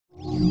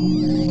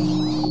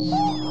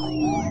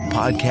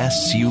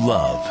podcasts you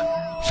love.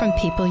 From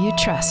people you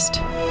trust.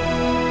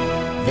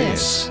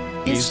 This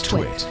is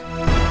TWiT.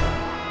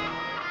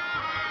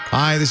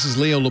 Hi, this is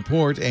Leo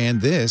Laporte,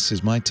 and this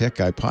is my Tech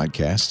Guy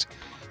podcast.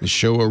 The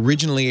show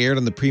originally aired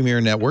on the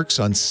Premier Networks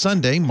on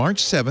Sunday,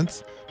 March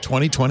 7th,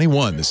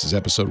 2021. This is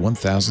episode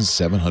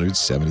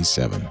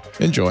 1777.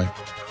 Enjoy.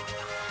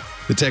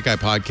 The Tech Guy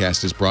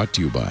podcast is brought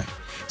to you by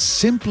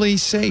Simply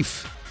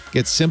Safe.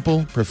 Get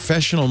simple,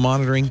 professional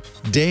monitoring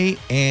day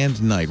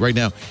and night. Right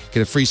now, get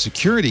a free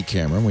security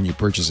camera when you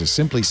purchase a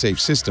Simply Safe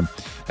system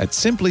at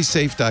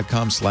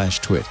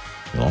simplysafe.com/twit.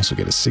 You'll also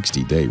get a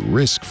 60-day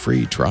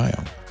risk-free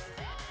trial.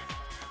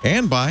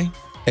 And by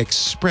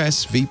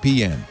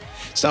ExpressVPN.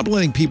 Stop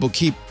letting people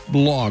keep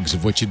logs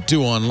of what you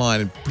do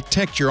online and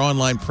protect your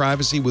online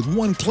privacy with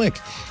one click.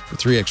 For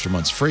 3 extra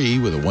months free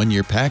with a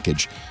 1-year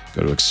package,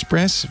 go to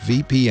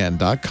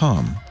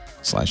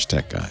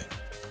expressvpn.com/techguy.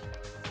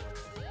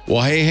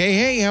 Well,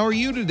 hey, how are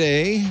you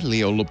today?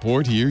 Leo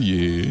Laporte here,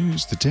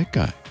 yes, the Tech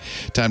Guy.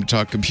 Time to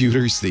talk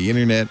computers, the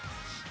internet,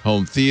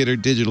 home theater,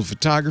 digital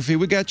photography.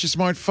 We got your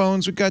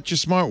smartphones, we got your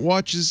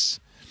smartwatches.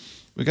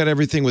 We got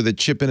everything with a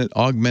chip in it,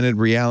 augmented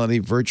reality,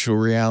 virtual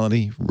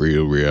reality,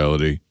 real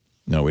reality.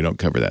 No, we don't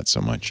cover that so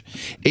much.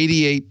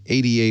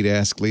 8888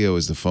 Ask Leo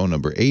is the phone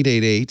number.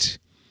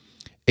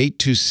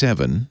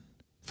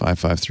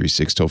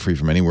 888-827-5536. Toll free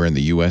from anywhere in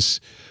the U.S.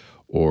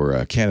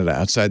 or Canada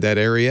outside that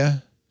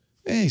area.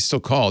 Hey, still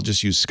call.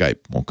 Just use Skype.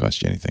 Won't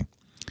cost you anything.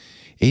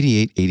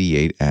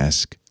 8888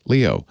 Ask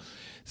Leo.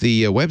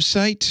 The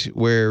website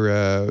where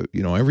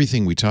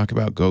everything we talk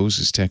about goes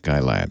is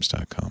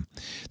techguylabs.com.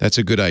 That's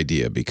a good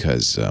idea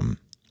because I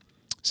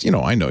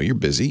know you're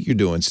busy, you're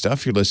doing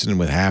stuff, you're listening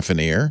with half an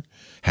ear,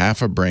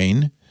 half a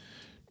brain,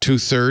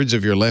 2/3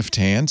 of your left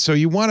hand. So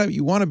you want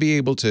to be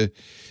able to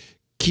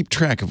keep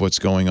track of what's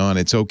going on.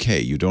 It's okay.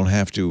 You don't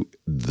have to.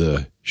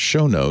 The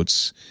show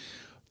notes,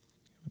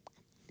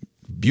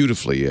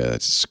 beautifully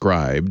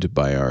scribed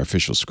by our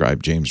official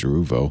scribe James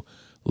Aruvo,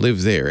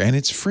 live there, and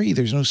it's free.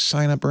 There's no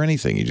sign up or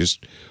anything. You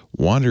just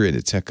wander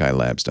into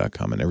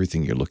techguylabs.com and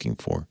everything you're looking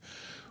for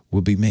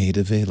will be made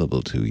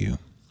available to you.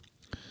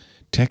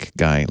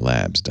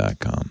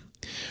 techguylabs.com.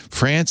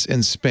 France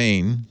and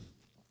Spain,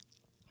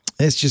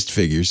 it's just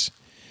figures.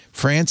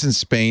 France and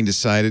Spain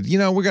decided,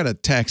 we're going to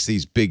tax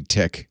these big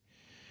tech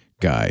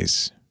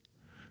guys.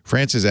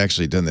 France has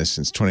actually done this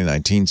since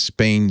 2019.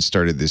 Spain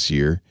started this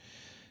year.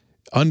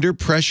 Under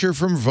pressure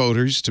from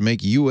voters to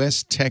make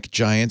U.S. tech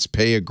giants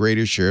pay a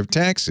greater share of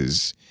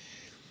taxes.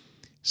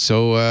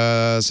 So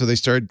they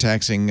started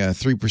taxing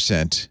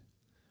 3%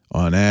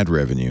 on ad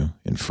revenue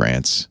in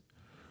France,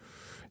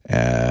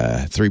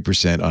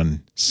 3%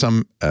 on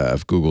some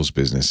of Google's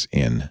business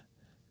in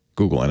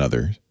Google and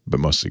others, but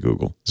mostly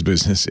Google's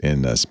business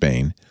in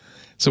Spain.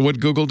 So what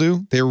did Google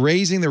do? They're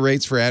raising the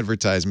rates for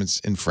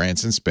advertisements in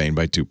France and Spain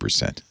by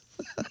 2%.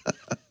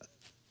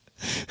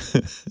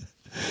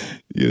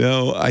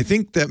 I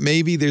think that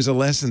maybe there's a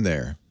lesson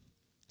there.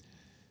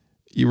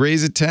 You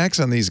raise a tax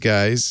on these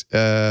guys,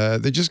 they're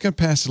just going to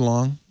pass it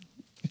along.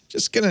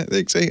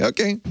 They say,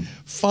 okay,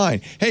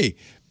 fine. Hey,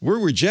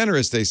 we're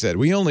generous, they said.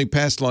 We only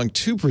passed along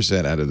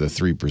 2% out of the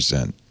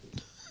 3%.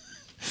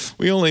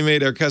 We only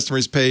made our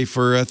customers pay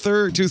for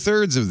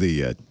 2/3 of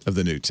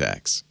the new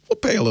tax. We'll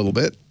pay a little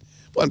bit.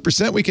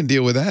 1%, we can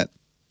deal with that.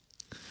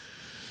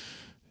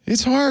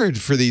 It's hard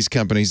for these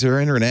companies. They're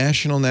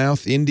international now.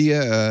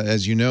 India,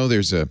 as you know,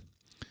 there's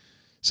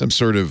some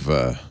sort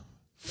of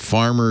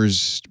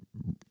farmers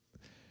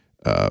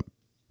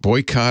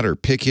boycott or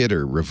picket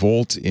or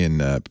revolt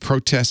in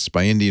protests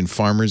by Indian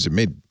farmers. It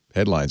made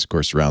headlines, of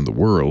course, around the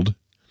world.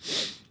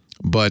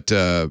 But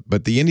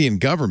the Indian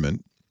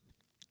government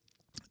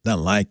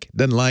doesn't like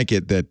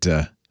it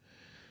that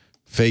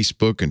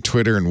Facebook and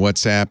Twitter and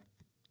WhatsApp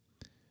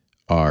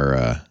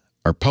are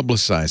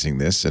publicizing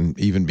this and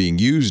even being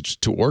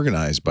used to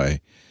organize by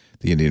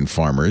the Indian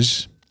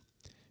farmers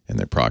and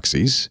their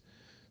proxies.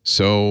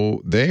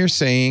 So they're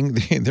saying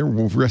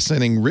they're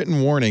sending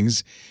written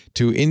warnings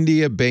to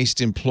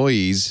India-based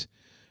employees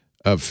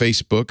of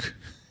Facebook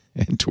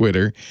and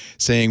Twitter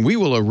saying, we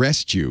will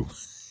arrest you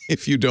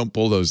if you don't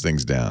pull those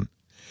things down.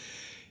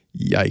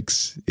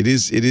 Yikes. It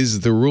is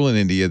the rule in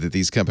India that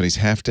these companies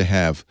have to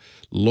have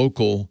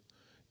local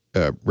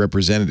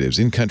representatives,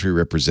 in-country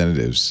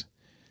representatives.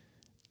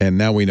 And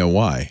now we know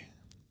why.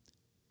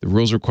 The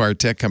rules require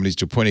tech companies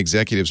to appoint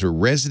executives who are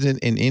resident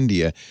in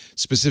India,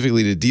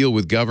 specifically to deal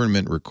with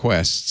government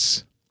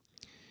requests,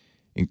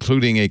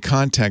 including a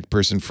contact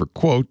person for,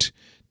 quote,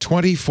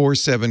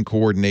 24/7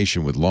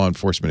 coordination with law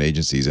enforcement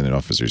agencies and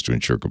officers to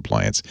ensure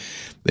compliance.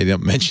 They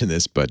don't mention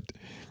this, but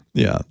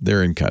yeah,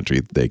 they're in country.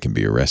 They can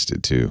be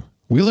arrested too.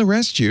 We'll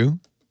arrest you.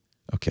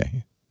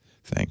 Okay,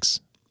 thanks.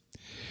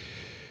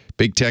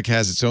 Big tech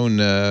has its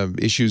own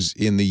issues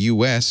in the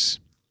U.S.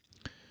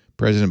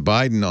 President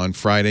Biden on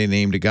Friday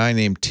named a guy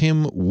named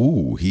Tim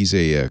Wu. He's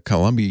a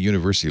Columbia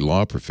University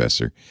law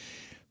professor.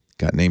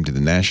 Got named to the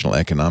National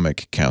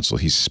Economic Council.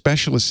 He's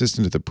special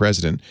assistant to the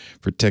president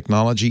for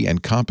technology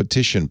and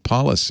competition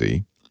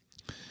policy.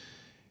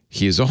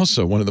 He is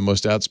also one of the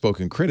most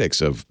outspoken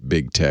critics of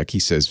big tech. He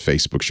says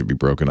Facebook should be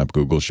broken up,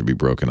 Google should be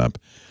broken up.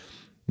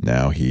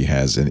 Now he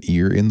has an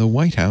ear in the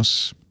White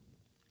House.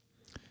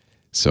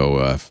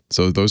 So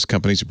those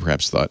companies who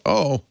perhaps thought,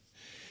 oh,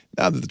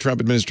 now that the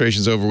Trump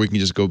administration's over, we can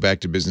just go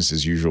back to business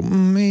as usual.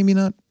 Maybe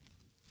not.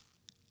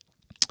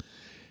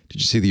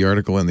 Did you see the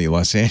article in the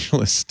Los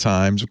Angeles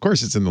Times? Of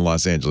course it's in the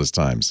Los Angeles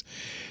Times.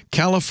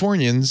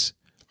 Californians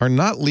are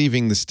not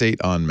leaving the state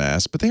en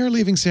masse, but they are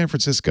leaving San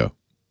Francisco.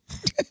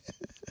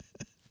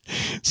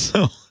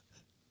 So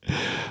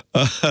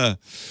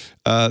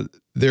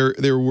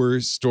there were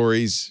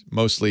stories,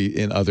 mostly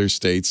in other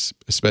states,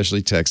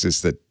 especially Texas,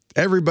 that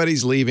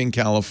everybody's leaving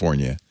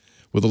California.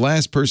 Will the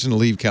last person to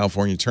leave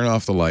California turn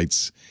off the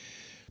lights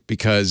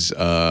because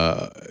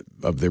of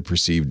their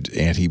perceived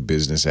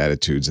anti-business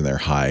attitudes and their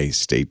high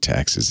state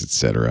taxes,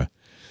 etc.?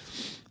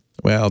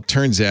 Well, it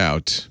turns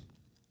out,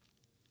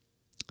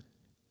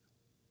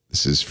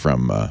 this is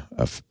from a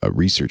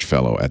research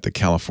fellow at the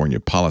California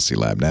Policy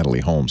Lab, Natalie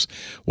Holmes.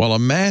 While a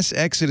mass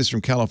exodus from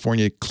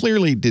California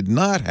clearly did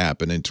not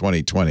happen in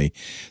 2020,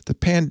 the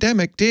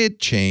pandemic did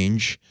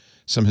change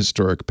some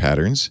historic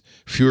patterns.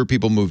 Fewer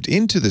people moved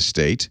into the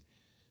state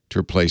to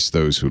replace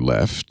those who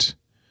left,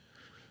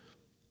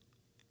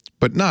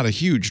 but not a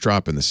huge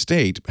drop in the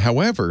state.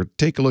 However,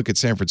 take a look at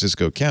San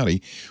Francisco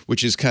County,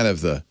 which is kind of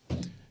the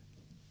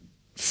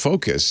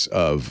focus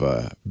of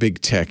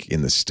big tech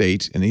in the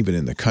state and even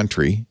in the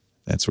country.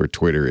 That's where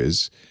Twitter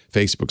is.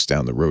 Facebook's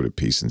down the road a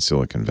piece in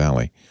Silicon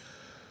Valley.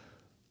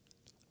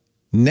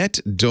 Net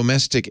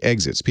domestic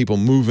exits, people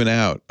moving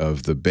out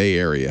of the Bay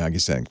Area, I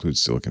guess that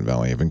includes Silicon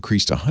Valley, have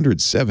increased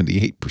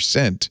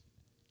 178%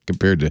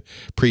 compared to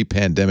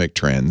pre-pandemic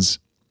trends.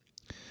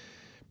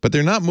 But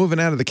they're not moving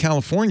out of the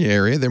California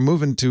area. They're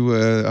moving to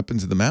up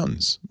into the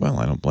mountains. Well,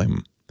 I don't blame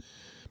them.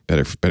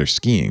 Better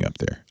skiing up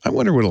there. I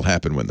wonder what'll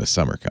happen when the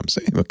summer comes.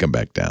 They'll come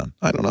back down.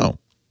 I don't know.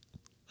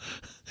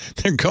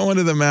 They're going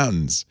to the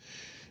mountains.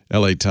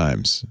 LA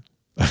Times.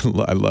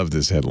 I love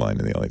this headline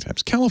in the LA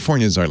Times.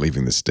 Californians aren't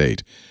leaving the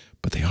state,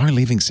 but they are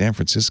leaving San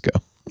Francisco.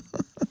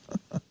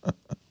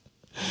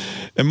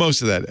 And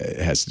most of that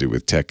has to do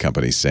with tech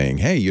companies saying,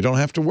 hey, you don't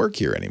have to work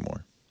here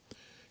anymore.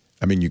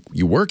 I mean,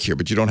 you work here,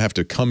 but you don't have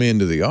to come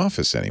into the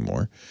office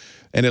anymore.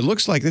 And it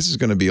looks like this is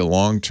going to be a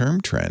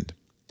long-term trend.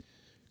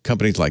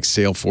 Companies like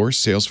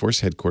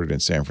Salesforce, headquartered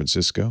in San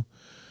Francisco,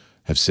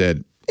 have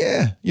said,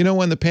 yeah, you know,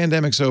 when the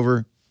pandemic's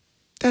over,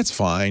 that's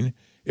fine.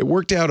 It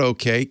worked out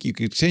okay. You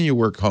can continue to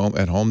work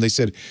at home. They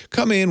said,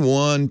 come in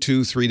 1,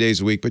 2, 3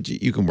 days a week, but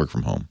you can work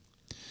from home.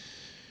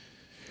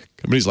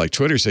 Companies like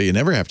Twitter say you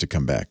never have to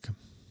come back.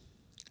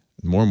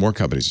 More and more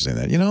companies are saying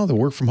that. You know, the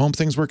work from home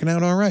thing's working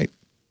out all right.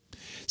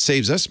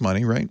 Saves us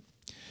money, right?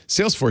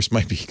 Salesforce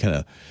might be kind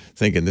of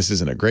thinking this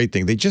isn't a great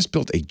thing. They just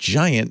built a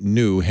giant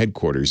new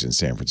headquarters in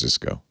San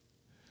Francisco.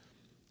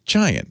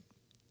 Giant.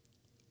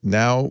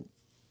 Now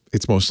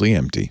it's mostly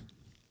empty.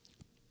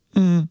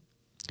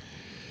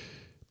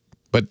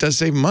 But it does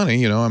save money,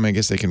 you know. I mean, I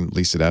guess they can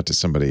lease it out to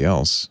somebody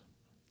else.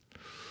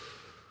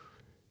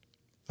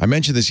 I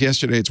mentioned this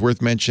yesterday. It's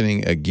worth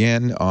mentioning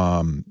again.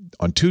 On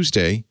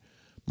Tuesday,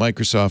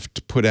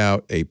 Microsoft put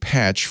out a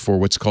patch for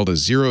what's called a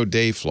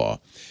zero-day flaw,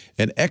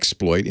 an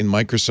exploit in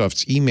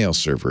Microsoft's email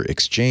server,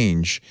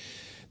 Exchange,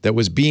 that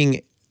was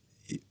being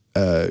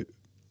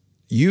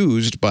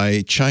used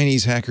by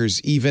Chinese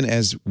hackers even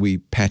as we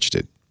patched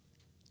it.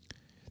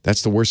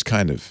 That's the worst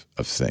kind of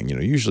thing. You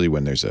know, usually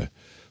when there's a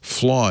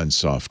flaw in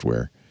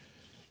software,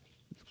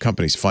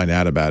 companies find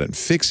out about it and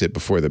fix it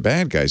before the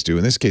bad guys do.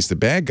 In this case, the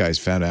bad guys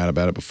found out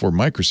about it before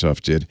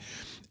Microsoft did.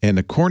 And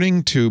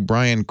according to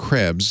Brian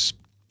Krebs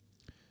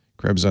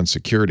on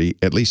security,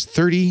 at least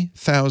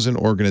 30,000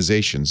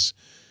 organizations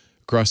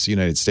across the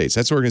United States,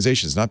 that's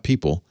organizations, not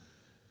people,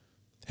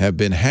 have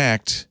been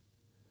hacked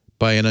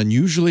by an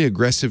unusually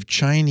aggressive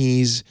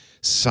Chinese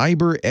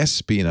cyber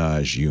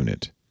espionage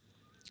unit.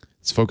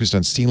 It's focused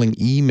on stealing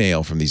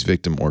email from these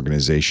victim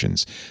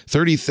organizations.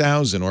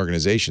 30,000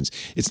 organizations.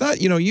 It's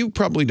not, you know, you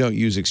probably don't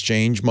use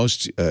Exchange.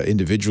 Most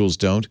individuals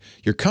don't.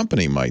 Your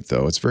company might,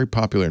 though. It's very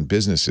popular in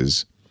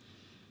businesses,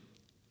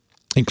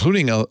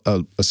 including a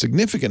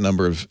significant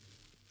number of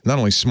not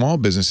only small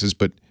businesses,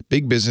 but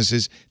big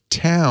businesses,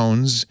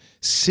 towns,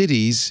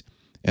 cities,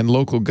 and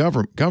local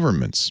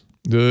governments.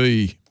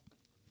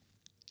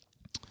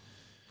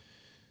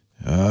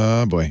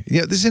 Oh, boy.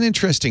 Yeah, this is an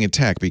interesting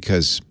attack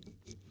because...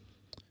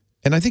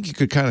 And I think you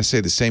could kind of say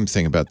the same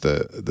thing about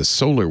the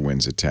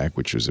SolarWinds attack,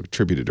 which was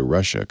attributed to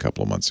Russia a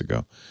couple of months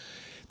ago.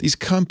 These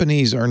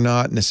companies are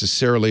not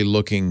necessarily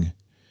looking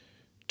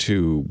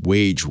to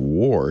wage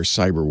war,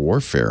 cyber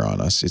warfare on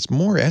us. It's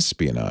more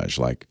espionage,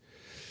 like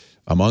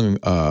among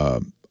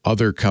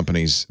other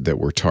companies that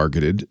were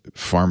targeted,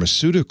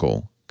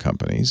 pharmaceutical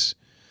companies,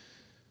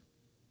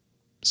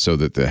 so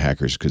that the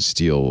hackers could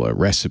steal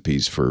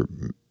recipes for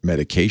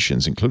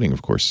medications, including,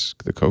 of course,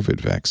 the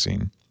COVID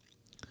vaccine.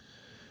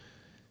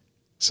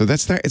 So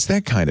that's that. It's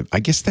that kind of, I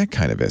guess, that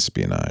kind of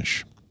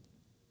espionage.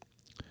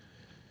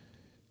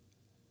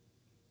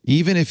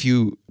 Even if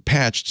you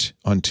patched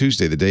on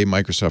Tuesday, the day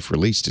Microsoft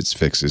released its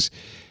fixes,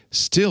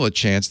 still a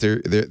chance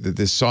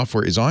this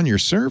software is on your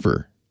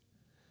server.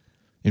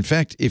 In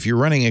fact, if you're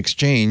running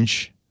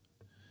Exchange,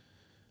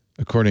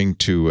 according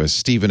to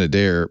Stephen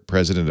Adair,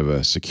 president of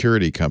a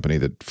security company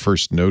that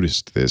first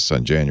noticed this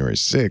on January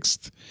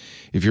 6th,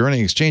 if you're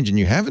running Exchange and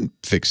you haven't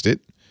fixed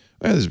it,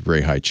 well, there's a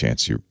very high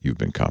chance you've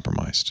been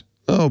compromised.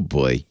 Oh,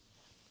 boy.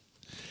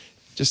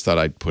 Just thought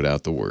I'd put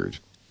out the word.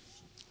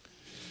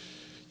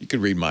 You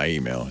could read my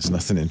email. It's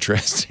nothing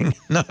interesting.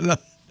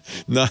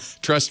 No,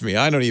 trust me,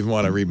 I don't even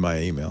want to read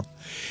my email.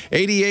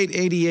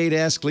 8888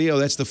 Ask Leo.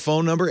 That's the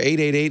phone number,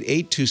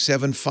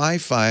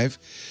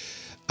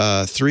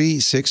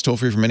 888-827-5536. Toll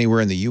free from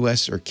anywhere in the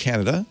U.S. or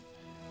Canada.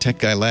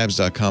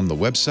 TechGuyLabs.com, the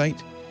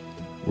website.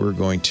 We're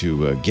going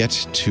to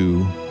get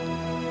to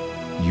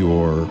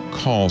your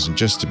calls in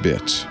just a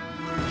bit.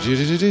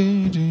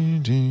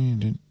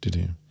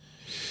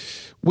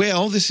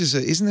 Well,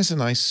 isn't this a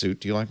nice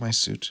suit? Do you like my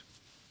suit?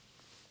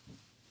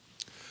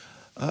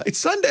 It's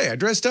Sunday. I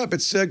dressed up.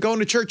 It's going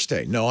to church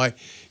day. No,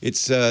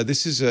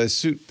 this is a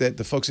suit that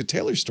the folks at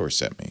Taylor Store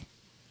sent me.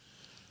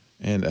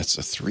 And it's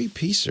a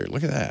 3-piecer.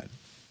 Look at that.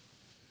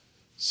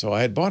 So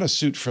I had bought a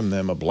suit from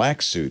them, a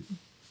black suit,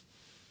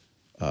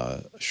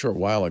 a short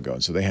while ago.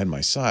 And so they had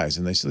my size.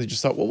 And they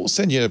just thought, well, we'll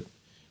send you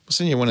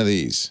one of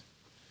these.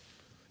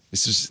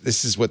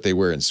 This is what they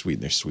wear in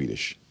Sweden. They're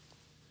Swedish.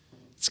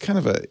 It's kind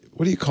of a,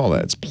 what do you call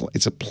that?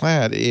 It's a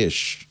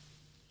plaid-ish,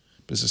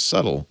 but it's a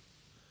subtle.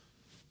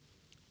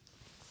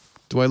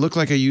 Do I look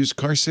like a used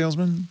car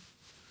salesman?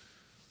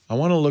 I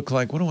want to look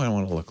like, what do I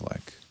want to look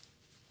like?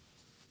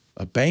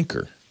 A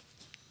banker.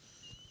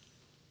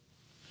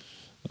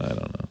 I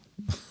don't know.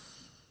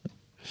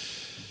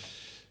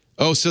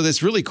 Oh, so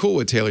that's really cool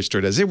what Taylor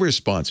Store does. They were a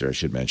sponsor, I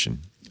should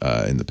mention,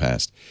 in the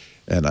past.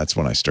 And that's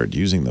when I started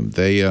using them.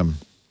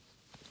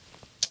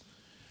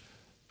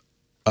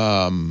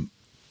 I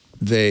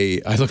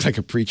look like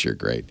a preacher,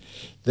 great.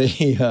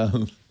 They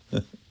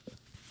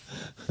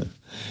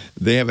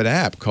have an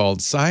app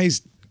called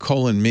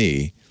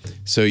Size:me.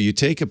 So you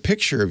take a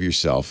picture of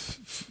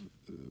yourself,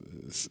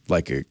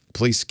 like a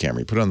police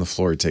camera, you put it on the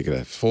floor, take it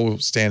a full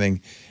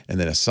standing and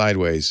then a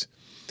sideways.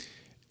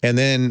 And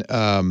then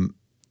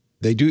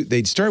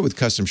they start with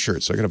custom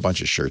shirts. So I got a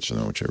bunch of shirts from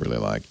them, which I really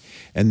like.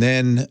 And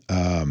then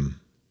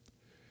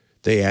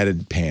they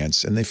added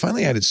pants, and they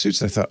finally added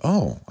suits. And I thought,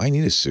 oh, I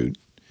need a suit.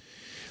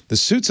 The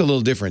suit's a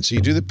little different. So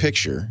you do the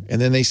picture, and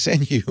then they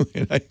send you,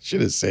 and I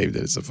should have saved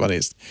it. It's the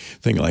funniest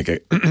thing, like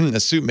a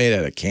suit made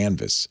out of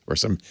canvas or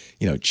some,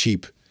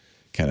 cheap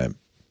kind of,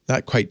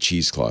 not quite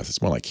cheesecloth.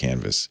 It's more like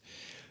canvas.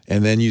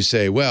 And then you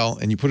say, well,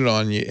 and you put it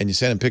on, and you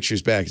send them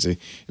pictures back. You say, it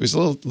was a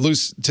little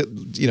loose,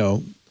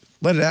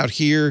 let it out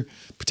here,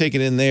 take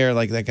it in there,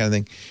 like that kind of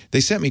thing.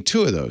 They sent me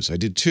 2 of those. I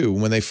did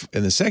 2. And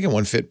the second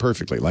one fit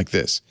perfectly, like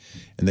this.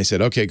 And they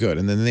said, okay, good.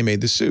 And then they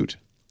made the suit.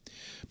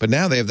 But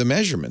now they have the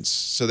measurements.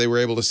 So they were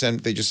able to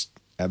they just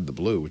added the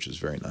blue, which is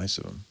very nice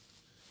of them.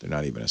 They're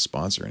not even a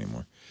sponsor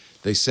anymore.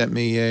 They sent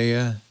me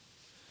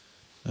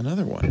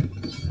another one.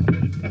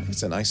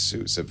 It's a nice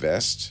suit. It's a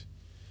vest.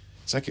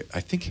 It's like,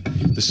 I think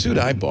the suit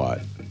I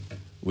bought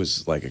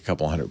was like a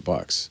couple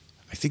 $100.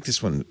 I think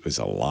this one was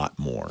a lot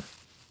more.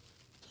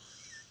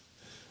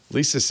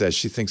 Lisa says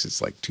she thinks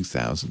it's like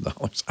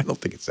 $2,000. I don't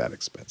think it's that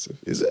expensive.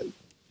 Is it?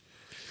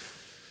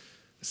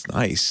 It's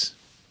nice.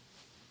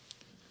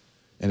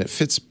 And it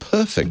fits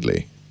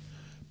perfectly.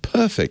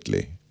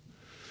 Perfectly.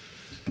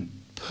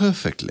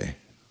 Perfectly.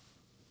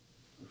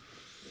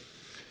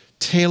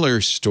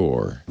 Taylor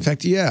Store. In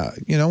fact, yeah,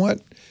 you know what?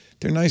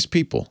 They're nice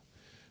people.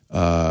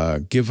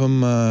 Give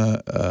them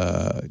a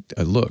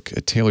look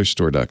at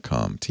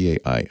taylorstore.com,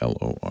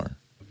 Tailor.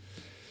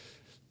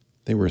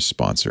 They were a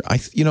sponsor. I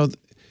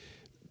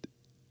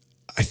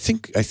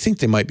think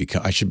they might be.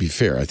 I should be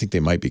fair. I think they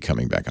might be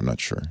coming back. I'm not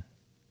sure,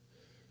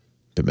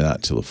 but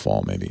not till the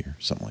fall, maybe, or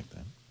something like that.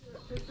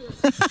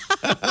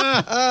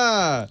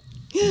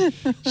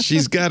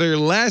 She's got her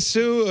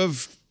lasso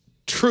of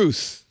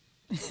truth.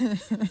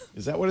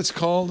 Is that what it's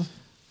called?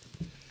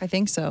 I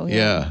think so.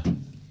 Yeah.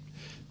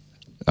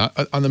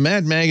 On the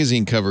Mad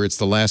Magazine cover, it's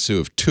the lasso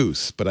of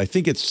tooth, but I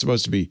think it's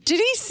supposed to be.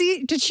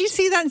 Did she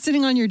see that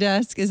sitting on your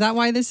desk? Is that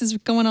why this is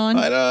going on?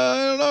 I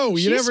don't know.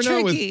 You never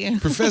know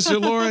with Professor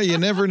Laura. You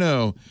never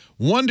know.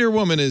 Wonder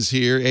Woman is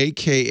here,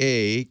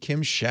 a.k.a.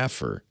 Kim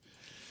Schaffer,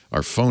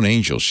 our phone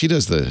angel. She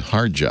does the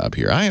hard job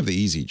here. I have the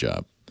easy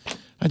job.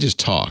 I just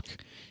talk.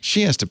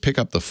 She has to pick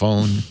up the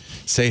phone,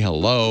 say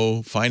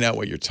hello, find out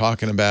what you're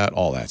talking about,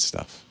 all that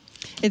stuff.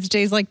 It's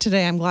days like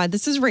today. I'm glad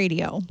this is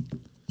radio.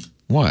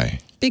 Why?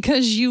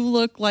 Because you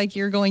look like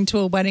you're going to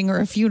a wedding or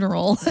a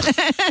funeral.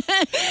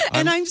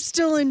 And I'm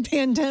still in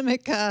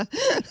pandemic.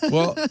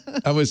 Well,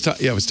 I was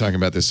talking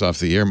about this off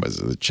the air, but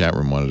the chat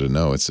room wanted to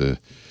know. It's a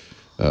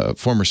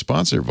former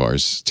sponsor of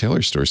ours,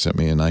 Taylor Store, sent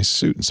me a nice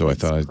suit. And so I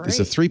thought, it's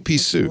a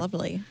 3-piece suit.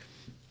 Lovely.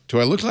 Do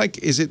I look like,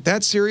 is it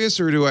that serious,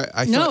 or do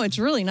I No, it's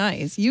really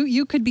nice.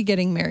 You could be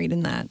getting married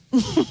in that.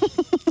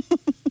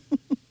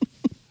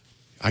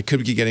 I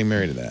could be getting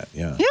married in that,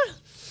 yeah. Yeah.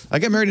 I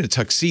got married in a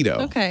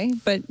tuxedo. Okay,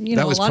 but a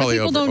That was lot of probably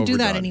people don't do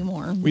that overdone.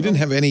 anymore. We didn't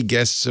have any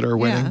guests at our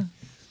wedding. Yeah.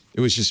 It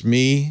was just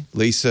me,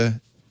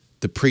 Lisa,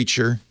 the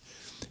preacher,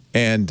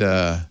 and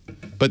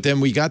but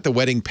then we got the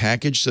wedding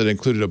package, so it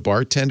included a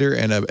bartender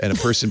and a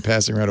person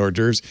passing around hors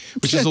d'oeuvres,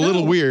 which is a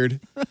little weird.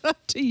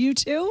 To you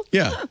too?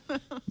 Yeah.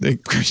 The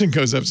Christian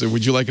goes up and says,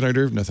 "Would you like an hors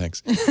d'oeuvre?" "No,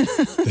 thanks."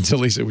 Until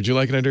Lisa, "Would you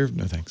like an hors d'oeuvre?"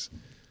 "No, thanks."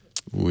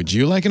 "Would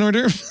you like an hors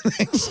d'oeuvre?"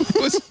 "Thanks."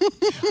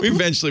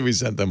 Eventually we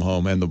sent them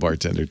home, and the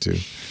bartender too.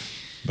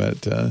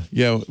 But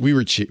we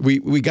were cheap.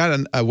 We got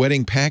a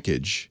wedding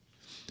package,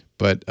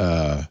 but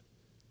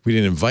we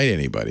didn't invite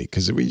anybody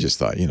because we just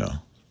thought,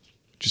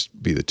 just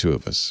be the two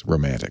of us,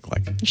 romantic.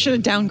 Like, You should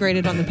have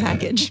downgraded on the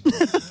package.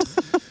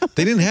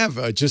 they didn't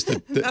have just the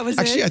That was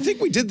actually, it? I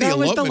think we did the That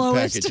was the elopement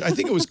lowest? package. I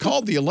think it was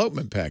called the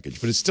elopement package,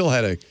 but it still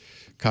had a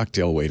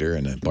cocktail waiter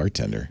and a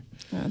bartender.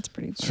 That's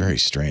pretty It's funny. very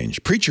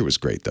strange. Preacher was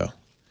great, though.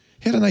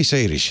 He had a nice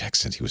Irish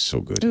accent. He was so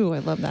good. Ooh, I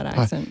love that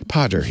accent.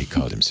 Podder, he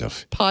called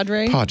himself.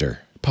 Padre? Podder.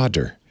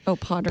 Oh,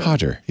 Potter.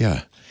 Potter,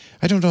 yeah.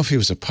 I don't know if he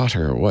was a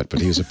potter or what,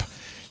 but he was a...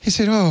 He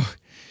said, "Oh,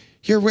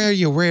 you're where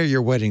you wear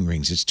your wedding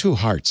rings. It's two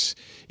hearts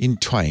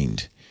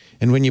entwined.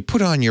 And when you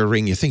put on your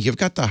ring, you think you've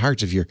got the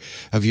heart of your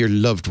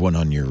loved one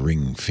on your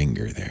ring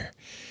finger there.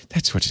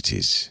 That's what it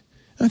is."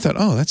 And I thought,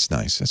 oh, that's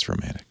nice. That's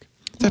romantic.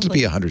 That'll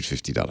be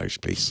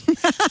 $150, please.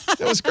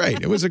 That was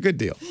great. It was a good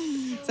deal.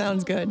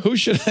 Sounds good. Who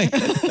should I...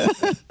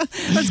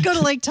 Let's go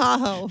to Lake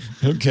Tahoe.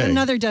 Okay.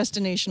 Another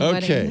destination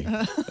Okay.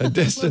 wedding. A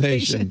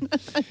destination.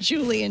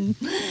 Julian.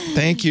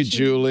 Thank you,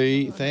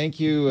 Julie. Thank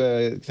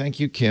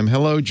you, Kim.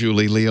 Hello,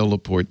 Julie. Leo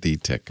Laporte, the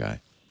tech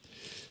guy.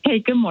 Hey,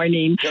 good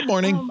morning. Good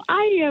morning.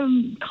 I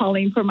am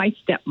calling for my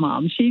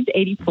stepmom. She's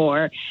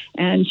 84,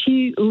 and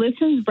she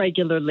listens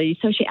regularly.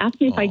 So she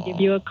asked me if I'd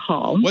give you a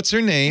call. What's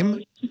her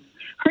name?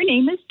 Her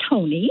name is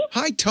Tony.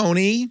 Hi,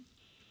 Tony.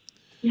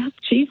 Yep,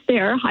 she's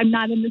there. I'm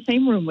not in the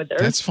same room with her.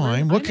 That's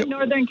fine. I'm in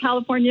Northern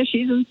California.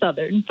 She's in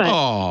Southern. But,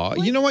 Oh,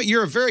 you know what?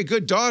 You're a very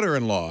good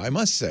daughter-in-law, I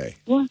must say.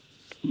 well,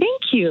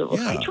 thank you.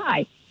 Yeah. I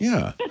try.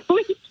 Yeah.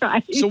 We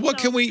try. So what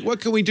can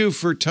we do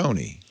for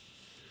Tony?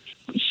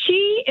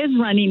 She is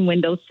running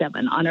Windows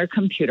 7 on her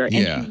computer, and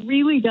Yeah. she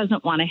really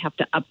doesn't want to have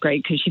to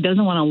upgrade because she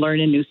doesn't want to learn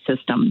a new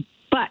system.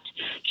 But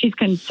she's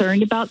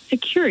concerned about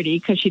security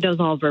because she does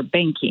all of her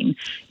banking,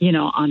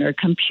 on her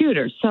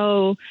computer.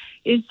 So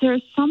is there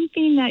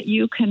something that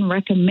you can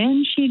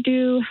recommend she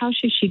do? How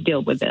should she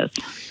deal with this?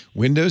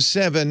 Windows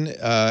 7,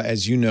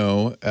 as you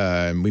know,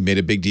 we made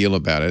a big deal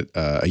about it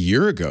a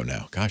year ago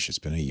now. Gosh, it's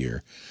been a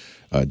year.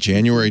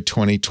 January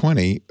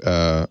 2020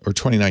 or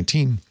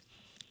 2019.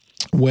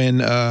 When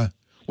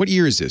what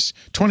year is this?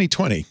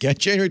 2020. Yeah,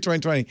 January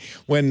 2020.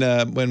 When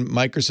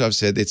Microsoft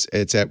said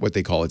it's at what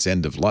they call its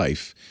end of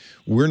life,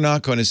 we're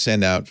not going to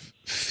send out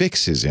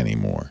fixes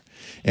anymore.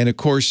 And of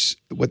course,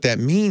 what that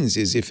means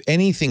is if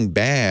anything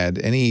bad,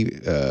 any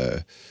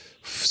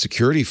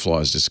security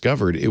flaws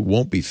discovered, it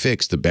won't be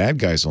fixed. The bad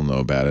guys will know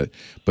about it,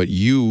 but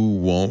you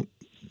won't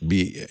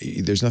be.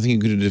 There's nothing you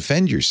can do to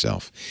defend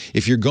yourself.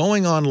 If you're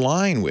going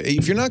online,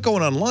 if you're not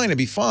going online, it'd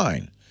be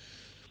fine.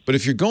 But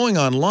if you're going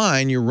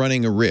online, you're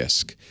running a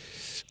risk.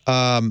 Okay,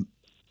 I'm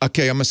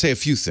going to say a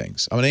few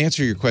things. I'm going to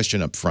answer your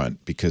question up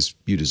front because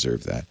you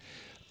deserve that.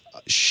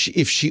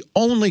 If she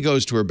only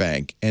goes to her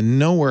bank and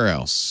nowhere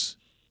else,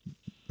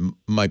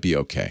 might be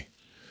okay.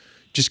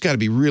 Just got to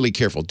be really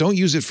careful. Don't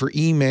use it for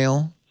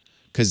email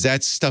because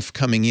that's stuff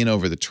coming in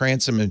over the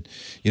transom. And,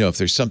 if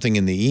there's something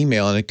in the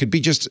email, and it could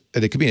be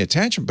an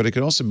attachment, but it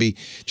could also be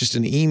just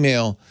an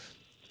email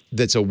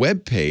that's a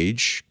web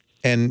page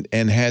and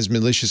has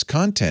malicious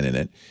content in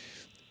it,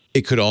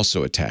 it could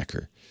also attack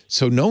her.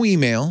 So no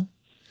email,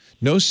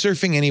 no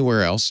surfing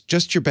anywhere else,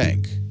 just your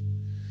bank.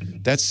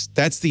 That's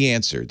the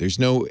answer. The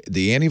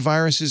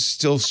antivirus is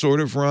still sort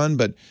of run,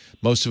 but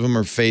most of them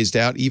are phased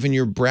out. Even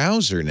your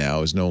browser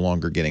now is no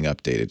longer getting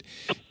updated.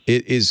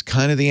 It is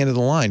kind of the end of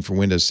the line for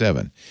Windows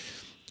 7.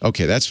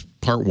 Okay, that's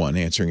part one,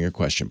 answering your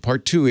question.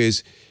 Part two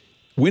is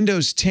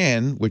Windows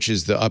 10, which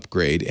is the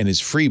upgrade and is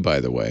free, by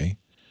the way,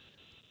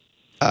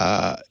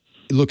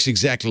 it looks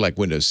exactly like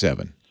Windows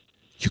 7.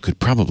 You could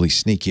probably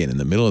sneak in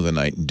the middle of the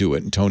night and do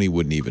it, and Tony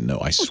wouldn't even know.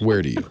 I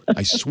swear to you.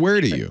 I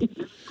swear to you.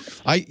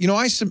 I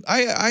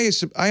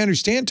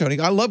understand, Tony.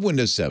 I love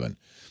Windows 7.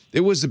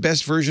 It was the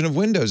best version of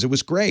Windows. It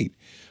was great.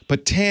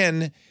 But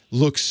 10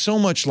 looks so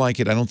much like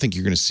it, I don't think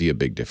you're going to see a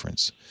big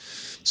difference.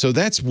 So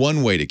that's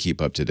one way to keep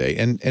up to date.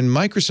 And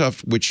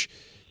Microsoft, which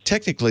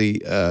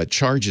technically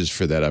charges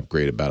for that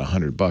upgrade about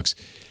 $100,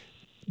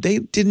 they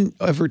didn't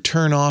ever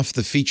turn off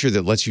the feature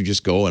that lets you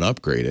just go and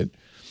upgrade it.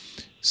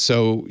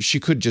 So she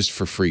could just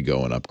for free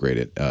go and upgrade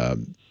it.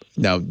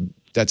 Now,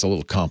 that's a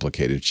little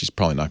complicated. She's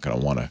probably not going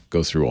to want to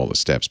go through all the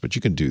steps, but you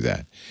can do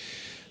that.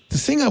 The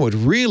thing I would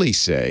really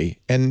say,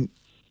 and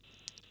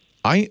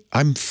I'm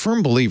a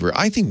firm believer,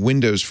 I think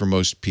Windows for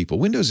most people,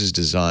 Windows is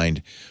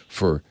designed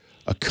for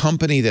a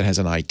company that has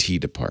an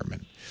IT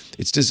department.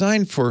 It's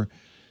designed for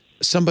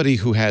somebody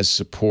who has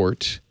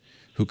support,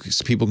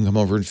 people can come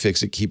over and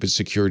fix it, keep it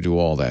secure, do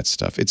all that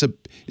stuff.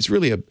 It's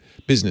really a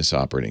business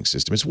operating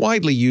system. It's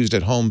widely used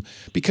at home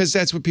because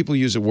that's what people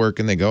use at work,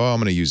 and they go, oh, I'm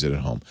going to use it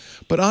at home.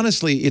 But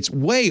honestly, it's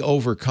way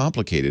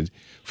overcomplicated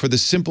for the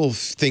simple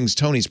things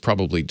Tony's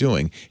probably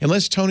doing.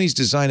 Unless Tony's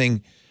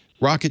designing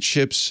rocket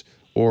ships,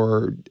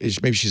 or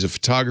maybe she's a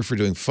photographer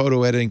doing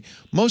photo editing.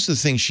 Most of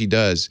the things she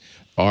does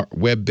are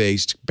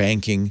web-based,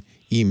 banking,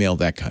 email,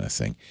 that kind of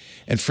thing.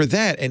 And for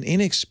that, an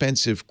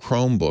inexpensive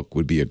Chromebook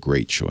would be a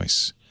great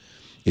choice.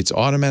 It's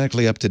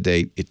automatically up to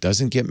date. It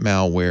doesn't get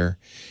malware.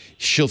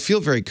 She'll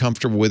feel very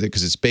comfortable with it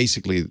because it's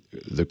basically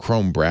the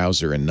Chrome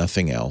browser and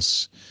nothing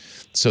else.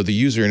 So the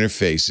user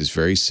interface is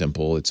very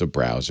simple. It's a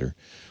browser.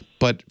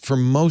 But for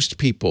most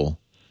people,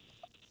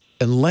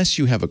 unless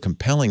you have a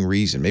compelling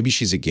reason, maybe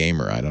she's a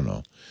gamer, I don't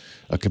know,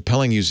 a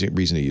compelling reason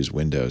to use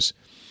Windows,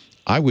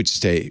 I would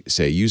say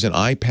use an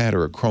iPad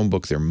or a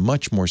Chromebook. They're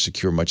much more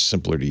secure, much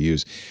simpler to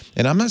use.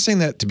 And I'm not saying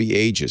that to be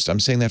ageist. I'm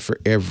saying that for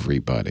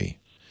everybody.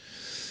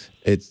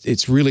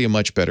 It's really a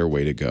much better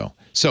way to go.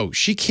 So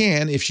she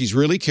can, if she's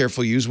really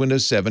careful, use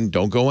Windows 7.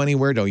 Don't go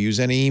anywhere. Don't use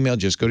any email.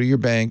 Just go to your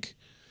bank.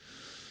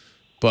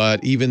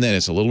 But even then,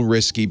 it's a little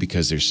risky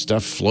because there's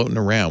stuff floating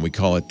around. We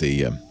call it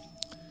the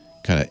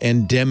kind of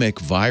endemic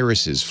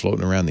viruses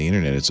floating around the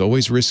internet. It's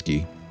always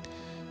risky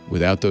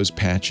without those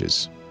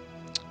patches.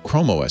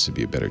 Chrome OS would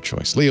be a better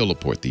choice. Leo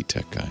Laporte, the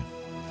tech guy.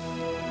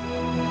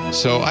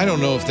 So I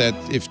don't know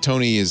if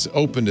Tony is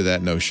open to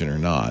that notion or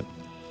not.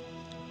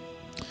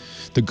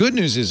 The good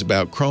news is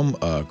about Chrome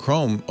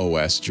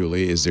OS,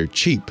 Julie, is they're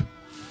cheap.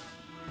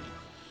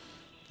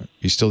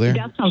 You still there?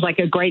 That sounds like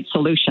a great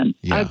solution.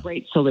 Yeah. A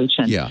great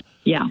solution. Yeah.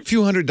 Yeah. A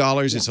few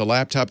 $100s. It's a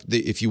laptop.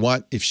 If you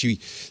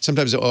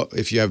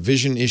have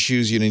vision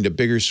issues, you need a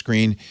bigger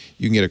screen,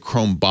 you can get a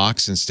Chrome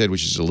box instead,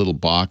 which is a little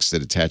box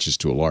that attaches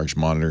to a large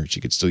monitor.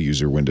 She could still use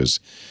her Windows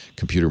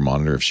computer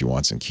monitor if she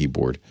wants and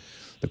keyboard.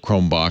 The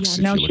Chrome box,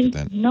 if you look at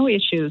that. No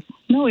issues.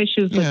 No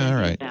issues with all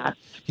right. that.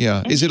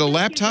 Yeah. And is it a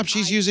laptop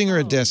she's using or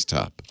a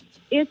desktop?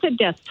 It's a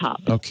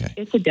desktop. Okay.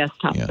 It's a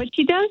desktop. Yeah. But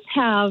she does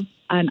have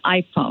an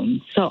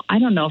iPhone, so I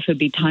don't know if it'd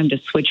be time to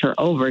switch her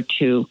over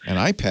to an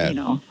iPad.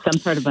 Some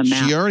sort of a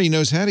Mac. She already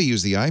knows how to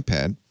use the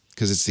iPad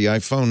because it's the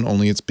iPhone,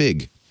 only it's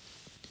big.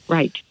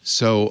 Right.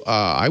 So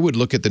I would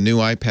look at the new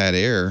iPad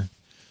Air.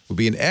 Would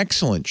be an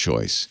excellent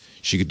choice.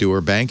 She could do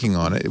her banking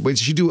on it.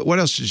 What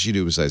else does she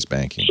do besides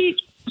banking?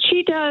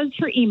 She does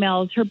her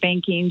emails, her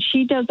banking.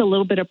 She does a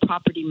little bit of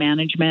property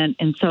management.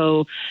 And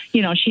so,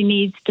 she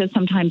needs to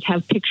sometimes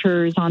have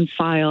pictures on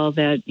file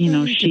that,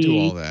 she can do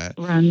all that.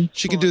 Runs.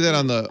 She can do that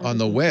on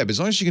the web. As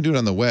long as she can do it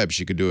on the web,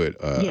 she could do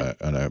it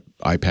on an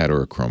iPad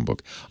or a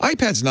Chromebook.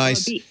 iPad's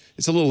nice.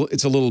 It's a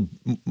little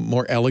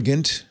more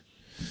elegant.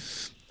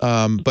 But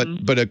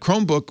a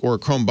Chromebook or a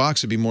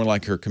Chromebox would be more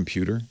like her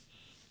computer.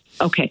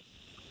 Okay.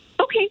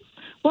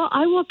 Well,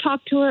 I will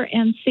talk to her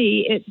and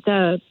see.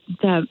 The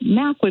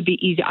Mac would be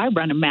easy. I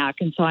run a Mac,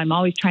 and so I'm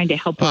always trying to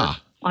help her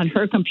on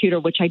her computer,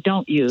 which I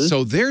don't use.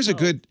 So there's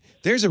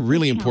a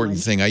really important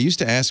thing. I used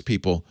to ask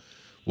people,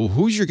 well,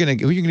 who you're gonna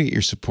get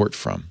your support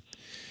from?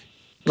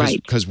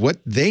 Right. Because what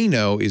they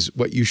know is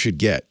what you should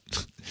get.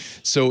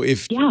 So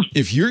if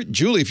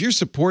you're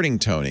supporting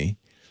Tony,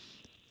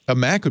 a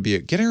Mac would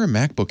get her a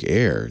MacBook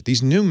Air.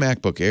 These new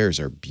MacBook Airs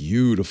are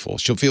beautiful.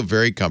 She'll feel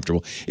very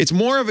comfortable. It's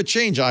more of a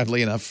change,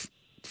 oddly enough,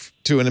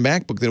 to a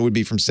MacBook than it would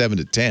be from 7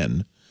 to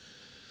 10.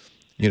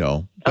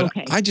 But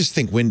okay. I just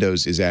think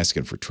Windows is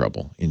asking for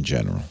trouble in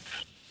general.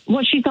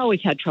 Well, she's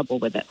always had trouble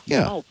with it.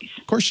 Yeah, always.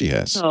 Of course she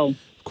has. Of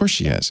course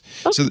she has.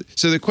 Okay.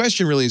 So the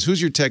question really is, who's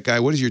your tech guy?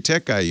 What does your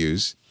tech guy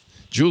use?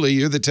 Julie,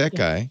 you're the tech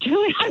guy.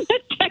 Julie, I'm the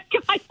tech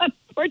guy,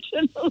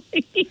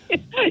 unfortunately.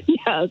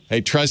 Yes.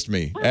 Hey, trust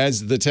me,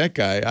 as the tech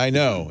guy, I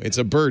know it's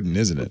a burden,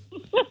 isn't it?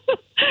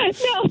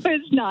 No,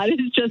 it's not.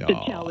 It's just a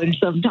challenge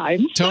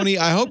sometimes. Tony,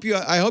 I hope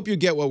you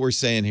get what we're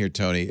saying here,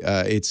 Tony.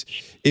 It's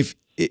if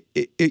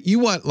you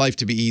want life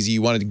to be easy,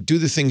 you want to do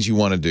the things you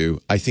want to do,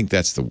 I think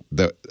that's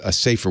a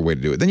safer way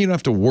to do it. Then you don't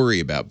have to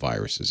worry about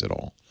viruses at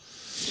all,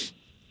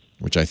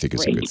 which I think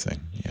is a good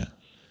thing. Yeah.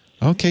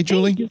 Okay,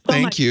 Julie. Thank you.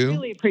 Thank you.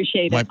 Really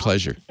appreciate it. My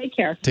pleasure. Take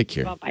care. Take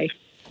care. Bye-bye.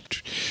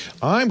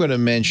 I'm going to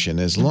mention,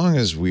 as long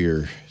as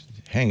we're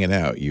hanging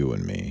out, you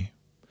and me,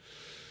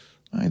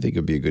 I think it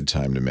would be a good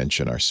time to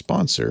mention our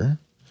sponsor,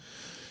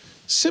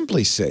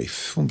 Simply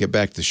Safe. We'll get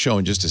back to the show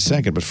in just a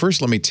second, but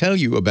first let me tell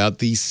you about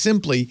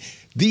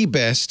the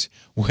best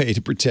way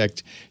to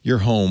protect your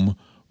home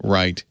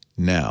right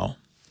now.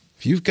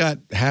 If you've got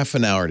half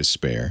an hour to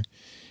spare,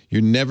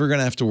 you're never going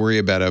to have to worry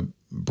about a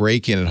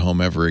break-in at home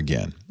ever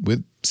again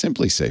with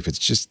Simply Safe. It's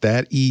just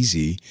that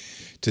easy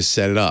to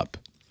set it up.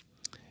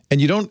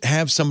 And you don't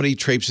have somebody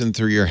traipsing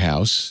through your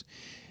house.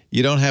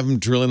 You don't have them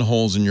drilling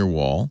holes in your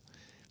wall.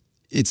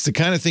 It's the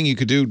kind of thing you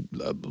could do,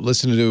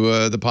 listen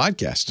to the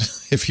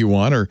podcast if you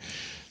want, or,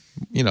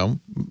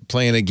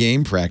 playing a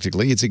game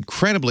practically. It's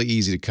incredibly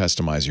easy to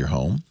customize your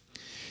home.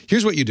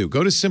 Here's what you do.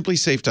 Go to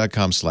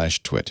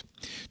simplysafe.com/twit.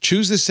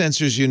 Choose the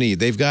sensors you need.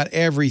 They've got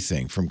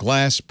everything from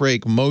glass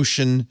break,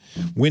 motion,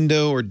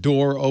 window or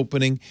door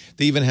opening.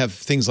 They even have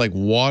things like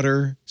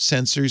water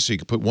sensors. So you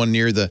can put one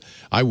near the,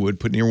 I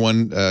would put near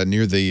one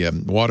near the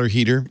water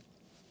heater.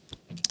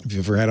 If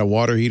you've ever had a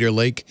water heater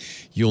leak,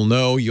 you'll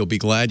know, you'll be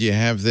glad you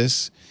have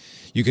this.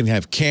 You can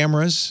have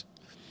cameras,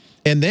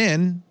 and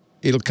then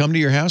it'll come to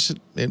your house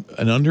in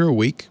under a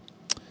week.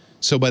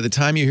 So by the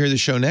time you hear the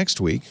show next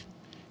week,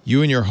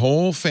 you and your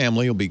whole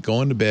family will be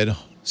going to bed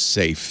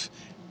safe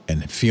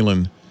and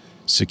feeling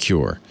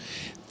secure.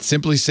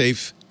 Simply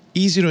Safe,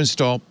 easy to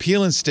install,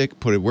 peel and stick,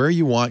 put it where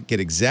you want, get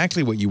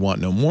exactly what you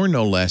want, no more,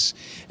 no less.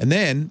 And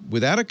then,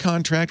 without a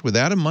contract,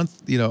 without a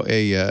month,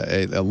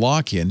 a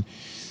lock-in,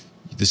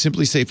 the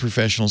Simply Safe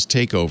professionals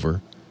take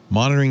over,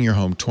 monitoring your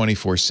home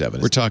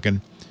 24/7. We're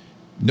talking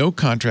no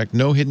contract,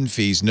 no hidden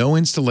fees, no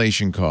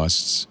installation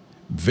costs,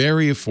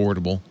 very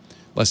affordable,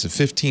 less than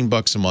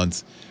 $15 a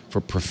month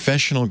for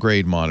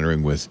professional-grade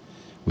monitoring with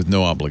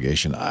no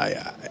obligation.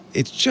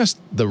 It's just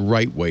the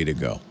right way to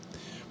go.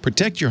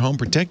 Protect your home,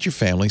 protect your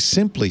family,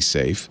 Simply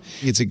Safe.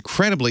 It's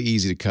incredibly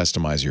easy to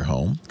customize your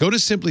home. Go to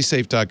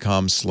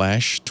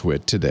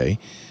simplysafe.com/twit today.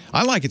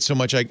 I like it so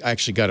much I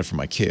actually got it for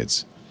my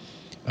kids.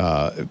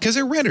 Because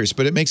they're renters,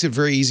 but it makes it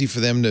very easy for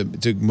them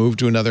to move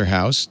to another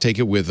house, take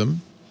it with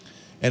them.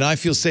 And I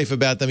feel safe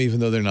about them even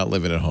though they're not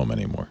living at home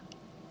anymore.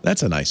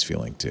 That's a nice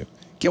feeling, too.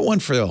 Get one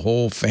for the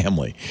whole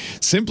family.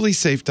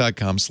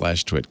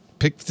 Simplysafe.com/twit.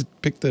 Pick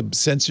the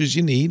sensors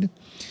you need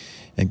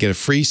and get a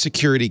free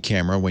security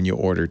camera when you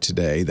order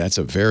today. That's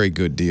a very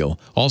good deal.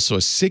 Also,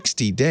 a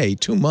 60-day,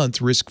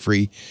 2-month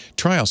risk-free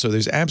trial. So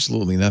there's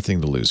absolutely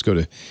nothing to lose.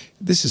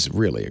 This is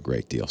really a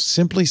great deal.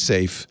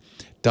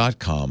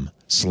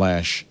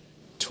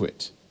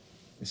 Simplysafe.com/twit.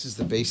 This is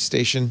the base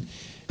station.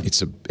 It's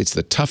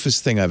the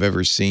toughest thing I've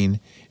ever seen.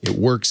 It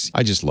works.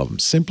 I just love them.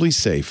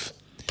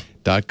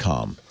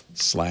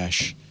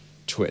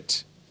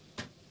 Simplysafe.com/twit.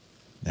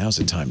 Now's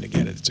the time to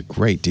get it. It's a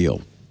great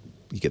deal.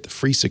 You get the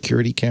free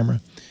security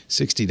camera,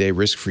 60-day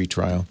risk-free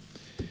trial.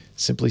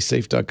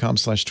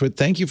 Simplysafe.com/twit.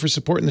 Thank you for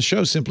supporting the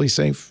show, Simply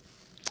Safe.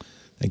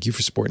 Thank you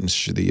for supporting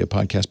the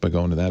podcast by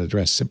going to that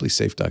address,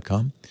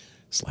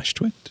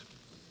 simplysafe.com/twit.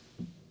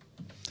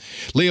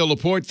 Leo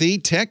Laporte, the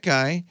tech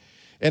guy.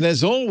 And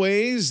as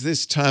always,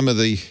 this time of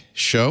the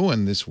show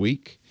and this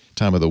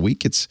time of the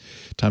week, it's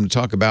time to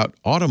talk about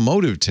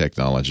automotive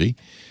technology.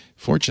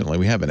 Fortunately,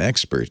 we have an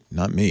expert,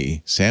 not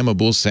me, Sam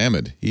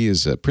Abuelsamid. He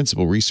is a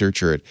principal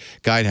researcher at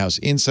Guidehouse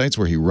Insights,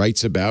 where he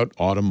writes about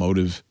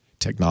automotive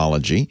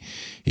technology.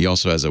 He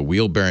also has a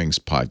wheel bearings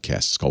podcast.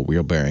 It's called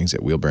Wheel Bearings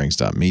at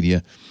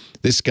wheelbearings.media.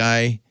 This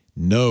guy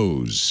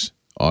knows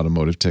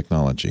automotive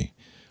technology.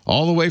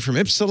 All the way from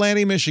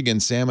Ypsilanti, Michigan,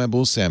 Sam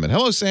Abuelsamid.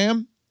 Hello,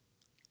 Sam.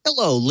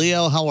 Hello,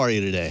 Leo. How are you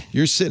today?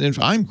 You're sitting in.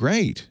 I'm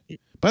great.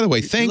 By the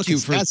way, thank you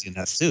for. In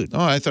that suit. Oh,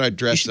 I thought I'd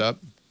dress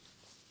up.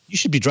 You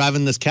should be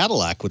driving this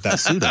Cadillac with that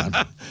suit on.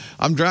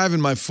 I'm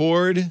driving my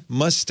Ford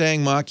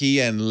Mustang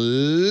Mach-E and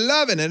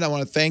loving it. I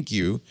want to thank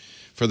you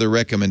for the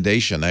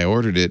recommendation. I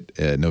ordered it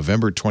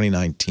November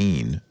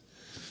 2019,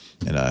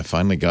 and I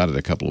finally got it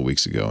a couple of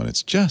weeks ago, and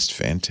it's just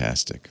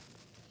fantastic.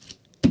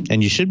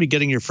 And you should be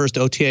getting your first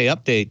OTA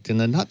update in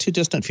the not too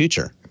distant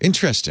future.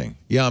 Interesting.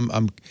 Yeah,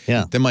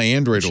 Yeah. Then my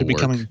Android will work.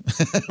 Coming.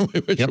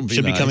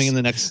 Should be coming in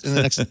the next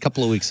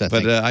couple of weeks, I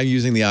think. But I'm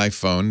using the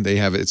iPhone. They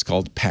have it. It's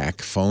called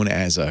PAC, Phone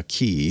as a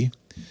Key.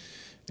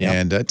 Yep.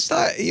 And it's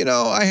not.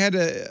 I had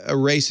to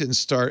erase it and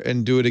start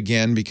and do it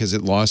again because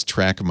it lost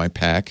track of my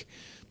PAC.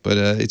 But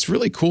it's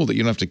really cool that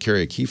you don't have to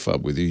carry a key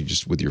fob with you,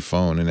 just with your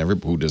phone. And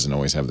everybody who doesn't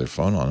always have their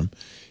phone on them,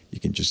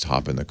 you can just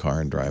hop in the car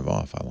and drive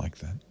off. I like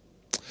that.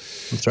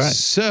 That's right.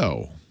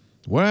 So,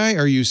 why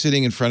are you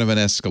sitting in front of an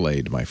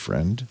Escalade, my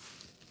friend?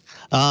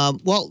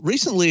 Well,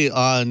 recently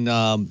on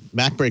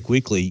MacBreak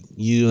Weekly,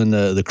 you and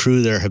the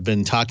crew there have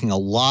been talking a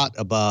lot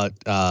about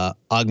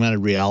augmented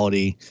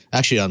reality,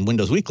 actually on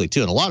Windows Weekly,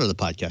 too, and a lot of the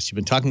podcasts. You've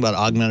been talking about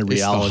augmented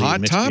reality. It's the hot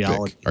mixed topic.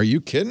 Reality. Are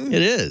you kidding?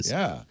 It is.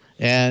 Yeah.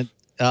 And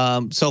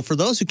so for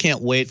those who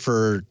can't wait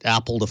for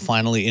Apple to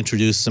finally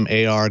introduce some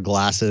AR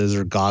glasses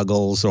or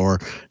goggles or,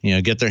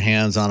 get their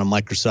hands on a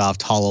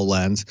Microsoft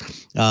HoloLens,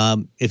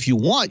 if you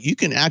want, you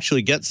can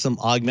actually get some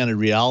augmented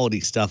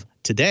reality stuff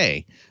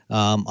today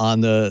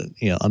on the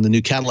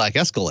new Cadillac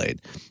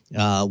Escalade,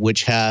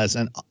 which has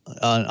an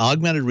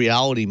augmented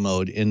reality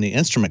mode in the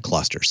instrument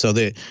cluster. So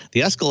the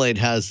Escalade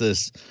has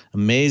this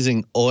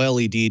amazing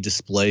OLED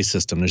display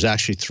system. There's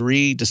actually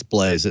 3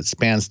 displays. It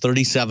spans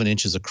 37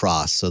 inches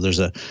across. So there's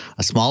a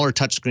smaller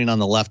touchscreen on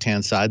the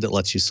left-hand side that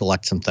lets you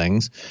select some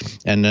things,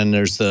 and then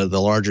there's the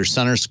larger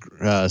center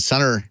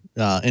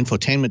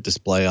infotainment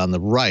display on the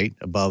right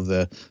above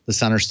the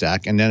center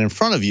stack, and then in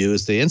front of you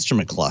is the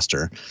instrument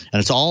cluster, and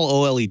it's all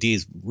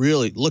OLEDs.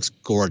 Really looks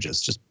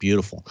gorgeous, just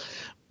beautiful.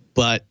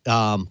 But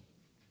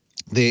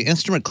the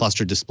instrument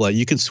cluster display,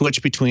 you can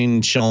switch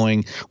between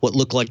showing what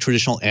look like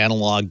traditional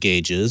analog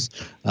gauges,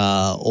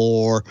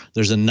 or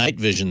there's a night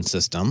vision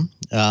system,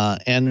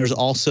 and there's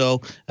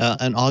also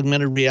an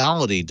augmented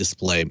reality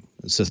display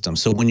system.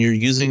 So when you're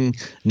using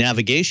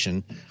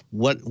navigation,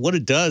 what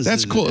it does.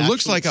 That's cool. It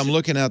looks like I'm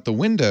looking out the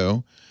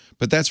window,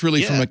 but that's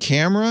really from a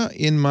camera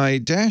in my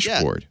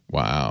dashboard. Yeah.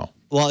 Wow.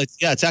 Well,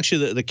 it's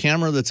actually the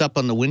camera that's up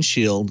on the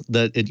windshield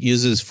that it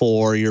uses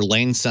for your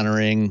lane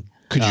centering.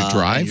 Could you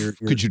drive?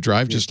 Could you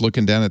drive just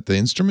looking down at the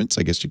instruments?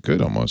 I guess you could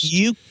almost.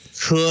 You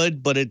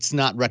could, but it's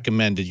not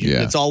recommended.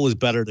 It's always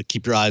better to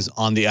keep your eyes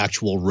on the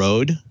actual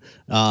road.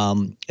 But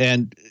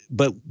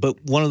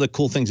one of the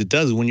cool things it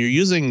does is when you're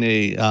using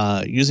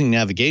using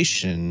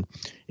navigation,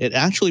 it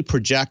actually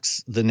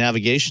projects the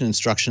navigation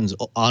instructions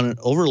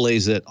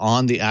overlays it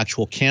on the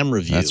actual camera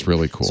view. That's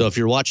really cool. So if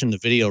you're watching the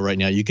video right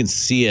now, you can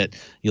see it.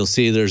 You'll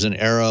see there's an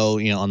arrow,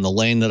 on the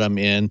lane that I'm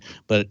in,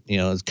 but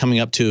it's coming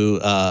up to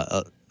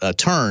a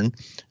turn.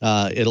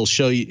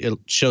 It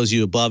shows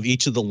you above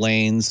each of the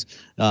lanes,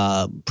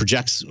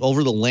 projects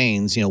over the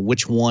lanes,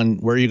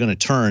 where you're going to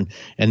turn,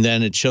 and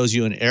then it shows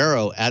you an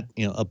arrow at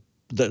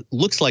that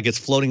looks like it's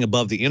floating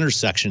above the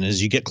intersection.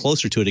 As you get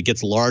closer to it, it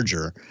gets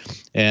larger,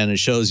 and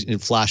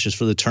it flashes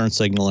for the turn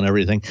signal and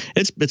everything.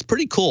 It's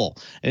pretty cool,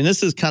 and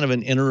this is kind of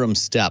an interim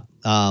step.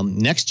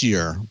 Next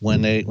year,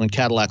 when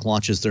Cadillac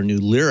launches their new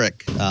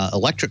Lyric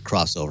electric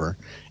crossover,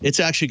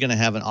 it's actually going to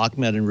have an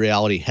augmented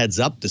reality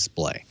heads-up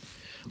display.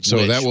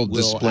 So that will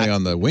display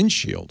on the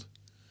windshield.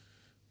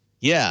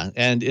 Yeah,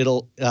 and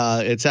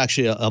it's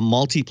actually a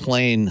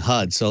multi-plane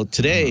HUD. So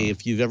today,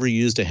 if you've ever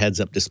used a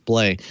heads-up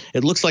display,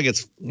 it looks like it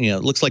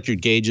looks like your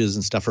gauges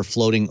and stuff are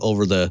floating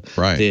over the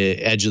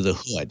edge of the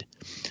hood.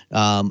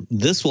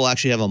 This will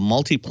actually have a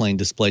multi-plane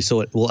display, so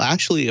it will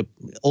actually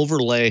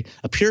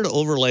appear to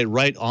overlay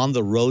right on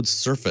the road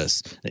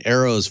surface, the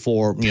arrows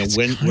for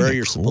where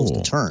you're supposed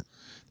to turn.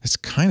 That's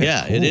kind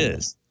of cool. It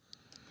is.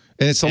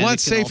 And it's a lot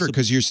safer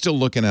because you're still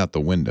looking out the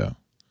window.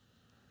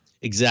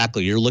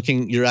 Exactly.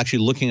 You're actually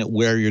looking at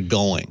where you're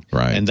going.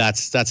 Right. And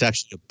that's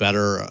actually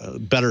a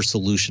better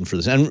solution for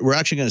this. And we're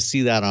actually going to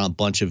see that on a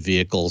bunch of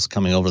vehicles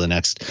coming over the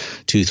next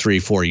 2, 3,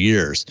 4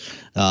 years.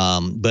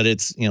 But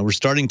it's, we're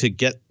starting to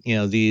get,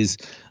 these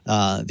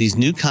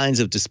new kinds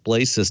of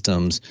display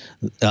systems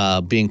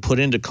being put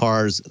into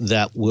cars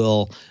that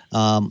will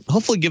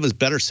hopefully give us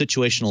better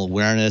situational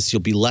awareness.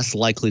 You'll be less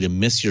likely to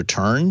miss your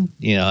turn.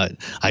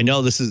 I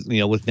know this is,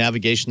 with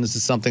navigation, this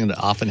is something that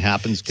often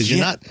happens because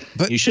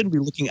you shouldn't be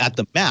looking at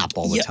the map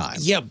all the time.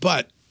 Yeah,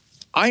 but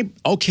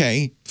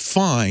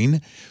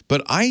fine.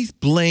 But I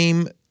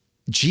blame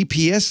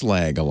GPS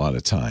lag a lot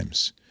of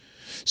times.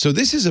 So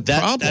this is a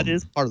problem. That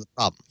is part of the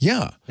problem.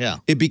 Yeah. Yeah.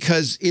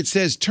 Because it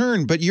says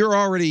turn, but you're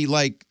already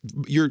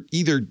you're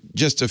either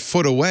just a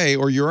foot away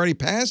or you're already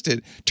past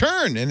it.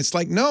 Turn. And it's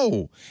like,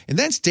 no. And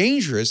that's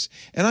dangerous.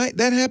 And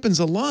that happens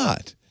a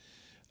lot.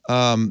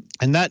 And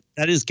that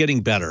is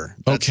getting better.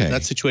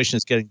 That situation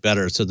is getting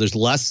better. So there's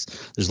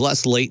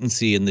less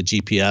latency in the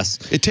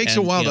GPS. It takes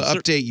a while to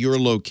update your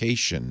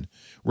location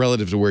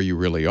relative to where you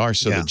really are.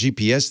 So the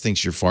GPS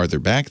thinks you're farther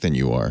back than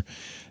you are.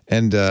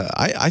 And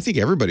I think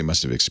everybody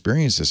must have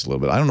experienced this a little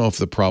bit. I don't know if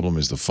the problem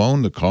is the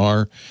phone, the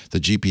car,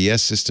 the GPS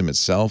system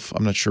itself.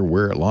 I'm not sure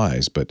where it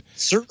lies, but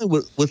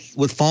certainly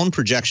with phone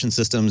projection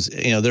systems,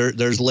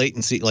 there's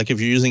latency. Like if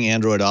you're using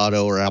Android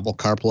Auto or Apple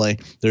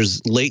CarPlay,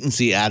 there's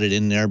latency added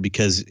in there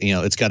because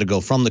it's got to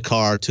go from the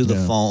car to the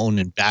phone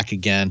and back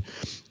again.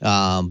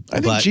 I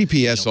think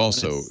GPS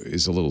also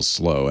is a little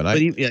slow, and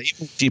even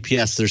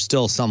GPS, there's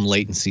still some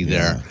latency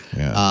there.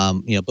 Yeah.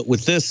 But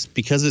with this,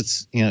 because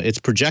it's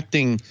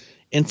projecting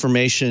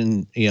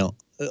information,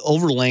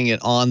 overlaying it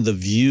on the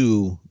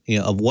view,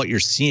 of what you're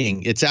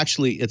seeing. It's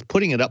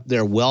putting it up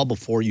there well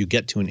before you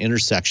get to an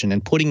intersection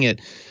and putting it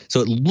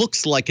so it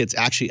looks like it's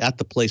actually at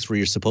the place where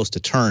you're supposed to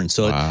turn.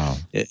 So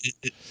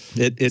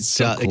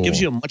it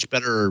gives you a much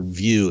better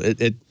view.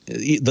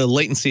 The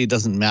latency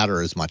doesn't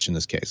matter as much in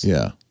this case.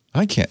 Yeah.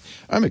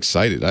 I'm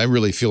excited. I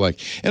really feel like,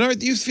 and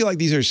do you feel like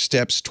these are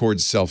steps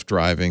towards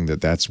self-driving,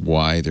 that's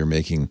why they're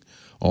making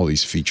all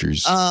these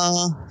features?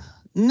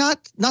 Not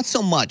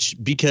so much,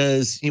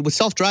 because with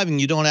self-driving,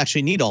 you don't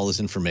actually need all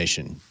this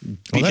information.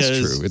 Well, that's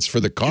true. It's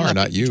for the car,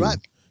 not you.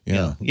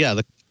 Yeah.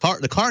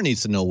 The car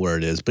needs to know where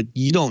it is, but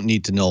you don't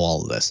need to know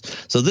all of this.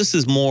 So this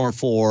is more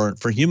for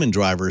human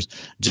drivers,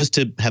 just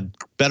to have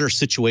better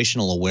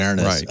situational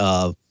awareness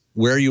of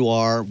where you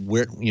are,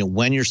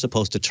 when you're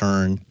supposed to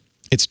turn.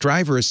 It's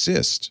driver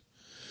assist.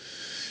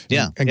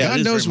 Yeah. And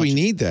God knows we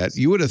need that.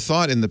 You would have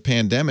thought in the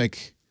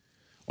pandemic,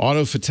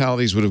 auto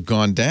fatalities would have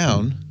gone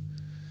down.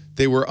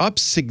 They were up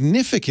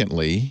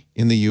significantly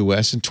in the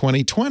U.S. in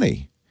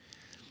 2020.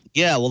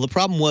 Yeah, well, the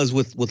problem was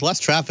with less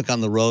traffic on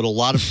the road, a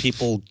lot of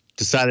people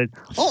decided,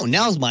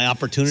 now's my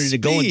opportunity to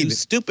go and do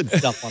stupid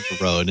stuff on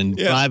the road and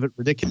drive at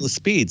ridiculous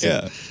speeds.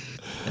 Yeah.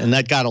 And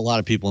that got a lot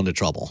of people into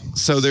trouble.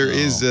 So there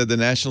is the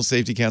National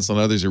Safety Council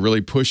and others are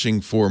really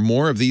pushing for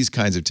more of these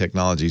kinds of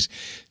technologies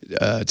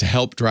to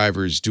help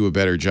drivers do a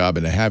better job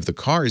and to have the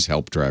cars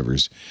help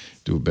drivers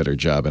do a better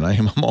job. And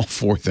I'm all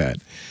for that.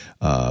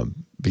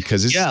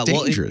 Because it's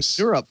dangerous.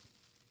 Well,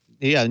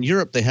 in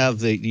Europe they have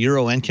the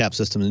Euro NCAP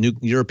system, the new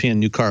European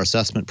New Car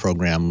Assessment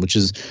Program, which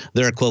is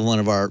their equivalent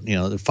of our,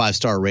 the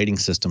 5-star rating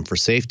system for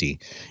safety.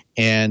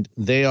 And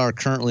they are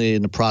currently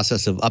in the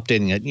process of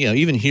updating it.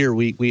 Even here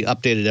we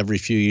update it every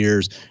few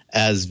years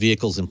as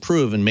vehicles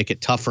improve and make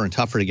it tougher and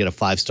tougher to get a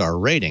 5-star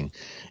rating.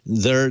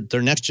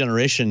 Their next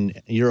generation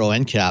Euro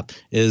NCAP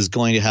is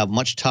going to have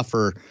much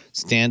tougher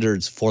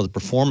standards for the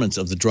performance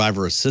of the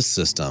driver assist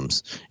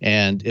systems,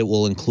 and it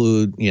will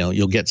include,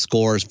 you'll get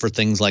scores for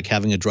things like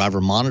having a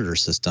driver monitor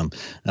system,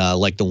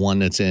 like the one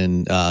that's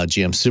in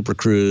GM Super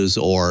Cruise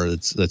or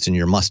that's in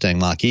your Mustang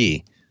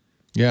Mach-E.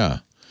 Yeah,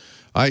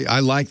 I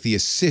like the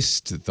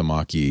assist that the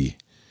Mach-E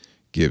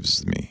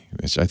gives me,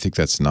 which I think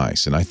that's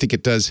nice, and I think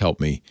it does help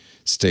me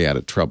stay out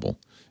of trouble.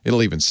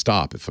 It'll even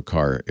stop if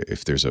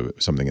there's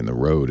something in the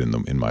road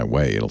in my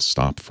way, it'll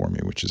stop for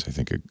me, which is, I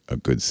think, a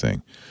good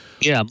thing.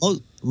 Yeah,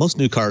 most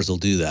new cars will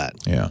do that.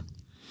 Yeah.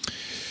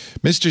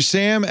 Mr.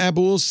 Sam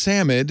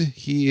Abuelsamid,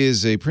 he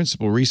is a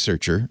principal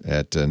researcher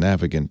at now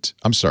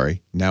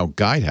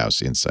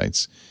Guidehouse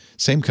Insights.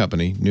 Same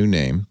company, new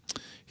name.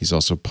 He's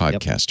also a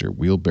podcaster,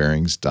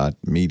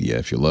 wheelbearings.media.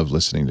 If you love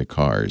listening to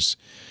cars,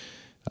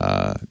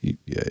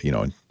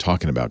 and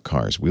talking about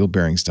cars,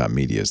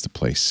 wheelbearings.media is the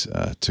place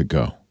to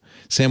go.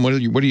 Sam, what are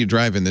you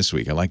driving this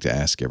week? I like to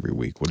ask every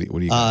week. What do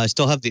you got? I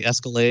still have the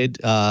Escalade,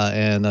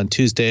 and on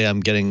Tuesday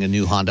I'm getting a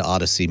new Honda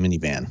Odyssey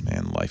minivan.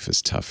 Man, life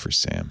is tough for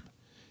Sam.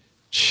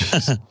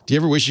 Do you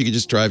ever wish you could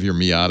just drive your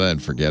Miata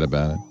and forget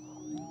about it?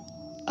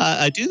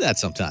 I do that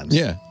sometimes.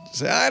 Yeah.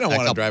 Say, I don't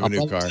want to drive a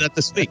new car. I'll do that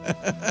this week.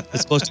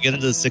 It's supposed to get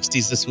into the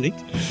 60s this week.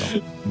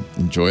 So.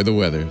 Enjoy the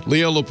weather.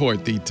 Leo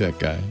Laporte, the tech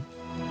guy.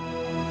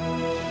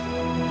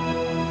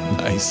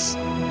 Nice.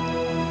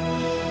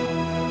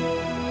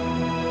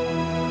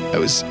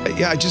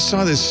 I just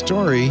saw this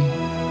story.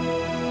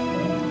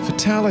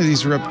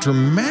 Fatalities are up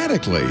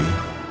dramatically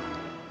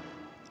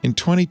in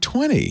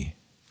 2020,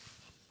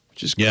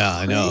 which is crazy.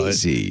 I know.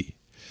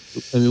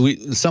 I mean,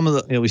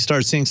 we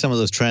started seeing some of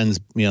those trends,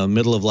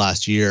 middle of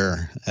last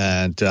year,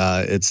 and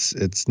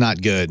it's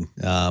not good.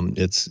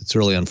 It's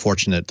really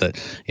unfortunate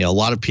that a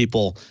lot of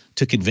people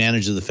took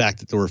advantage of the fact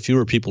that there were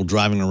fewer people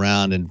driving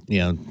around and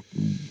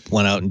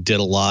went out and did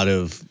a lot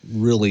of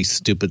really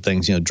stupid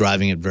things,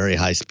 driving at very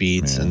high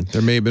speeds. Yeah. And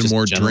there may have been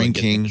more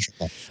drinking.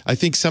 I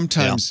think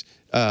sometimes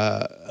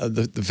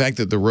the fact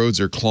that the roads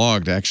are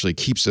clogged actually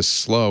keeps us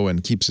slow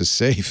and keeps us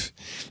safe.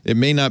 It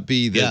may not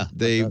be that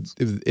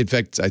in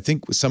fact, I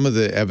think some of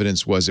the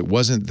evidence was it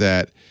wasn't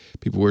that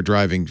people were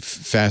driving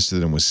faster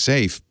than was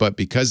safe, but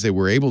because they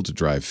were able to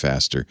drive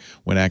faster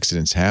when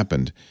accidents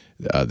happened,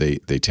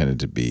 they tended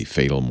to be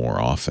fatal more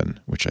often,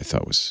 which I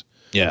thought was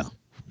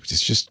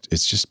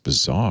it's just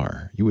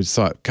bizarre. You would have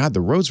thought, God,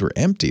 the roads were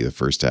empty the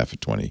first half of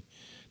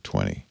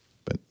 2020,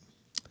 but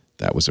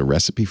that was a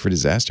recipe for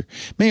disaster.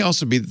 May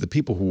also be that the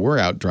people who were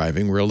out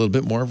driving were a little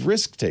bit more of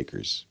risk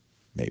takers,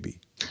 maybe.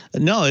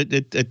 No, I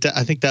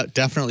think that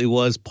definitely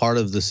was part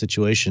of the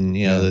situation.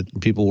 That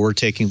people were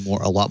taking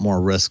a lot more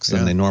risks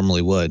than they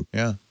normally would.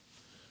 Yeah,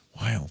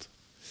 wild.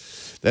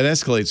 That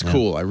Escalade's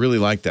cool. I really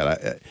like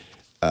that.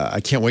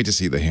 I can't wait to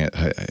see the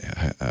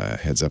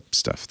heads-up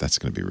stuff. That's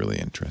going to be really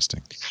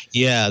interesting.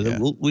 Yeah.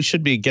 We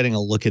should be getting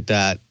a look at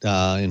that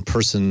in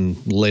person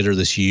later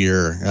this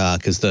year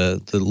because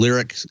the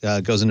Lyric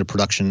goes into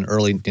production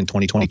early in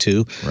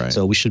 2022. Right.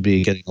 So we should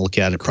be getting a look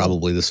at it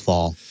probably this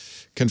fall.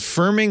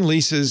 Confirming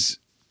Lisa's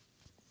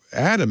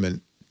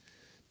adamant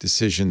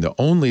decision to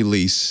only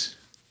lease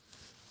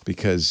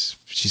because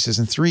she says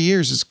in 3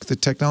 years the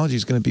technology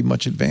is going to be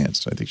much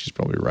advanced. I think she's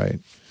probably right.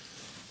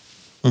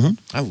 Mm-hmm.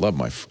 I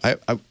love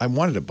I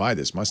wanted to buy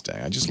this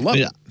Mustang. I just love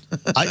it.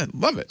 I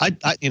love it.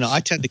 I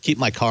tend to keep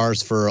my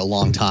cars for a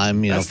long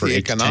time. That's for the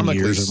 8 to 10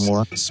 years or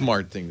more.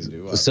 Smart thing to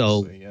do.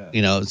 So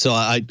so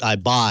I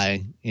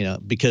buy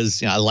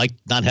because I like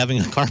not having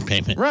a car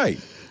payment. Right.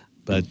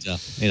 But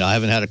I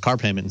haven't had a car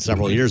payment in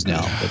several years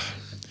now.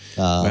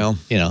 But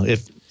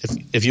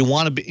if you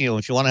want to be,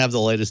 if you want to have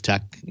the latest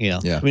tech,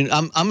 I mean,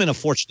 I'm in a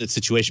fortunate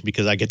situation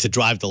because I get to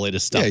drive the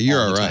latest stuff. Yeah, you're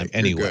all the all time right.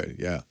 Anyway, you're good.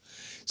 Yeah.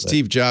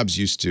 Steve Jobs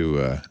used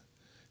to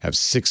have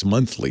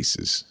 6-month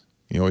leases.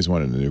 He always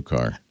wanted a new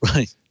car.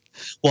 Right.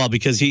 Well,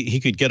 because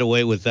he could get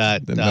away with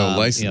that. No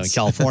license. In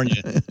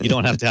California, you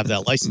don't have to have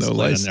that license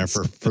plate in there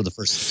for the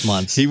first 6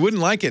 months. He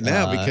wouldn't like it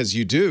now because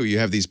you do. You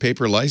have these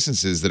paper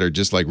licenses that are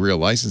just like real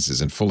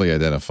licenses and fully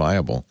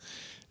identifiable.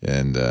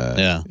 And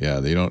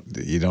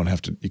you don't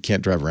have to. You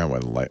can't drive around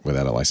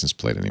without a license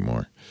plate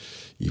anymore.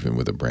 Even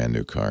with a brand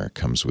new car, it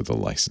comes with a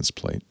license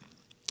plate.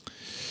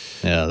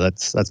 Yeah,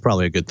 that's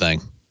probably a good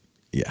thing.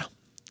 Yeah.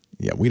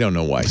 Yeah, we don't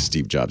know why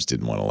Steve Jobs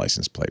didn't want a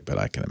license plate, but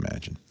I can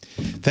imagine.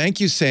 Thank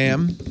you,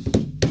 Sam.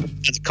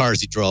 That's the cars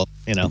he drove,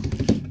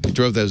 He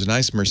drove those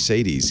nice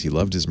Mercedes. He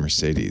loved his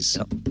Mercedes.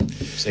 Yep.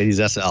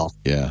 Mercedes SL.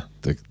 Yeah,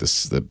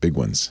 the big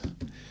ones.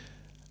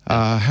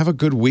 Have a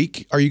good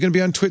week. Are you going to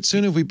be on TWiT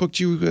soon? Have we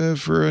booked you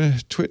for a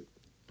TWiT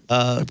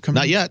upcoming?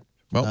 Not yet.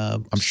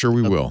 Well, I'm sure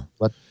we will.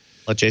 Let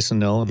Jason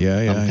know.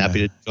 I'm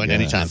happy to join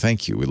anytime.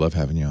 Thank you. We love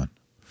having you on.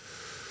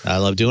 I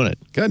love doing it.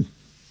 Good.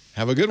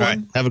 Have a good one. Right.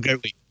 Have a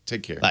great week.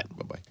 Take care. Bye.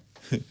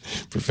 Bye-bye.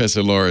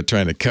 Professor Laura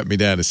trying to cut me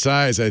down to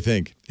size, I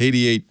think.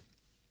 88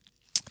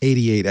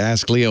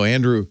 Ask Leo.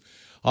 Andrew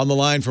on the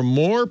line from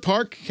Moore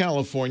Park,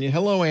 California.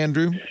 Hello,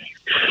 Andrew.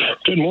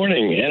 Good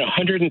morning. And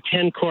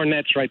 110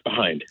 cornets right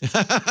behind.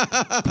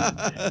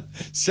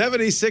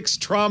 76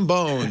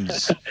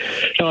 trombones.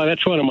 Oh,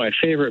 that's one of my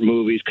favorite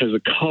movies because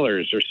the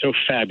colors are so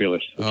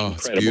fabulous.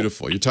 It's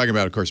beautiful. You're talking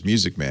about, of course,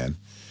 Music Man.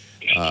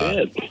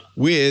 Good.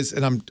 Wiz,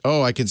 and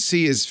I can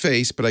see his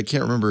face, but I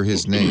can't remember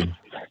his name.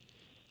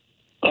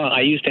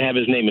 I used to have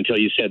his name until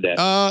you said that.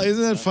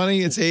 Isn't that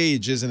funny? It's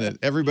age, isn't it?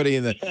 Everybody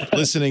in the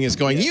listening is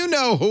going, you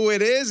know who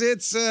it is.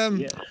 It's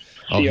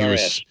he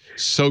was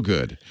so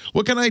good.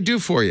 What can I do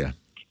for you?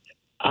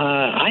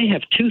 I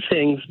have two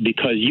things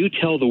because you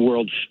tell the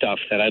world stuff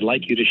that I'd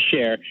like you to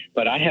share,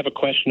 but I have a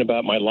question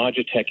about my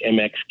Logitech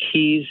MX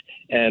keys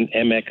and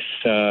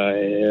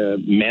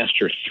MX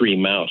Master 3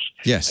 mouse.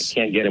 Yes. I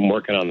can't get them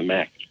working on the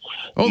Mac.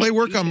 Oh, they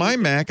work on my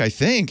Mac, I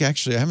think.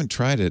 Actually, I haven't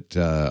tried it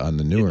on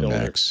the newer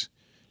Macs.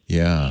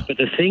 Yeah. But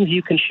the things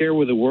you can share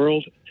with the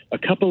world, a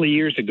couple of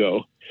years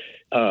ago,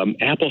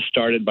 Apple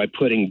started by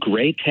putting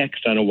gray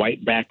text on a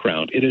white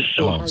background. It is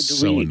so hard to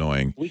so read.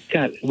 Annoying. We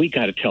got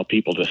to tell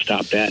people to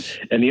stop that.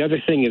 And the other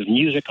thing is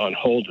music on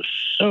hold is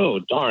so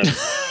darn.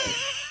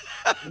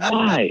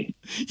 Why?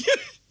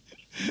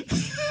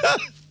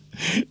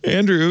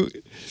 Andrew,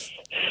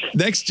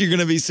 next you're going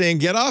to be saying,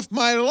 "Get off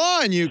my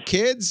lawn, you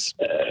kids."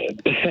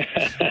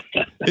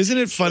 Isn't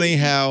it funny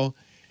how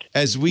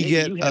as we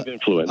get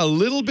a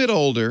little bit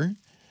older,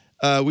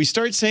 we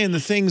start saying the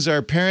things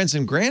our parents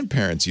and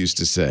grandparents used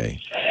to say.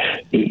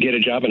 Get a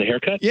job and a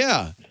haircut?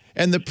 Yeah.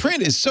 And the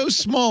print is so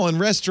small in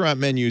restaurant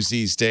menus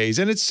these days,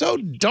 and it's so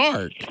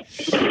dark.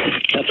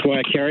 That's why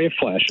I carry a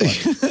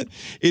flashlight.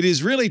 It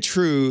is really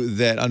true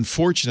that,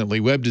 unfortunately,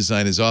 web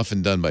design is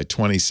often done by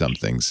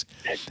 20-somethings,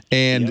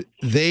 and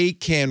they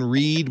can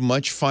read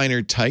much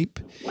finer type,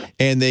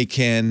 and they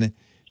can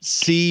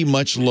see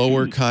much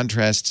lower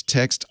contrast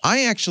text.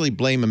 I actually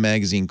blame a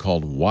magazine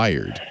called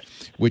Wired,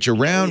 which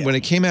when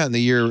it came out in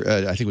the year,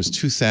 I think it was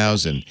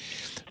 2000,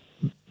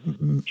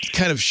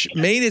 kind of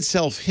made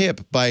itself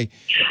hip by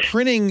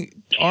printing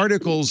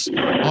articles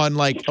on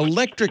like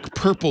electric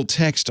purple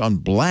text on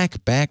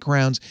black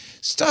backgrounds,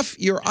 stuff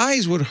your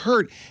eyes would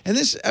hurt. And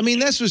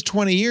this was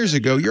 20 years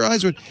ago. Your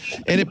eyes would,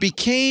 and it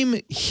became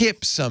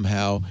hip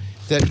somehow.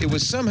 That it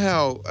was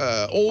somehow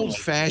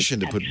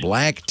old-fashioned to put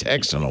black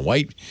text on a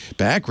white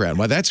background.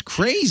 Well, that's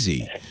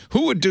crazy.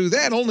 Who would do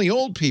that? Only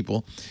old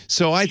people.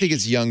 So I think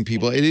it's young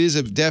people. It is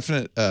a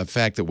definite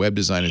fact that web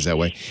design is that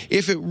way.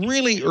 If it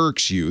really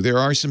irks you, there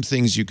are some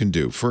things you can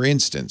do. For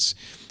instance,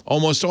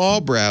 almost all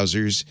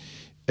browsers,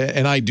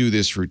 and I do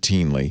this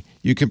routinely,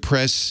 you can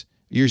press,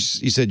 you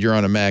said you're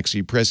on a Mac, so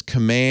you press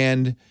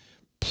Command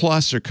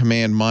plus or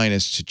Command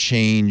minus to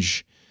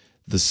change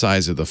the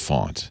size of the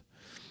font.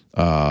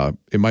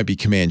 It might be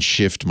Command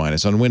Shift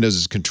minus. On Windows,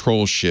 it's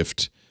Control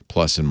Shift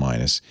plus and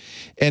minus.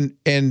 And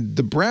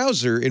the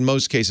browser, in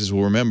most cases,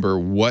 will remember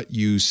what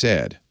you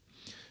said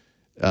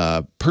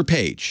per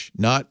page,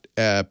 not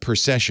per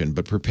session,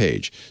 but per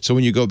page. So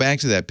when you go back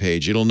to that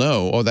page, it'll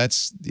know, oh,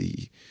 that's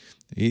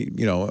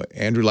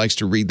Andrew likes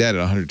to read that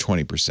at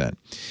 120%.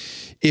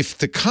 If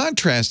the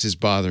contrast is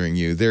bothering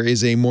you, there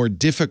is a more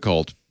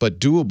difficult but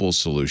doable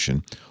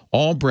solution.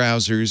 All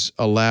browsers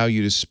allow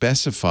you to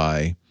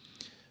specify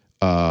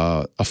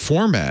a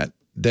format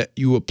that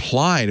you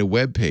apply to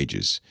web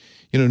pages.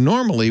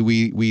 Normally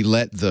we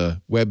let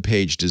the web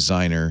page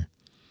designer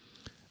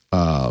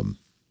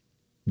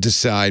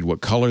decide what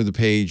color the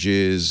page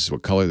is,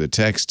 what color the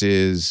text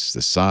is,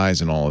 the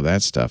size, and all of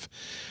that stuff.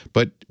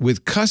 But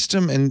with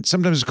custom, and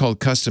sometimes it's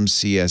called custom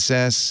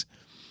CSS,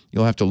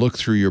 you'll have to look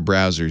through your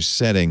browser's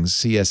settings.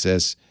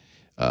 CSS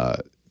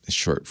is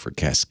short for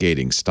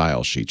cascading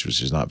style sheets,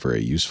 which is not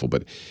very useful,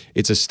 but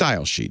it's a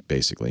style sheet,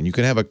 basically. And you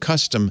can have a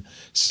custom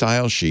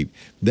style sheet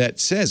that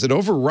says, it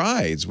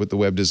overrides what the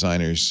web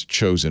designer's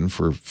chosen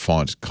for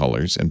font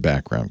colors and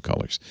background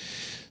colors.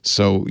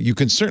 So you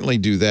can certainly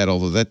do that,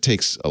 although that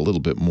takes a little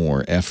bit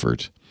more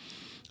effort.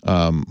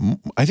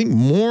 I think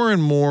more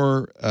and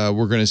more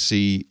we're going to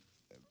see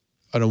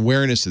an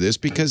awareness of this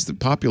because the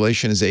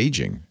population is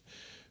aging,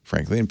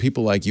 frankly, and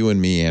people like you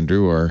and me,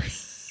 Andrew, are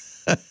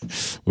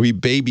we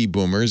baby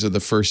boomers are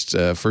the first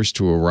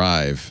to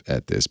arrive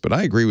at this. But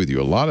I agree with you.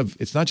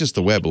 It's not just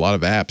the web. A lot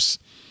of apps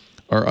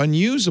are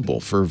unusable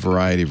for a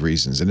variety of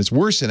reasons. And it's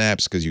worse in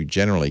apps because you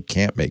generally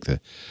can't make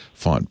the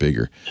font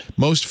bigger.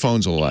 Most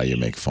phones will allow you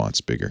to make fonts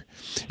bigger.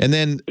 And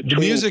then the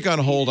music on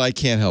hold, I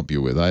can't help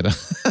you with. I don't.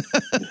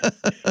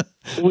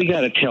 We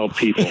got to tell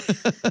people.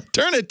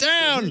 Turn it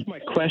down. Here's my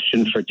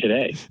question for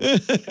today.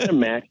 I've got a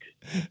Mac.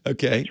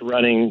 Okay. It's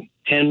running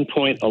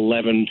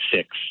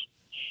 10.11.6.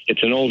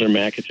 It's an older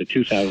Mac. It's a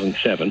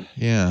 2007.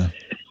 Yeah.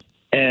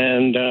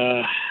 And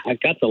I've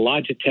got the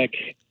Logitech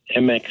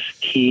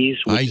MX keys.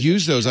 I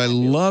use those. I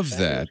love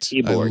that.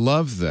 Keyboard. I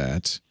love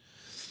that.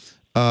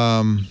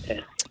 And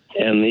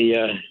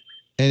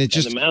And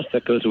the mouse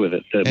that goes with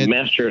it, the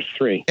Master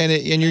 3.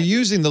 And you're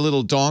using the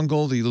little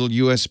dongle, the little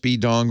USB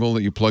dongle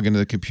that you plug into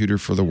the computer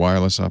for the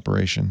wireless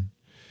operation?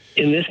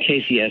 In this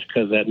case, yes,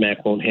 because that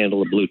Mac won't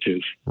handle the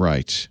Bluetooth.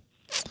 Right.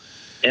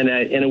 And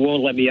it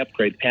won't let me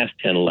upgrade past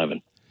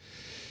 1011.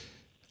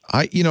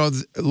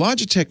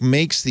 Logitech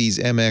makes these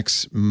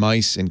MX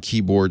mice and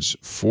keyboards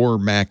for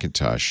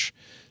Macintosh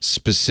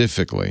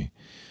specifically,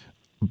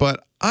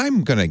 but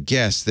I'm going to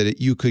guess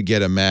that you could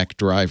get a Mac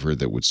driver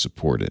that would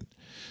support it.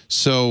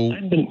 So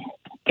I've been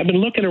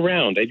looking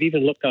around. I've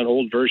even looked on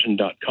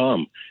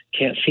oldversion.com.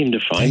 Can't seem to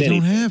find anything. They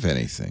don't have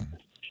anything.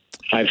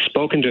 I've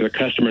spoken to the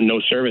customer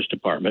no service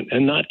department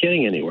and not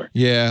getting anywhere.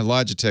 Yeah,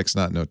 Logitech's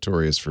not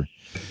notorious for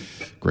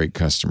great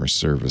customer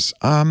service.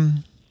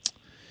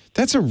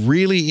 That's a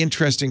really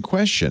interesting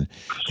question.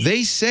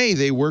 They say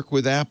they work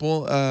with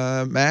Apple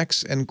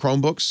Macs and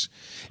Chromebooks,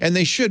 and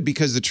they should,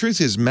 because the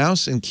truth is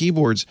mouse and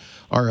keyboards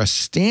are a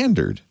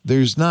standard.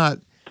 There's not,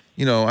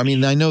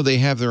 I know they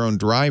have their own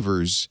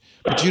drivers,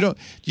 but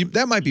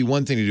that might be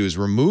one thing to do is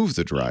remove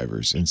the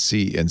drivers and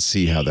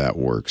see how that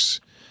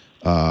works.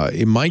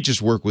 It might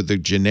just work with the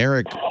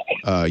generic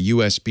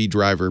USB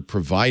driver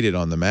provided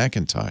on the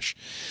Macintosh.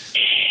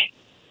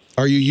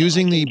 Are you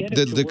using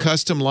the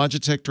custom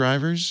Logitech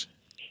drivers?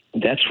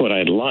 That's what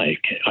I'd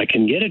like. I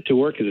can get it to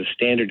work as a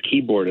standard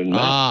keyboard and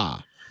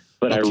mouse,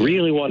 but okay. I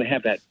really want to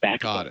have that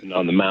back button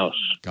on the mouse.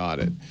 Got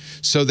it.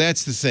 So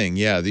that's the thing.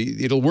 Yeah,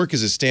 it'll work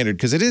as a standard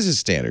because it is a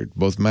standard,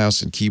 both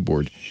mouse and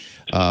keyboard,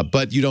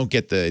 but you don't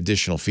get the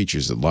additional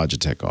features that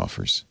Logitech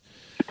offers.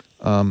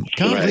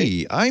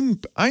 Golly, right.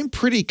 I'm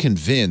pretty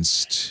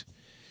convinced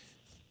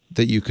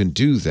that you can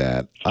do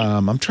that.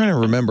 I'm trying to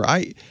remember.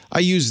 I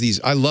use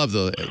these. I love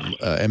the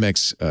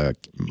MX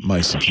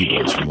mice and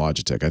keyboards from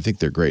Logitech. I think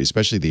they're great,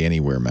 especially the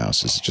Anywhere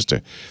mouse. It's just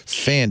a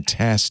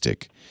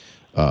fantastic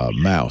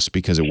mouse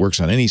because it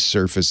works on any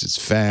surface. It's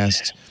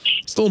fast.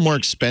 It's a little more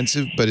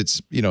expensive, but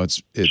it's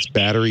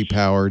battery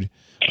powered.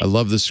 I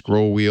love the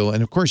scroll wheel,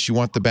 and of course, you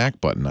want the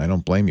back button. I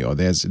don't blame you. It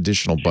has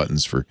additional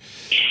buttons for,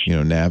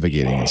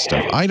 navigating and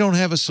stuff. I don't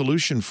have a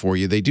solution for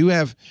you. They do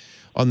have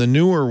on the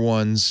newer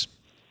ones.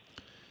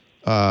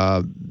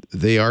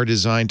 They are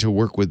designed to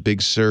work with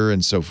Big Sur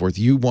and so forth.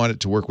 You want it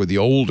to work with the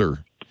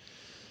older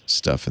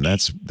stuff, and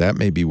that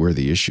may be where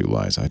the issue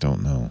lies. I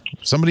don't know.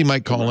 Somebody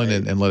might call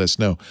in and let us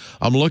know.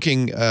 I'm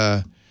looking,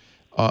 on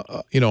the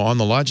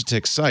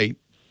Logitech site,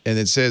 and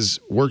it says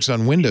works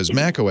on Windows,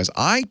 Mac OS,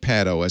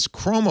 iPad OS,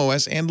 Chrome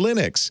OS, and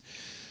Linux.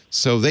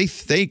 So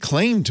they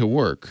claim to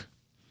work.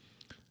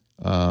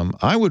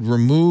 I would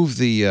remove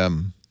the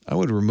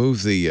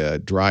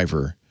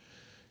driver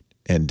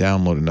and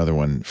download another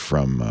one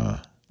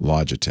from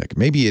Logitech.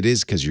 Maybe it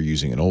is because you're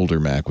using an older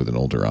Mac with an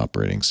older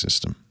operating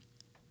system.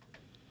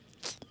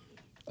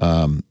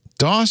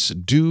 DOS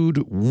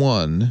Dude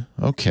 1.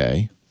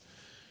 Okay.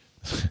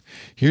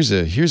 Here's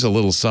a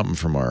little something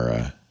from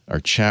our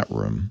chat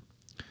room.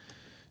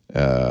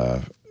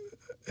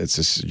 It's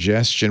a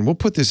suggestion. We'll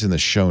put this in the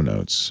show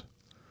notes.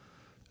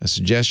 A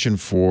suggestion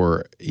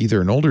for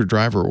either an older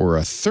driver or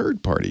a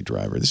third-party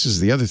driver. This is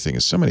the other thing,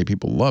 is so many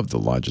people love the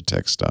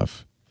Logitech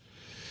stuff.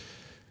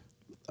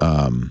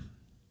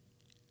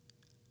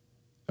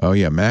 Oh,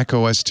 yeah, Mac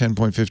OS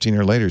 10.15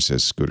 or later,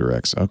 says Scooter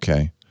X.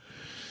 Okay.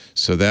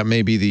 So that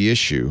may be the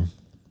issue.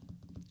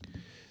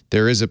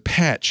 There is a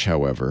patch,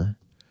 however,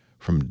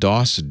 from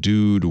DOS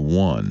Dude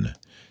 1.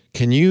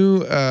 Can you,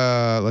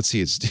 let's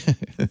see, it's,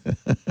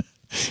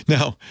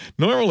 now,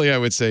 normally I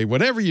would say,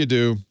 whatever you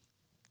do,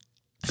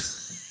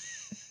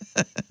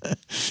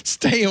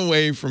 stay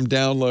away from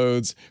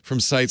downloads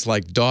from sites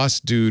like DOS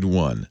Dude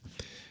 1.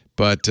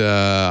 But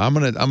I'm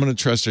gonna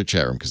trust our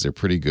chat room because they're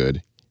pretty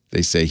good.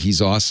 They say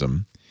he's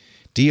awesome.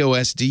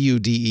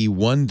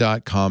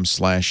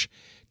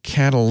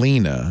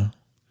 DOSDUDE1.com/Catalina.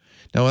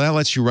 Now that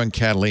lets you run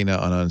Catalina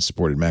on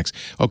unsupported Macs.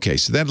 Okay,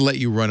 so that'll let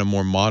you run a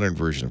more modern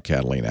version of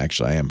Catalina.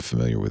 Actually, I am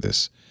familiar with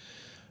this.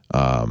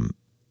 So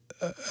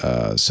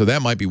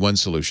that might be one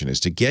solution, is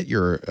to get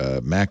your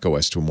Mac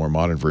OS to a more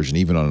modern version,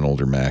 even on an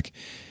older Mac,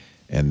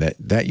 and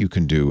that you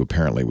can do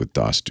apparently with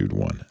DOS Dude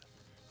 1.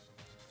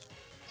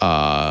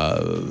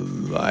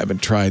 I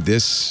haven't tried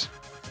this,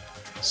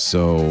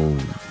 so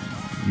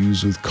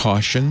use with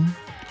caution.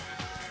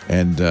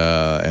 And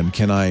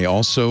can I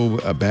also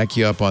back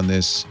you up on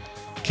this?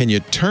 Can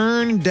you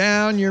turn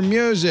down your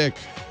music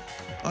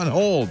on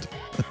hold?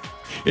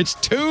 It's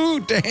too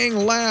dang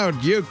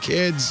loud, you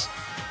kids.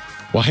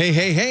 Well,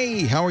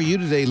 hey, how are you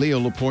today? Leo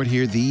Laporte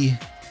here, the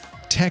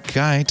tech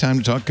guy. Time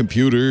to talk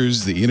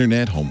computers, the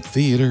internet, home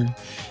theater,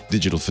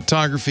 digital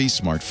photography,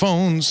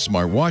 smartphones,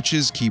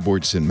 smartwatches,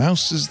 keyboards and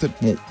mouses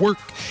that won't work.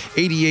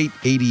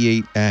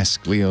 8888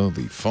 Ask Leo,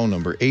 the phone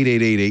number,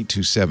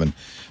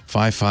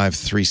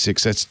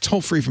 888-827-5536. That's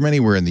toll-free from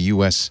anywhere in the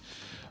U.S.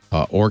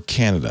 Or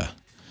Canada.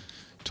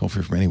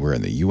 Toll-free from anywhere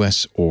in the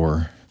U.S.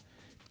 or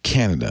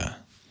Canada.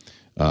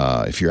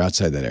 If you're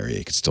outside that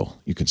area,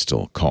 you can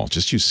still call.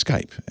 Just use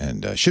Skype,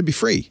 and should be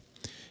free.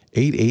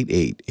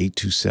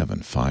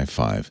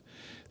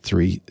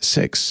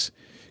 888-827-5536.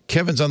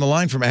 Kevin's on the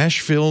line from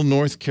Asheville,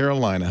 North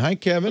Carolina. Hi,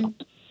 Kevin.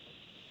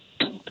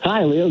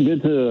 Hi, Leo.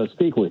 Good to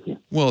speak with you.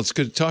 Well, it's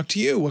good to talk to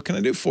you. What can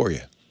I do for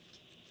you?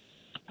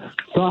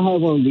 So I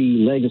have one of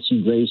the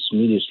legacy Grace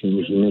media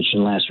streamers you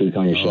mentioned last week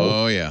on your show.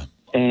 Oh, yeah.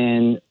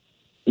 And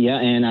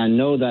I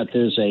know that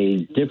there's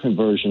a different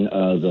version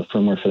of the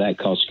firmware for that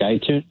called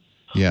SkyTune.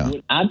 Yeah.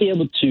 Would I be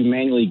able to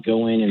manually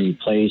go in and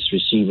replace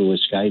receiver with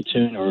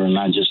SkyTune, or am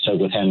I just stuck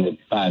with having to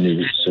buy a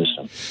new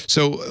system?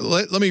 So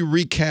let me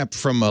recap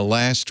from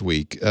last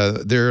week.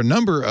 There are a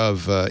number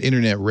of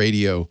internet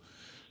radio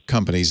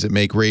companies that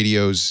make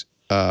radios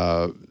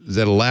that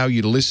allow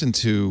you to listen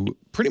to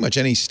pretty much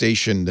any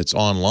station that's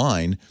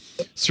online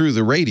through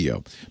the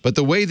radio. But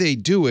the way they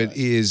do it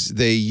is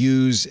they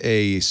use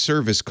a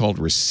service called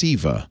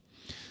Receiva.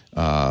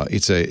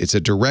 It's a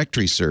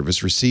directory service,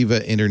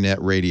 Receiva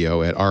Internet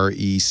Radio at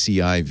RECIVA.com.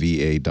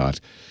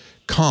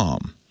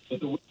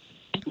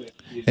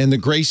 And the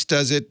Grace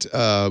does it.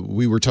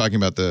 We were talking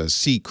about the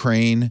C.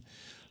 Crane.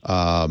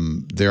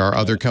 There are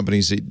other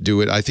companies that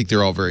do it. I think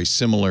they're all very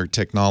similar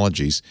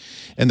technologies.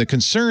 And the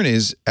concern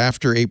is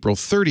after April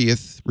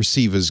 30th,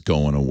 Receiva's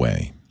going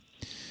away.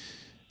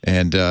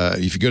 And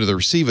if you go to the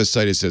Receiva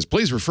site, it says,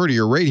 please refer to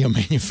your radio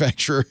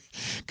manufacturer,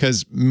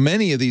 because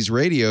many of these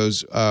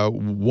radios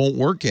won't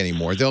work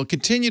anymore. They'll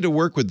continue to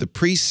work with the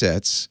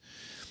presets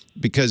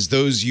because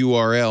those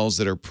URLs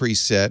that are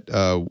preset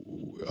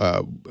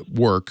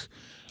work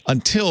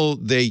until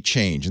they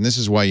change. And this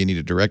is why you need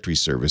a directory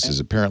service,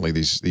 is apparently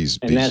these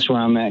And that's where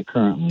I'm at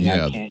currently.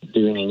 Yeah.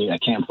 I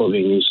can't pull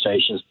any new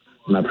stations.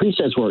 My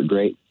presets work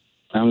great.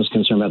 I'm just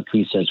concerned about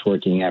the presets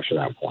working after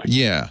that point.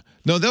 Yeah.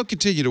 No, they'll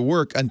continue to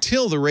work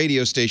until the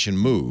radio station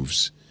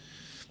moves.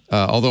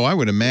 Although I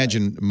would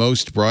imagine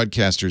most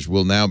broadcasters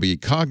will now be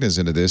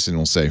cognizant of this and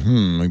will say,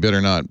 we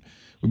better not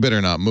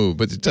move.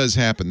 But it does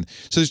happen.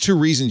 So there's two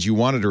reasons you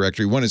want a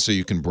directory. One is so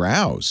you can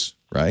browse,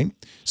 right?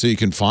 So you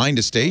can find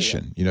a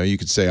station. You know, you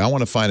could say, I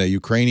want to find a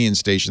Ukrainian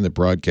station that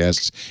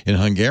broadcasts in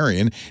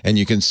Hungarian, and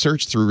you can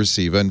search through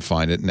Receiva and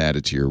find it and add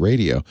it to your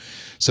radio.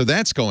 So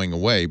that's going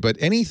away. But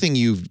anything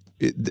you've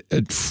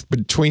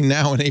between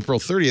now and April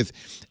 30th,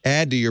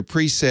 add to your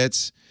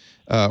presets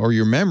or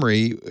your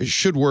memory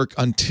should work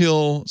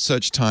until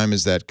such time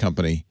as that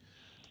company,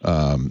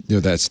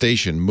 that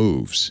station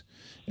moves.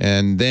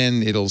 And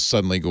then it'll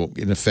suddenly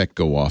in effect,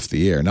 go off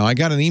the air. Now, I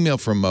got an email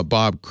from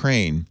Bob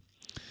Crane,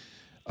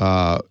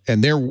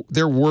 and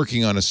they're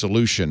working on a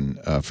solution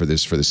for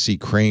this, for the C.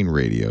 Crane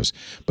radios.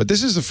 But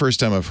this is the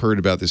first time I've heard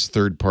about this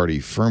third-party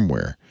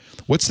firmware.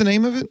 What's the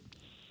name of it?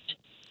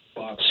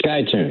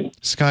 SkyTune.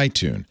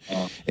 SkyTune.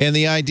 And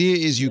the idea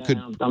is you could...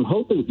 my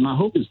hope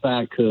is that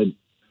I could,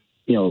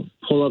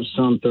 pull up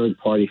some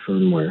third-party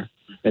firmware.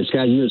 It's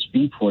got a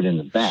USB port in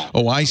the back.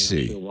 Oh, I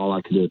see. Sure all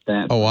I could do with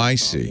that. Oh, I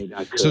see.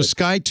 So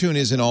SkyTune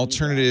is an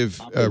alternative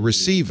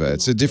Receiva.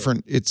 It's a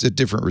different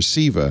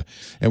Receiva.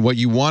 And what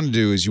you want to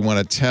do is you want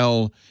to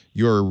tell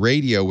your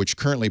radio, which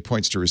currently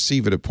points to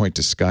Receiva, to point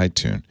to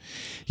SkyTune.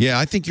 Yeah,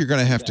 I think you're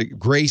going to have to,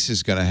 Grace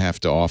is going to have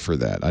to offer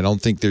that. I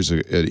don't think there's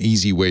an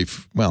easy way,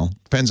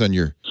 depends on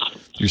your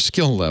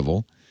skill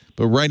level,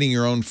 but writing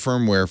your own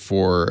firmware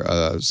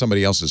for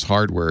somebody else's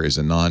hardware is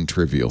a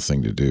non-trivial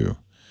thing to do.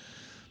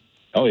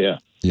 Oh, yeah.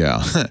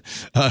 Yeah.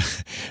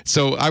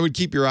 So I would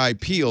keep your eye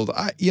peeled.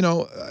 I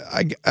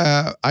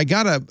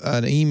got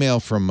an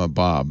email from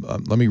Bob.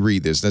 Let me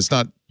read this.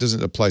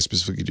 Doesn't apply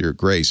specifically to your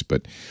Grace,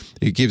 but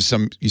it gives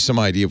you some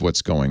idea of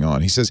what's going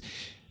on. He says,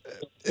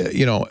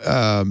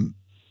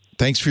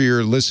 thanks for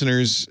your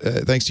listeners.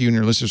 Thanks to you and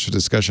your listeners for the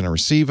discussion on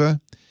Receiva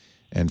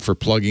and for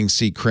plugging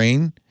C.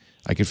 Crane.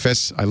 I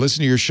confess I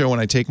listen to your show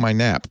when I take my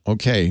nap.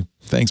 Okay.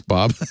 Thanks,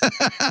 Bob.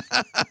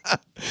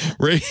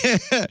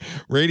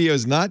 Radio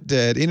is not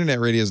dead. Internet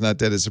radio is not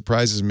dead. It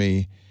surprises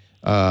me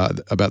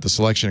about the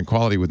selection and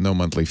quality with no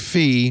monthly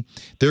fee.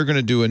 They're going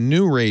to do a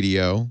new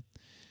radio,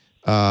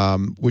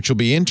 which will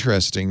be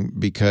interesting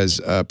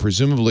because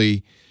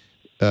presumably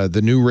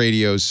the new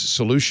radio's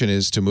solution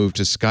is to move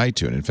to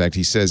SkyTune. In fact,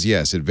 he says,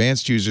 yes,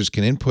 advanced users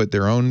can input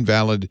their own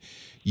valid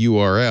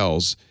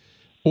URLs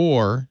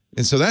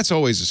and so that's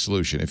always a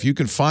solution. If you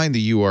can find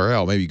the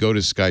URL, maybe go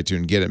to SkyTune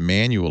and get it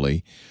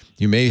manually.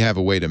 You may have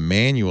a way to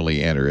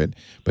manually enter it,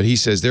 but he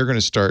says they're going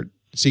to start,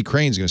 C.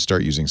 Crane's going to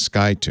start using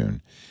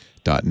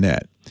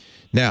SkyTune.net.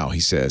 Now, he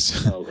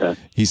says,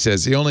 he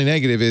says the only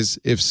negative is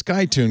if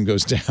SkyTune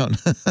goes down.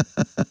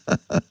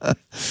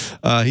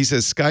 He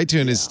says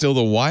SkyTune is still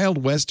the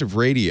Wild West of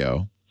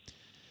radio.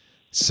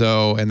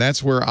 So, and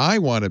that's where I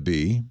want to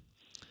be.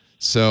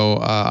 So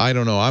I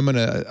don't know. I'm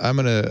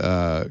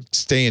gonna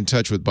stay in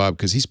touch with Bob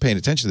because he's paying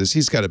attention to this.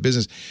 He's got a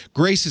business.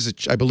 Grace is,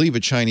 I believe, a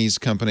Chinese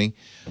company.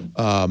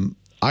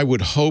 I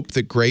would hope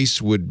that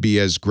Grace would be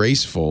as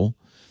graceful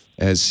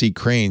as C.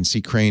 Crane.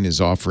 C. Crane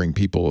is offering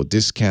people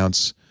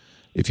discounts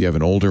if you have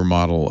an older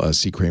model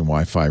C. Crane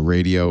Wi-Fi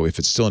radio. If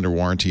it's still under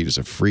warranty, it's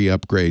a free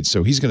upgrade.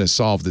 So he's going to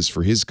solve this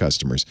for his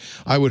customers.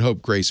 I would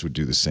hope Grace would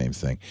do the same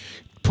thing.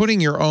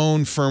 Putting your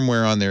own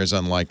firmware on there is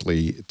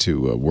unlikely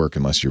to work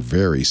unless you're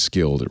very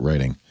skilled at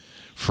writing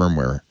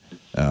firmware.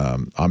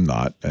 I'm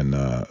not, and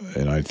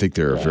I think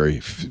they're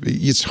very.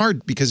 It's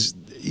hard because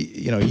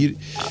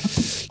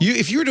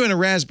if you were doing a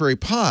Raspberry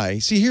Pi,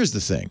 see, here's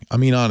the thing. I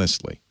mean,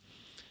 honestly,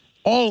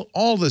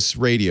 all this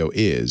radio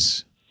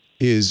is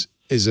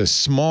a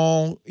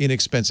small,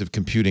 inexpensive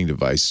computing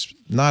device,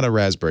 not a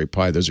Raspberry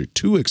Pi. Those are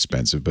too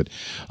expensive, but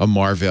a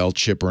Marvell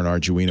chip or an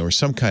Arduino or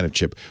some kind of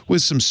chip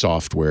with some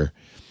software,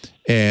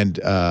 and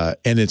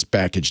it's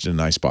packaged in a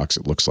nice box.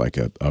 It looks like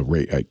a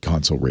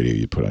console radio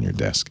you put on your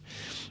desk.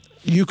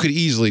 You could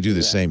easily do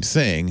the same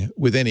thing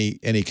with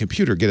any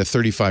computer. Get a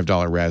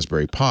 $35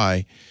 Raspberry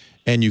Pi,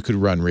 and you could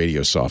run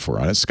radio software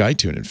on it,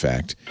 SkyTune, in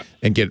fact,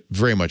 and get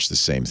very much the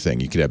same thing.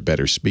 You could have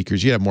better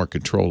speakers. You'd have more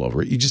control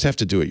over it. You just have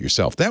to do it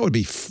yourself. That would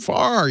be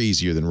far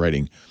easier than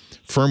writing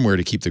firmware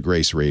to keep the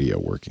Grace radio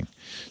working.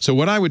 So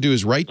what I would do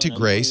is write to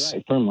Grace.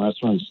 Right. Firmware,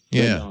 that's what I'm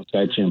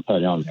SkyTune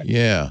put on there.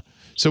 Yeah.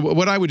 So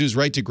what I would do is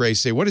write to Grace,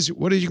 say, what are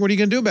you going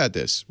to do about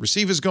this?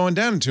 Receiver's going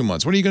down in 2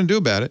 months. What are you going to do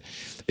about it?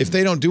 If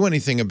they don't do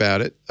anything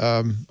about it,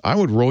 I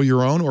would roll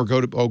your own or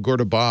go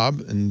to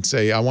Bob and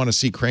say, I want to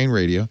see Crane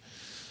Radio.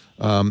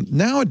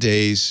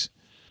 Nowadays,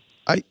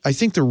 I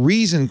think the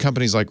reason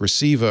companies like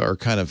Receiva are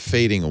kind of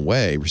fading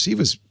away,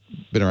 Receiva's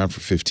been around for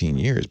 15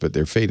 years, but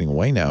they're fading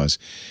away now, is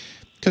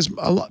because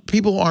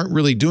people aren't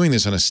really doing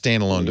this on a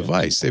standalone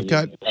device. They've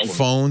got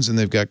phones and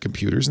they've got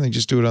computers, and they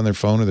just do it on their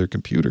phone or their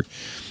computer.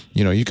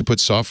 You know, you could put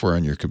software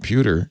on your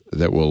computer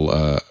that will,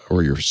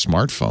 or your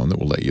smartphone that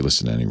will let you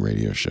listen to any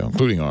radio show,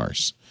 including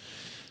ours.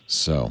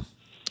 So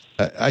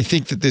I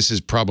think that this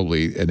is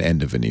probably an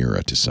end of an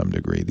era to some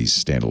degree, these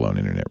standalone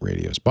internet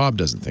radios. Bob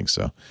doesn't think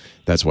so.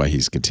 That's why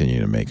he's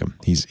continuing to make them.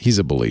 He's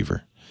a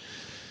believer.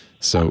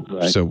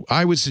 So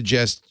I would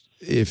suggest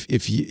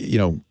if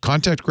you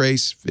contact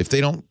Grace. If they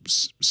don't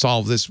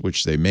solve this,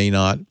 which they may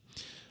not,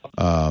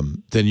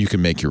 then you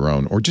can make your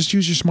own, or just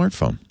use your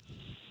smartphone.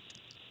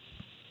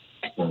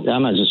 I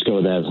might just go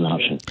with that as an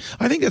option.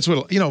 I think that's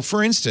what,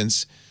 for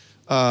instance,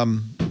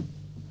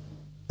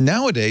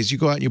 nowadays you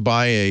go out and you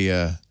buy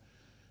an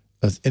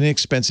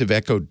inexpensive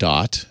Echo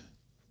Dot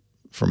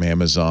from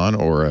Amazon,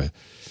 or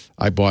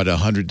I bought a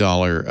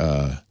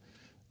 $100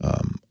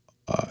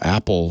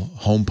 Apple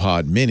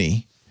HomePod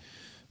Mini.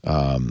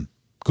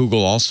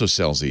 Google also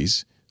sells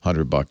these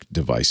 $100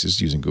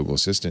 devices using Google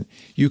Assistant.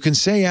 You can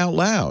say out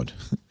loud,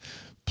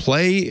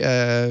 play,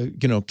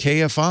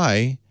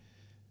 KFI,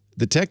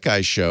 the Tech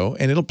Guy show,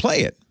 and it'll play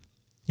it.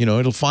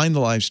 It'll find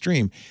the live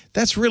stream.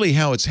 That's really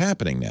how it's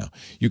happening now.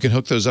 You can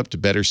hook those up to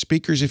better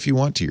speakers if you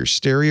want, to your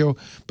stereo.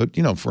 But,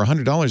 for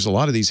 $100, a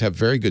lot of these have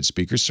very good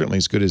speakers, certainly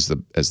as good as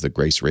the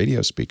Grace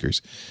radio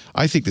speakers.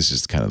 I think this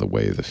is kind of the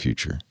way of the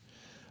future.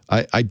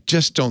 I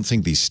just don't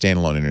think these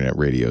standalone internet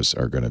radios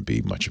are going to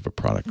be much of a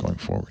product going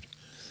forward.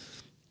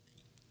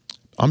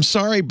 I'm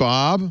sorry,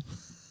 Bob.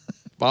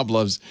 Bob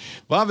is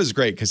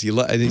great because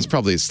he's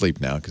probably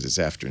asleep now because it's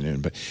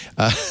afternoon. But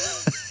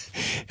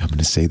I'm going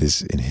to say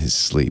this in his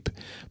sleep.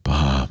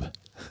 Bob,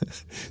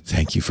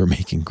 thank you for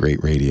making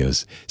great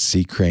radios.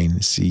 CCRANE.com.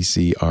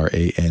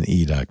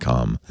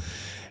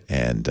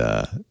 And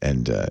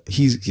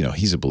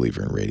he's a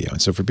believer in radio. And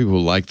so for people who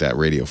like that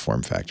radio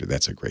form factor,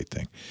 that's a great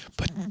thing.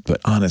 But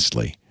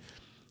honestly,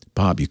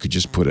 Bob, you could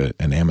just put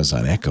an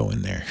Amazon Echo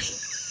in there.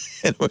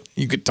 And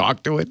you could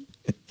talk to it.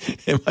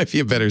 It might be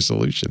a better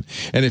solution.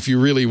 And if you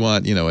really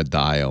want, a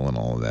dial and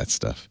all of that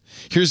stuff.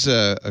 Here's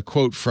a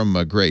quote from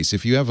Grace.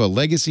 If you have a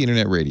legacy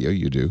internet radio,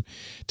 you do,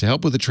 to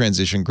help with the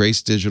transition,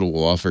 Grace Digital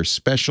will offer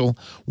special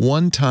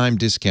one-time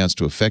discounts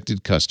to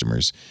affected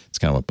customers. It's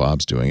kind of what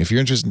Bob's doing. If you're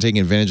interested in taking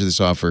advantage of this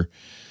offer,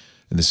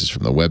 and this is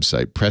from the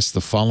website, press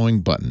the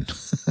following button.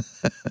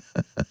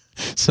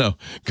 So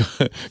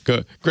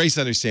Grace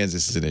understands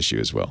this is an issue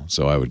as well.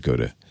 So I would go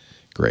to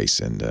Grace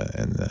and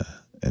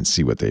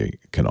see what they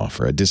can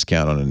offer. A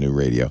discount on a new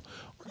radio.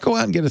 Or go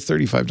out and get a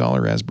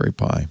 $35 Raspberry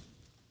Pi.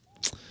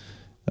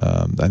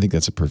 I think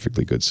that's a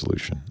perfectly good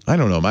solution. I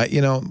don't know.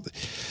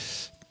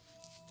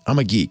 I'm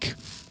a geek.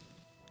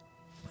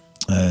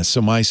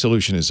 So my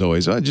solution is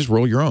always, just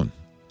roll your own.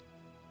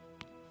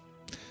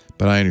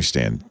 But I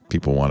understand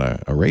people want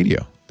a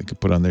radio they could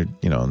put on their,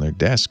 on their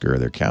desk or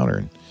their counter.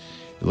 And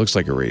it looks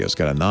like a radio. It's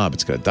got a knob.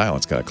 It's got a dial.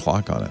 It's got a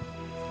clock on it.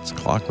 It's a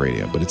clock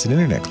radio, but it's an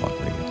internet clock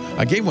radio.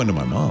 I gave one to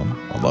my mom.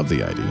 I love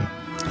the idea.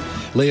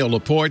 Leo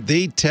Laporte,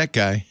 the tech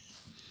guy.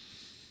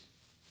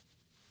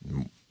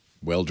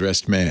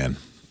 Well-dressed man.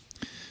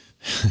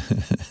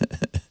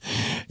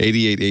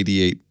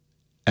 8888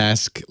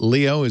 Ask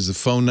Leo is the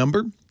phone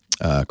number.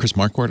 Chris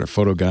Marquardt, our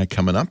photo guy,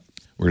 coming up.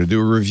 We're going to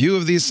do a review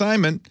of the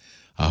assignment.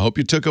 I hope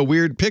you took a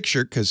weird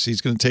picture because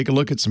he's going to take a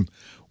look at some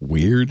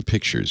weird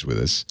pictures with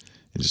us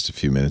in just a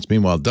few minutes.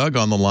 Meanwhile, Doug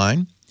on the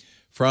line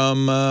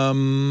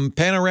from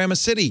Panorama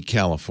City,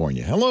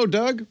 California. Hello,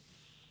 Doug.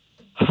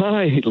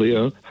 Hi,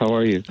 Leo. How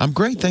are you? I'm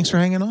great. Thanks for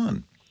hanging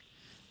on.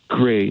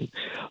 Great.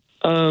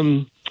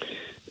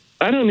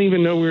 I don't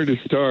even know where to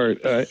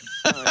start.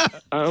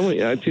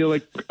 I feel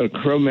like a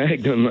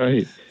Cro-Magnon.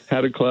 I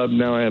had a club.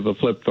 Now I have a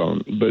flip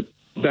phone, but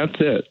that's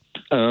it.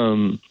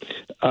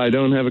 I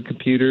don't have a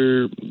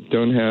computer.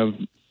 Don't have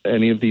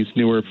any of these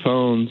newer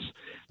phones.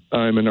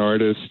 I'm an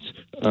artist.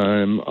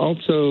 I'm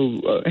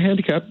also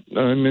handicapped.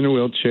 I'm in a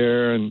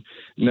wheelchair, and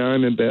now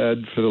I'm in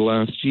bed for the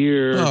last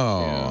year.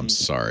 Oh, I'm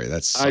sorry.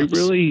 That sucks. I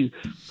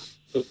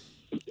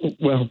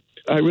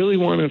really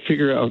want to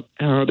figure out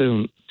how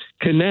to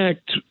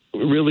connect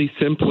really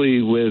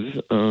simply with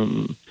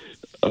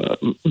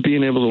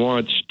being able to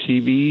watch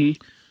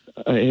TV.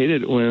 I hate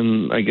it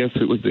when, I guess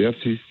it was the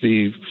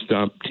FCC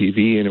stopped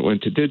TV and it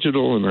went to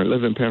digital, and I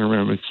live in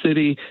Panorama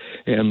City.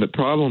 And the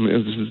problem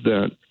is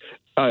that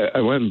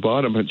I went and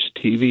bought a bunch of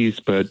TVs,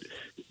 but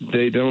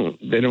they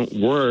don't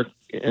work,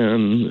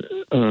 and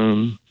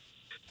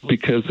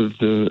because of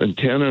the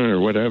antenna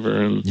or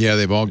whatever. And yeah,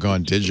 they've all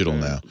gone digital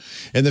now.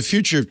 And the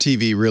future of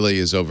TV really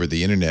is over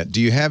the internet. Do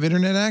you have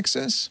internet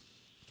access?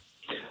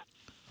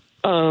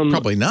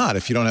 Probably not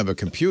if you don't have a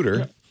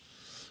computer.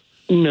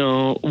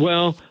 No.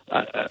 Well,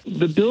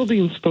 the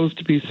building's supposed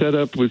to be set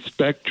up with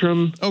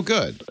Spectrum. Oh,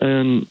 good.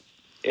 And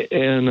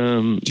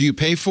do you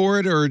pay for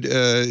it, or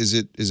is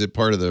it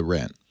part of the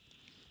rent?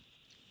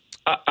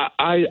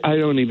 I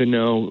don't even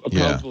know.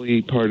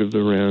 Probably part of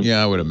the rent.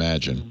 Yeah, I would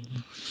imagine.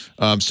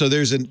 So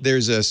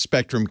there's a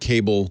Spectrum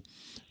cable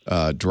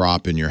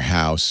drop in your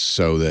house,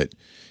 so that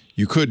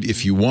you could,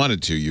 if you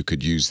wanted to, you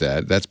could use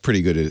that. That's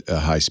pretty good at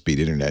high-speed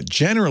internet.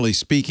 Generally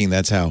speaking,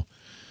 that's how,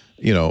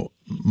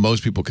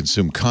 most people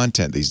consume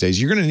content these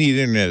days. You're going to need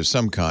internet of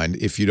some kind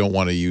if you don't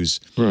want to use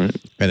an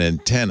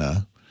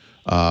antenna.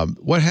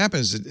 What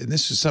happens, and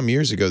this was some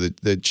years ago,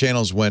 that the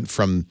channels went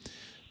from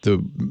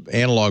the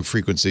analog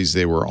frequencies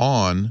they were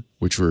on,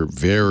 which were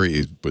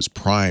it was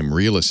prime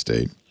real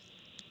estate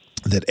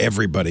that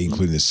everybody,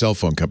 including the cell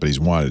phone companies,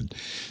 wanted.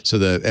 So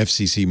the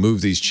FCC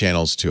moved these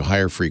channels to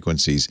higher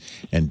frequencies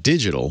and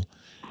digital,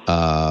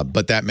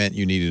 but that meant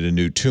you needed a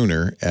new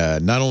tuner,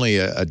 not only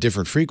a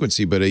different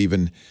frequency, but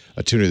even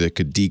a tuner that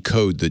could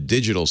decode the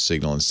digital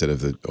signal instead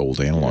of the old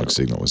analog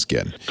signal it was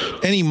getting.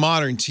 Any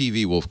modern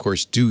TV will, of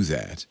course, do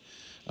that.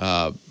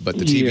 But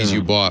the TVs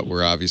you bought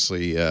were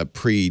obviously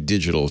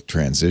pre-digital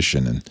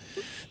transition, and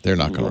they're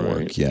not going to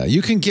work. Yeah,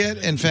 you can get,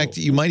 in fact,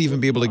 you might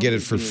even be able to get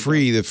it for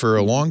free. That for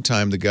a long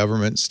time, the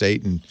government,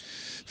 state and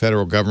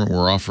federal government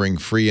were offering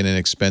free and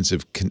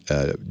inexpensive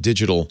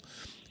digital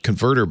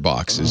converter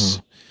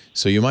boxes.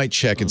 So you might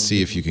check and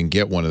see if you can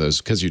get one of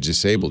those. Because you're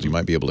disabled, you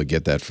might be able to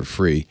get that for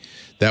free.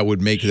 That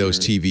would make those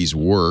TVs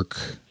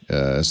work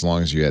as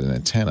long as you had an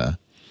antenna.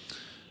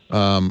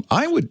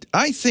 I would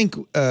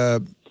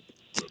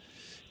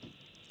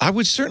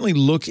certainly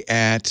look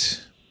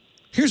at,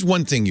 here's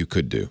one thing you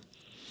could do.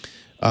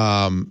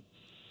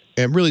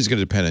 It really is going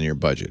to depend on your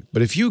budget.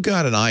 But if you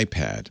got an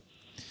iPad,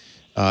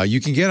 you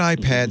can get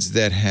iPads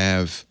that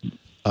have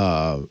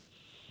the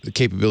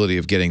capability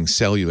of getting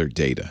cellular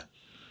data,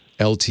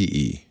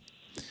 LTE,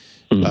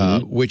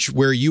 which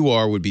where you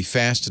are would be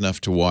fast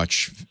enough to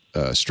watch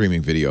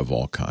streaming video of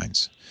all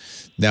kinds.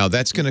 Now,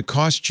 that's going to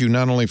cost you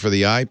not only for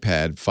the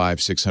iPad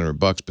 $500-600,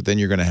 but then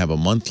you're going to have a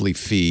monthly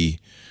fee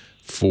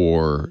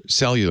for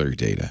cellular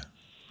data.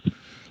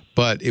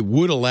 But it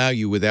would allow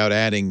you, without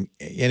adding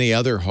any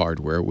other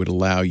hardware, it would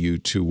allow you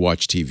to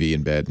watch TV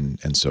in bed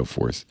and so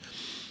forth.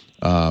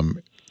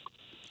 Do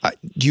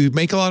you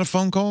make a lot of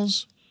phone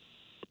calls?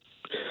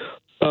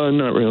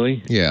 Not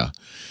really. Yeah.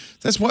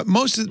 That's what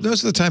most of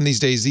the time these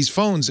days, these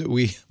phones that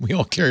we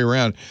all carry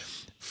around,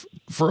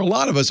 for a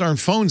lot of us, aren't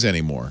phones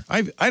anymore.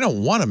 I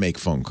don't want to make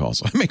phone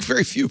calls. I make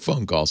very few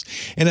phone calls.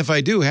 And if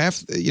I do,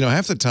 half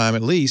the time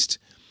at least,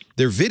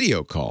 they're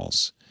video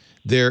calls.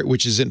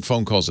 Which isn't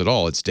phone calls at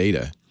all. It's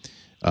data.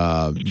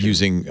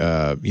 Using,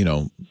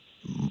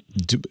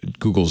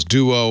 Google's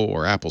Duo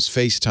or Apple's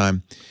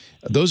FaceTime.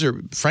 Those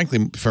are,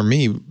 frankly, for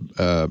me,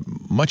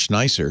 much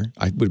nicer.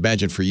 I would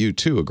imagine for you,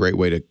 too, a great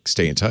way to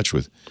stay in touch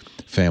with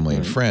family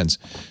and friends.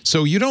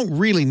 So you don't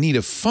really need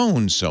a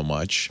phone so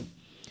much.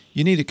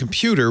 You need a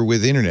computer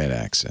with internet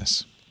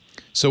access.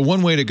 So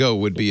one way to go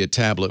would be a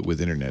tablet with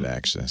internet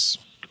access.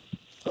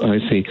 I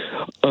see.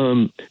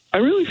 I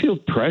really feel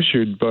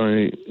pressured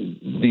by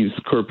these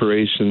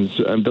corporations.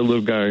 The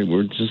little guy,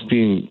 we're just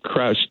being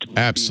crushed.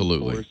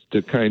 Absolutely. Forced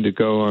to kind of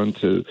go on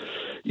to,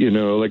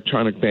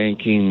 electronic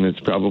banking that's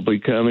probably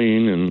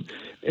coming, and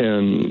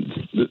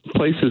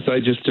places I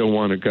just don't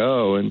want to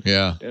go.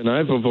 And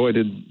I've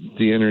avoided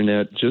the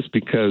internet just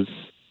because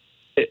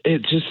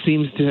it just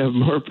seems to have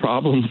more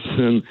problems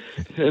than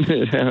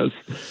it has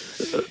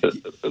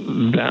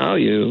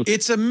value.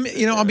 It's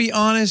I'll be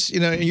honest,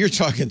 you're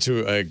talking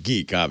to a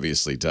geek,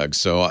 obviously, Doug.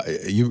 So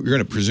you're going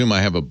to presume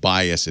I have a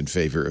bias in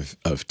favor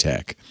of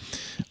tech.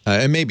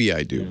 And maybe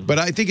I do. But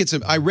I think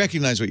I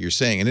recognize what you're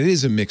saying, and it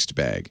is a mixed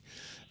bag.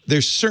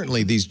 There's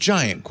certainly these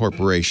giant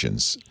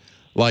corporations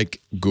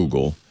like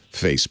Google,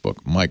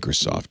 Facebook,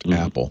 Microsoft,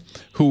 Apple,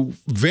 who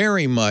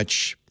very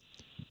much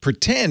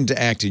pretend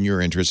to act in your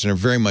interest and are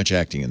very much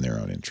acting in their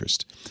own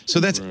interest. So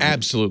that's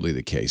absolutely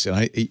the case.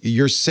 And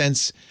your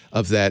sense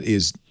of that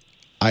is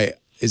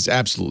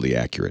absolutely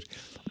accurate.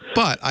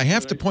 But I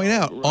have to point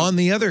out, on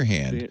the other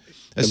hand,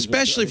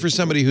 especially for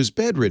somebody who's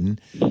bedridden,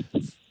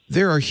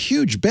 there are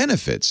huge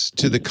benefits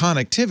to the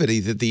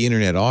connectivity that the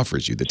internet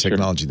offers you, the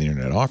technology the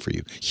internet offers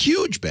you.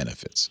 Huge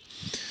benefits.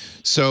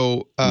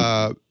 So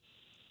I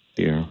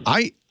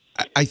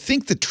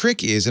think the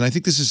trick is, and I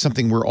think this is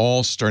something we're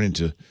all starting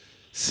to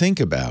think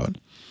about,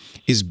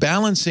 is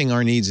balancing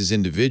our needs as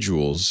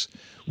individuals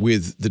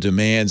with the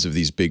demands of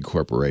these big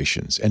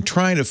corporations and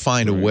trying to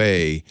find a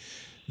way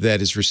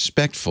that is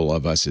respectful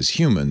of us as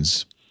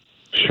humans.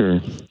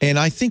 Sure. And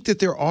I think that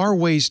there are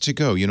ways to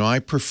go. You know, I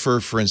prefer,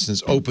 for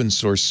instance, open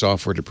source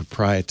software to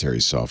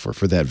proprietary software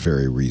for that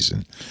very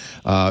reason.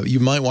 You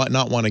might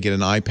not want to get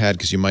an iPad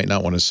because you might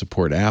not want to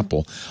support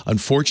Apple.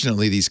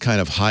 Unfortunately, these kind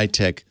of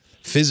high-tech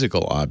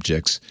physical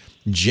objects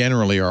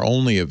generally are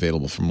only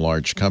available from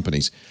large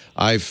companies.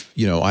 I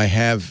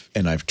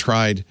have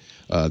tried.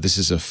 This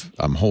is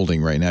I'm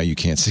holding right now. You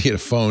can't see it. A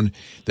phone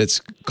that's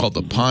called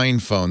the Pine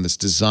phone that's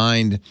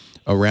designed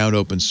around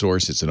open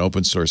source. It's an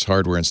open source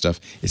hardware and stuff.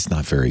 It's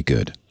not very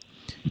good,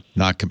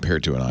 not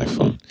compared to an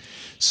iPhone.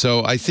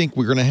 So I think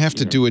we're going to have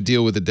to do a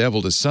deal with the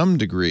devil to some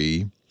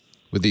degree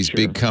with these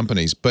big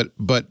companies, but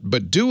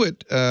do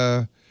it.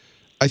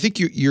 I think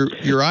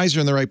your eyes are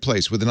in the right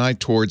place with an eye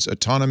towards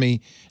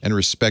autonomy and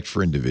respect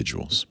for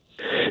individuals.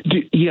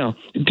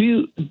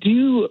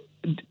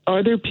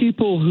 Are there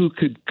people who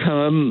could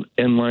come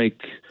and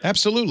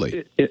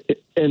absolutely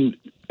and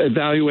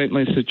evaluate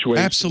my situation?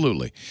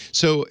 Absolutely.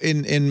 So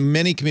in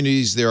many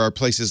communities, there are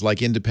places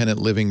like independent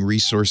living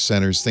resource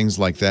centers, things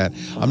like that.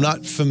 I'm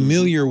not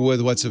familiar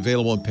with what's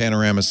available in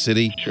Panorama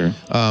City,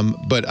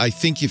 but I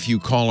think if you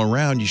call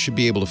around, you should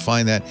be able to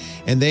find that.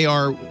 And they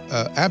are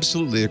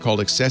absolutely, they're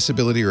called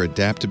accessibility or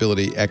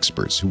adaptability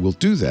experts who will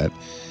do that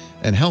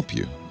and help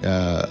you.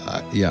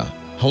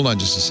 Hold on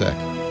just a sec.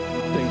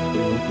 Thanks,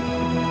 Leo.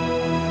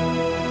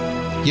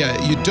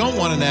 Yeah, you don't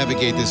want to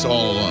navigate this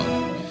all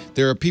alone.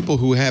 There are people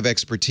who have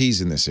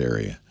expertise in this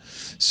area.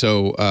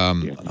 So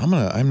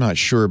I'm not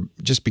sure,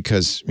 just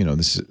because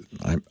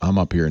I'm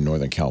up here in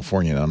Northern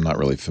California and I'm not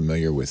really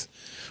familiar with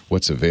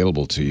what's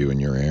available to you in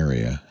your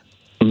area.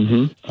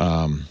 Mm-hmm.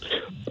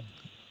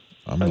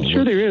 I'm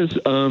sure there is.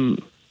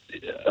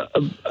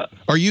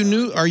 Are you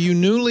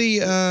newly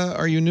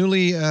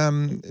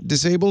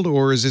disabled,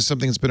 or is this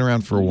something that's been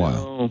around for a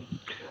while? No.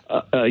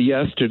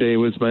 Yesterday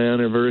was my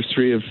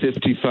anniversary of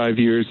 55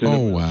 years in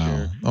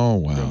Oh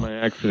wow! From my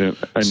accident.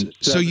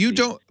 So you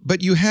don't,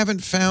 but you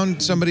haven't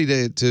found somebody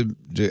to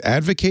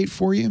advocate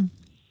for you?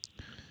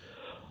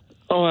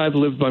 Oh, I've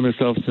lived by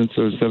myself since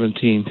I was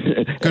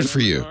 17. Good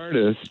for you. I'm an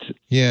artist.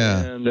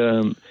 Yeah.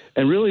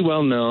 And really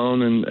well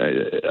known, and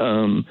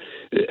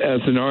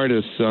as an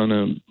artist on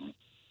a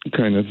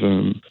kind of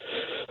a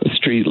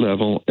street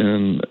level,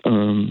 and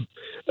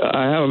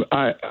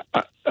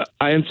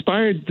I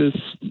inspired this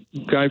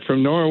guy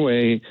from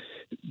Norway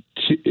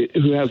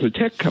who has a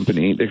tech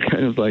company. They're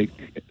kind of like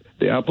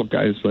the Apple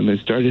guys when they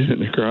started in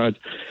the garage,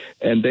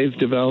 and they've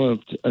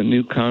developed a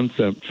new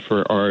concept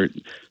for art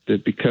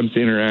that becomes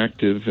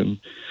interactive, and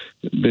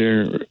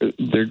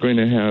they're going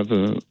to have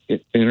an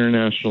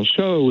international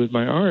show with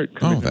my art.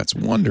 Oh, that's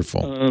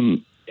wonderful.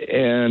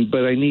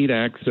 But I need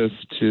access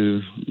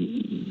to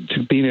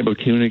being able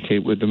to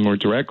communicate with them more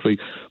directly.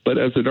 But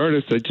as an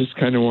artist, I just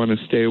kind of want to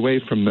stay away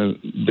from the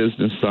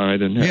business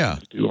side and have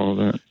to do all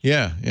that.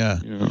 Yeah.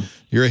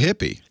 You're a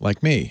hippie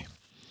like me.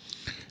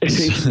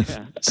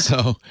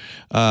 So,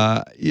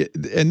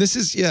 and this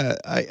is,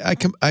 I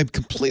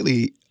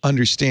completely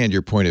understand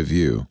your point of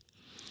view.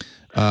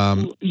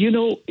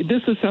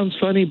 This sounds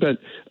funny, but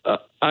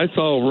I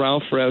saw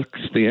Ralph Rex,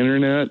 the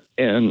internet,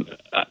 and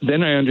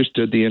then I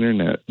understood the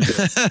internet.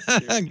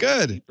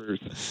 Good.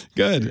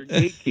 They're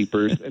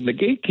gatekeepers, and the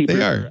gatekeepers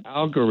are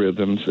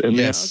algorithms, and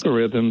the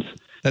algorithms.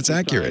 That's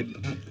accurate.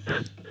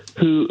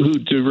 Who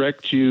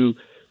direct you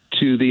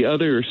to the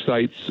other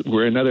sites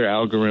where another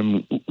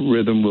algorithm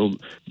will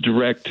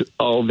direct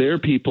all their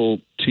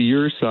people to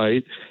your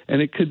site,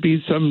 and it could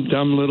be some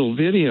dumb little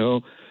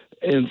video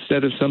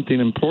instead of something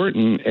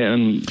important.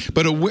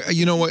 But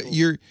you know what,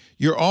 you're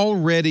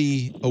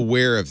already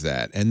aware of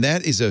that, and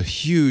that is a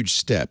huge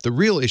step. The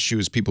real issue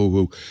is people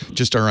who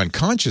just are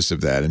unconscious of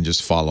that and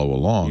just follow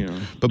along.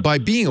 But by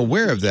being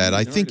aware of that,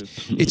 I think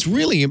it's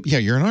really,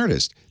 you're an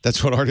artist.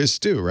 That's what artists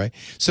do, right?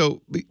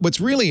 So what's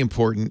really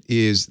important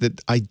is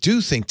that I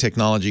do think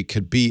technology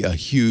could be a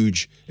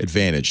huge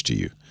advantage to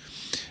you.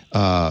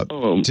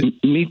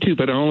 Me too,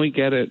 but I only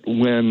get it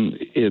when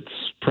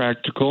it's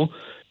practical.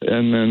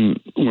 And then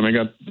when I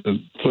got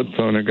the flip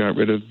phone, I got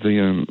rid of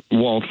the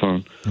wall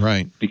phone.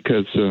 Right.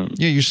 Because...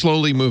 you're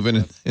slowly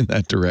moving in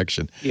that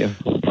direction. Yeah.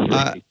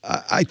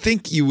 I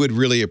think you would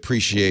really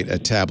appreciate a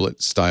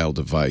tablet-style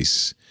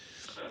device.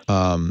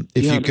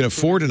 If you can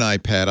afford an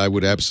iPad, I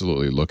would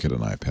absolutely look at an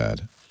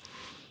iPad.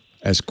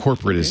 As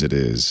corporate as it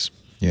is.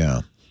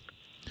 Yeah.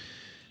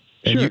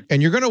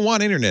 And you're going to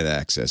want internet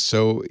access.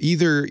 So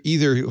either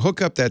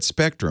hook up that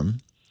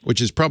Spectrum,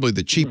 which is probably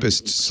the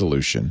cheapest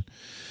solution.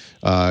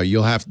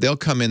 They'll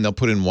come in, they'll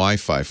put in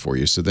Wi-Fi for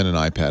you, so then an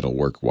iPad will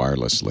work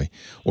wirelessly.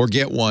 Or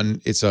get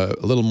one, it's a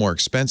little more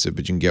expensive,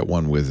 but you can get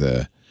one with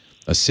a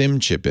SIM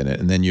chip in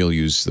it, and then you'll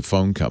use the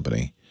phone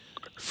company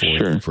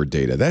for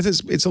data.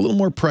 It's a little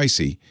more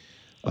pricey.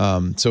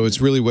 So it's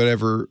really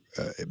whatever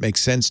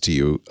makes sense to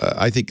you.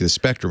 I think the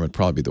spectrum would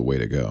probably be the way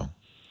to go.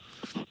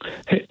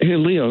 Hey,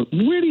 Leo,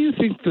 where do you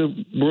think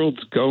the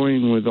world's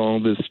going with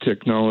all this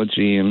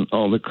technology and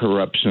all the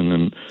corruption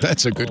and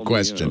that's a good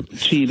question.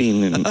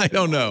 Cheating and I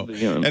don't know.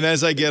 And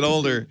as I get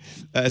older,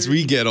 as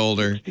we get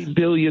older, $60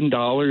 billion.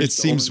 It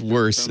seems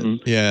worse.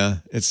 Yeah,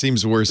 it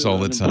seems worse all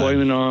the time.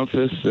 Employment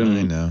office. And,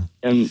 I know.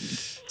 And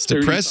it's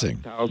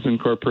depressing. 1,000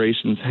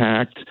 corporations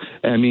hacked.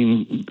 I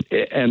mean,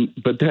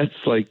 but that's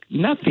like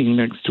nothing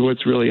next to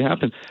what's really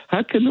happened.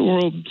 How can the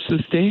world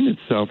sustain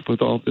itself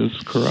with all this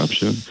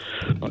corruption,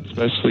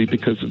 especially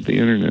because of the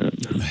internet?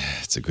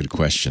 It's a good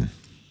question.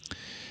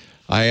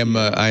 I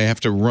have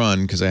to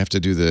run because I have to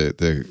do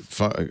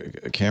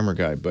the camera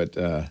guy, but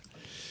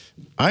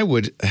I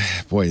would,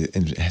 boy,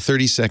 in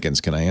 30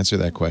 seconds, can I answer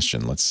that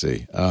question? Let's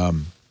see. I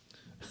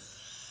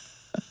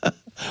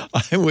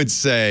would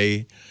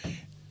say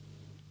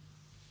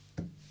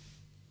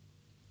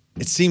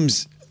it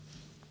seems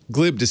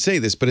glib to say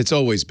this, but it's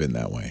always been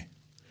that way.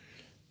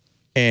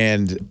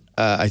 And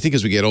I think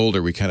as we get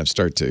older, we kind of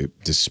start to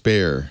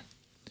despair.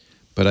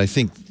 But I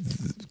think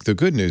the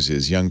good news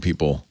is young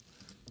people,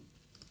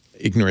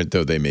 ignorant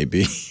though they may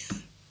be,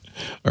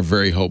 are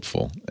very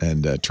hopeful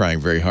and trying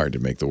very hard to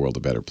make the world a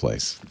better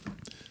place.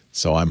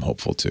 So I'm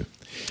hopeful too.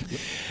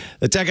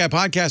 The Tech Guy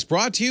Podcast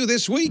brought to you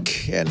this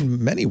week and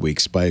many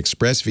weeks by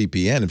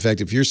ExpressVPN. In fact,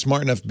 if you're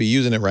smart enough to be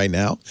using it right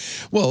now,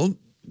 well,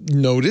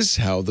 notice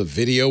how the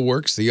video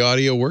works, the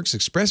audio works.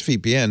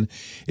 ExpressVPN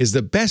is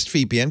the best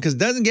VPN because it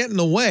doesn't get in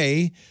the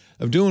way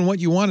of doing what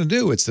you want to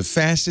do. It's the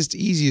fastest,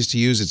 easiest to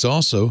use. It's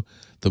also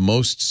the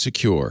most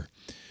secure.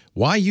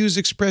 Why use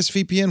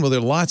ExpressVPN? Well, there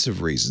are lots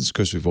of reasons. Of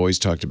course, we've always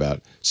talked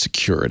about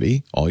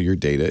security. All your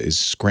data is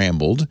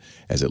scrambled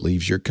as it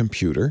leaves your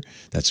computer.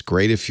 That's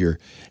great if you're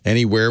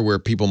anywhere where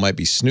people might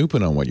be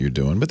snooping on what you're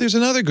doing. But there's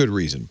another good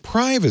reason,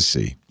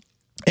 privacy.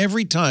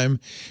 Every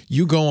time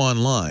you go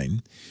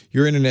online,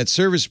 your internet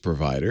service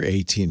provider,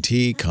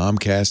 AT&T,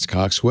 Comcast,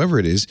 Cox, whoever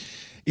it is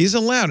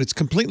allowed. It's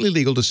completely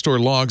legal to store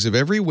logs of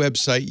every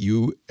website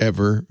you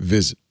ever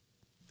visit.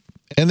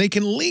 And they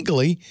can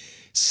legally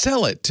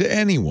sell it to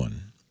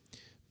anyone.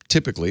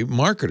 Typically,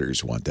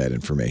 marketers want that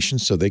information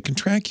so they can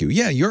track you.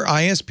 Yeah, your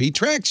ISP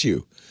tracks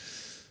you.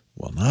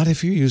 Well, not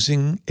if you're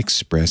using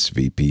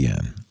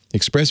ExpressVPN.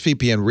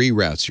 ExpressVPN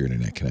reroutes your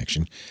internet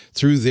connection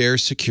through their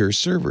secure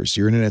servers.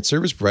 Your internet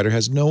service provider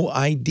has no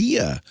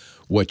idea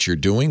what you're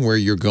doing, where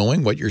you're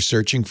going, what you're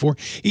searching for.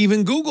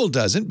 Even Google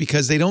doesn't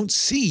because they don't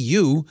see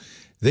you.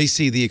 They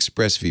see the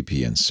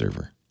ExpressVPN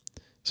server.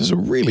 This is a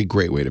really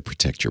great way to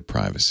protect your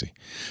privacy.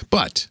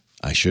 But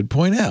I should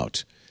point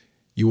out,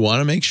 you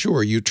want to make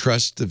sure you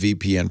trust the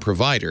VPN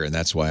provider, and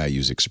that's why I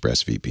use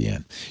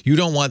ExpressVPN. You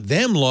don't want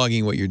them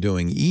logging what you're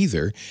doing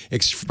either.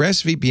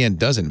 ExpressVPN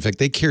doesn't. In fact,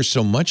 they care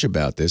so much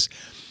about this,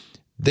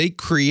 they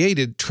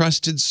created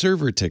trusted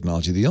server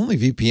technology, the only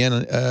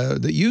VPN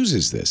that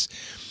uses this.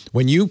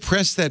 When you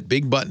press that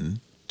big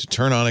button to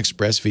turn on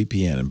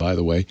ExpressVPN, and by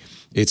the way,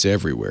 it's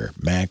everywhere,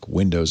 Mac,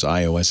 Windows,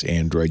 iOS,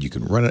 Android. You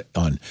can run it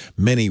on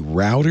many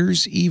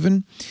routers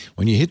even.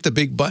 When you hit the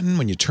big button,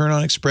 when you turn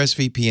on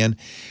ExpressVPN,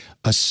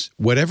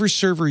 whatever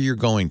server you're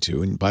going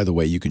to, and by the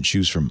way, you can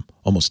choose from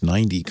almost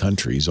 90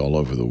 countries all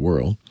over the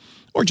world,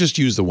 or just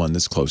use the one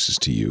that's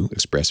closest to you.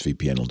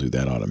 ExpressVPN will do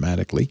that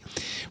automatically.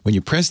 When you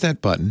press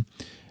that button,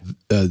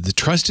 the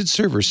trusted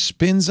server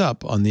spins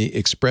up on the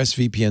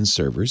ExpressVPN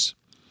servers.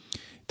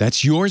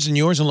 That's yours and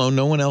yours alone.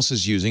 No one else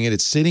is using it.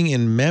 It's sitting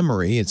in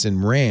memory. It's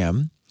in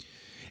RAM.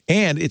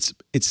 And it's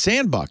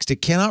sandboxed.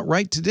 It cannot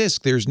write to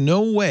disk. There's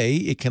no way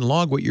it can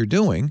log what you're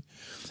doing.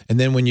 And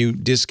then when you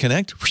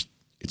disconnect,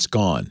 it's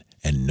gone.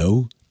 And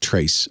no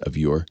trace of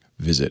your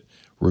visit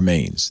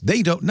remains.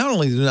 They don't, not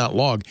only do not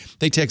log,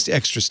 they take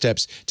extra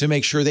steps to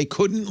make sure they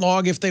couldn't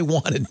log if they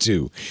wanted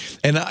to.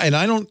 And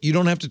you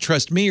don't have to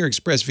trust me or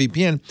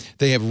ExpressVPN.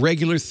 They have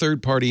regular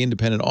third-party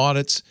independent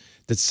audits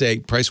that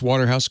say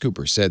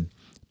PricewaterhouseCoopers said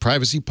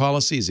privacy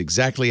policy is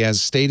exactly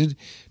as stated.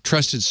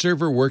 Trusted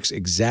server works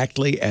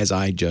exactly as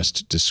I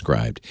just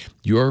described.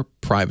 Your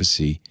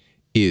privacy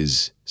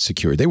is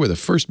secure. They were the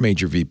first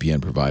major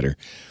VPN provider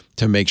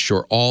to make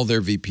sure all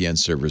their VPN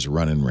servers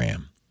run in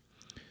RAM,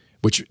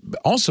 which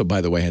also, by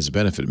the way, has a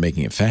benefit of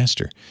making it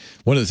faster.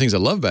 One of the things I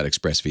love about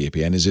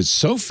ExpressVPN is it's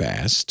so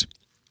fast.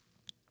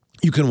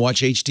 You can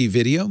watch HD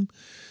video.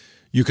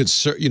 You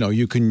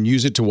can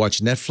use it to watch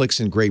Netflix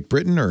in Great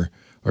Britain or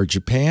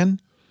Japan.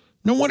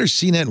 No wonder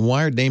CNET and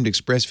Wired named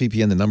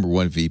ExpressVPN the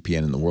 #1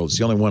 VPN in the world. It's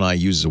the only one I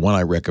use, is the one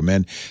I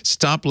recommend.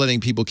 Stop letting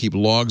people keep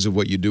logs of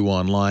what you do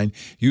online.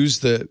 Use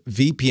the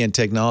VPN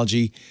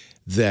technology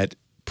that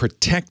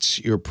protects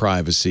your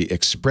privacy.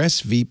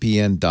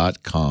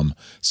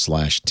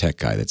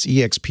 ExpressVPN.com/TechGuy. That's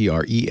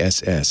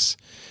EXPRESS.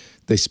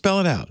 They spell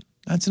it out.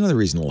 That's another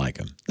reason to like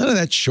them. None of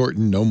that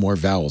shortened, no more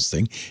vowels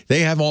thing.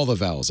 They have all the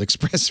vowels.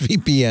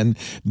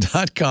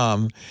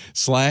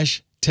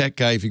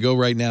 ExpressVPN.com/TechGuy. If you go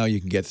right now, you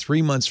can get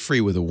 3 months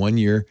free with a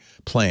 1-year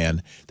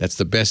plan. That's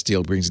the best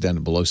deal. It brings it down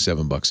to below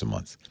 $7 a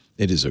month.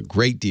 It is a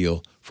great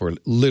deal for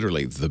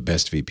literally the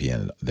best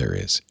VPN there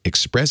is.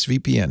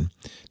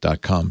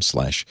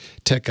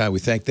 ExpressVPN.com/TechGuy. We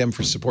thank them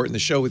for supporting the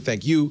show. We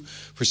thank you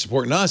for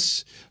supporting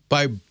us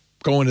by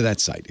going to that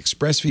site,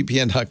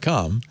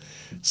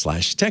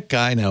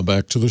 ExpressVPN.com/TechGuy. Now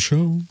back to the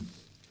show.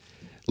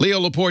 Leo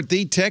Laporte,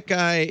 the Tech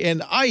Guy,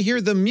 and I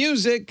hear the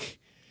music,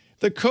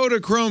 the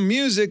Kodachrome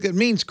music. That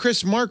means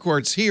Chris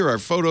Marquardt's here, our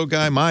photo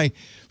guy, my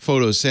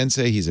photo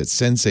sensei. He's at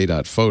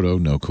sensei.photo,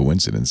 no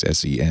coincidence,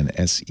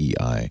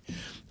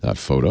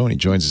 SENSEI.photo, and he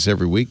joins us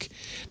every week.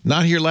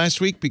 Not here last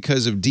week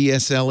because of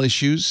DSL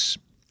issues.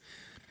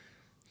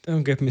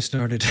 Don't get me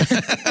started.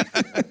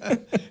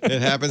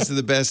 It happens to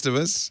the best of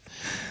us.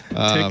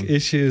 Tech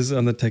issues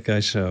on the Tech Guy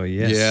Show,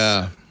 yes.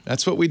 Yeah,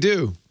 that's what we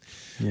do.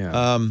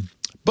 Yeah.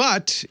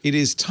 But it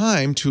is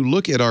time to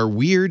look at our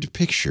weird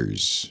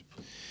pictures.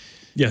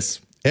 Yes.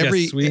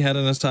 Yes, we had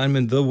an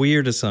assignment, the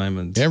weird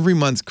assignment. Every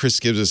month,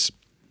 Chris gives us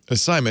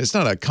assignment. It's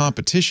not a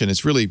competition.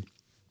 It's really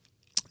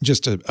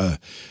just a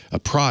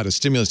prod, a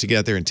stimulus to get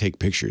out there and take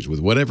pictures with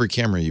whatever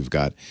camera you've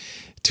got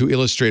to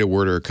illustrate a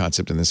word or a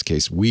concept. In this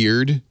case,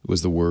 weird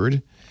was the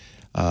word.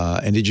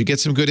 And did you get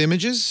some good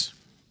images?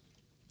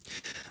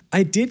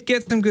 I did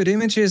get some good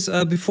images.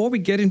 Before we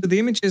get into the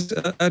images,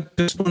 I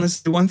just want to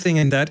say one thing,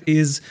 and that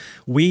is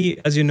we,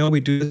 as you know, we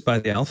do this by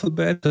the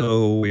alphabet.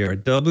 So we are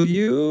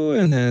W,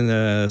 and then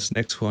this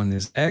next one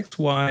is X,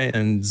 Y,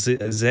 and Z,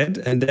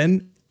 and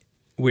then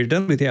we're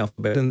done with the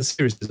alphabet, and the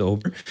series is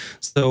over.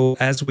 So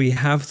as we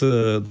have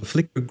the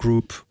Flickr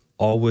group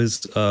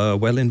always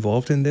well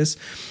involved in this,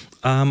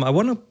 I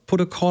want to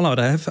put a call out.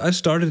 I've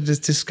started this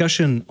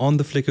discussion on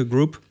the Flickr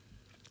group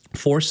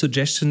for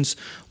suggestions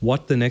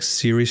what the next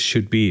series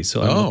should be.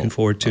 So I'm looking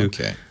forward to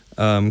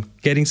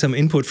getting some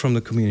input from the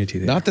community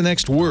there. Not the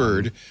next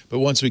word, but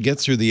once we get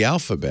through the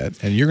alphabet,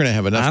 and you're going to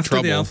have enough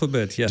trouble the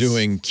alphabet, yes,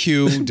 doing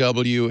Q,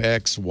 W,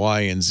 X,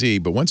 Y, and Z.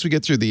 But once we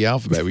get through the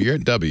alphabet, you're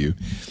at W,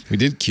 we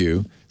did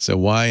Q, so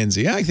Y and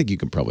Z. I think you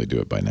can probably do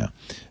it by now.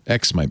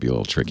 X might be a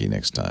little tricky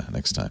next time.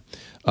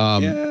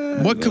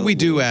 What could we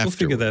do afterwards?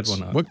 We'll figure that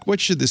one out.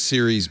 What should the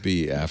series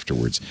be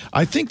afterwards?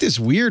 I think this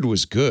weird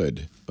was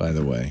good, by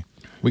the way.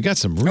 We got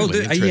some really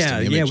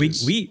interesting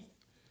images.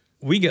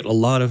 We get a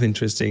lot of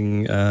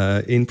interesting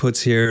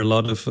inputs here, a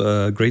lot of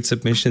great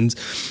submissions.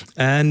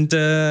 And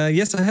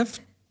yes, I have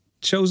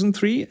chosen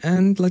 3,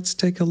 and let's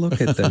take a look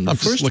at them. I'm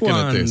just looking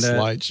at their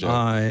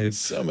slideshow.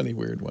 So many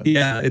weird ones.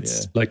 Yeah,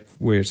 it's like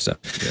weird stuff.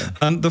 Yeah.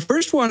 The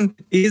first one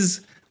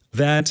is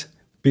that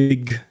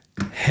big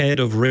head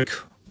of Rick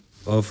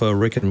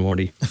and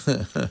Morty.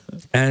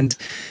 And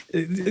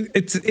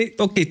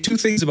okay, 2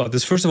 things about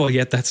this. First of all,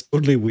 that's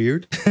totally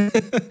weird.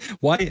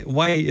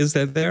 Why is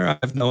that there? I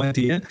have no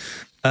idea.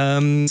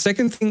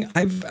 Second thing,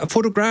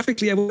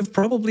 photographically, I would have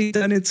probably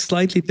done it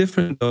slightly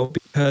different though,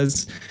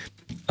 because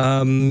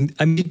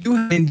you do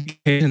have an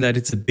indication that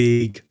it's a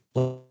big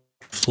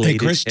Hey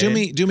Chris, do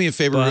me a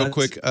favor real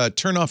quick.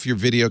 Turn off your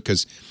video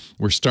because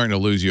we're starting to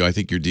lose you. I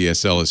think your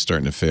DSL is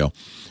starting to fail.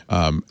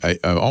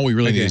 All we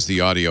really need is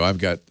the audio. I've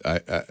got,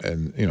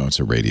 and it's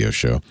a radio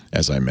show,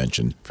 as I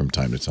mentioned from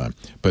time to time.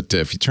 But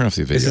if you turn off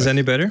the video, is this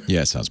any better?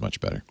 Yeah, it sounds much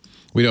better.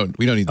 We don't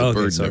need the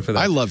burden.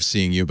 I love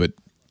seeing you, but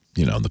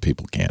the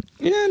people can't.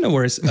 Yeah, no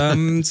worries.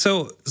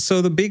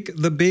 So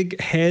the big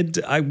head,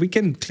 we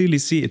can clearly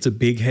see it's a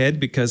big head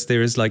because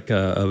there is like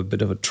a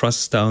bit of a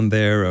truss down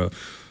there, a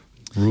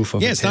roof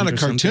of. Yeah, it's not a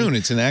cartoon.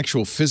 It's an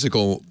actual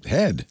physical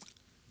head.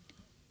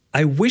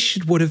 I wish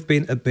it would have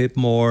been a bit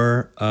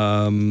more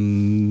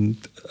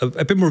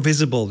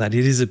visible that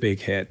it is a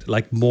big head,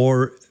 like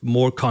more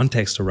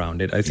context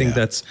around it. I think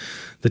that's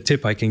the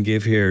tip I can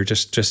give here.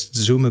 Just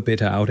zoom a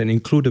bit out and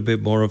include a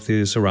bit more of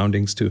the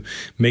surroundings to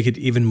make it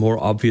even more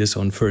obvious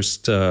on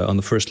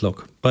the first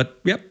look.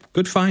 But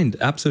good find,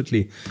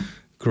 absolutely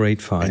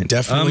great find. And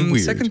definitely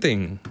weird. Second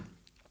thing.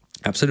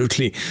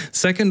 Absolutely.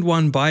 Second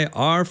one by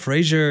R.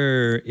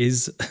 Fraser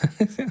is,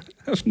 I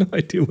have no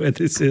idea where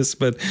this is,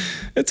 but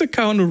it's a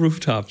cow on a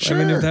rooftop. Sure. I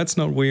mean, if that's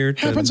not weird.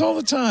 Happens all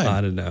the time.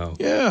 I don't know.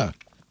 Yeah.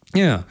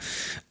 Yeah.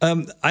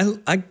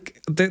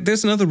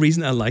 There's another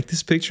reason I like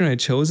this picture and I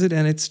chose it,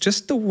 and it's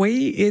just the way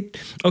it.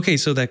 Okay,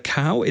 so that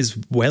cow is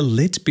well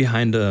lit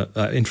behind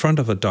in front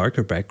of a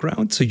darker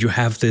background. So you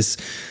have this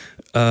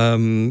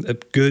a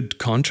good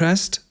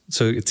contrast.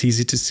 So it's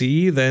easy to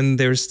see. Then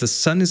there's the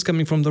sun is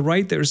coming from the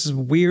right. There's this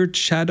weird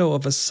shadow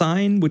of a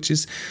sign, which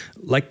is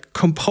like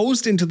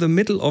composed into the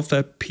middle of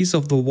that piece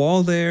of the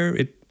wall there.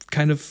 It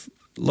kind of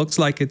looks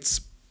like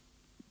it's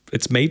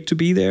made to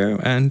be there.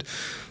 And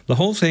the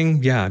whole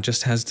thing,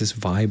 just has this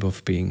vibe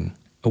of being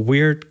a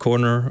weird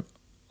corner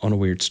on a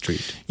weird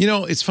street.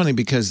 It's funny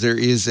because there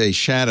is a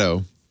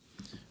shadow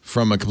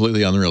from a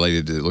completely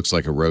unrelated, it looks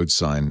like a road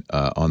sign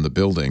on the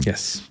building.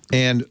 Yes.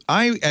 And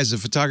I, as a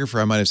photographer,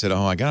 I might have said,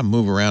 I got to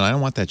move around. I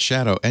don't want that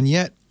shadow. And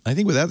yet, I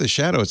think without the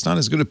shadow, it's not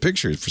as good a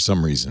picture for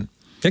some reason.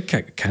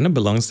 It kind of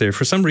belongs there.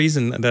 For some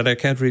reason that I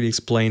can't really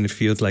explain, it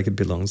feels like it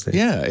belongs there.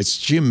 Yeah, it's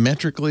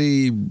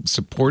geometrically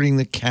supporting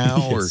the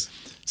cow or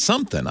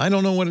something. I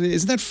don't know what it is.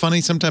 Isn't that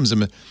funny? Sometimes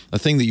a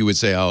thing that you would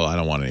say, I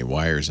don't want any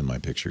wires in my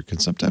picture, can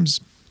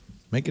sometimes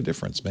make a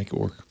difference, make it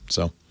work.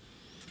 So,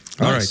 all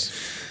nice.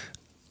 right.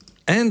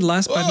 And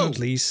last but not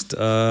least,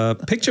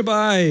 picture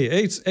by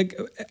it's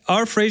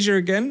R. Fraser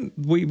again.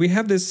 We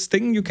have this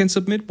thing you can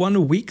submit one a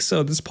week,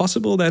 so it's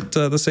possible that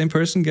the same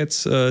person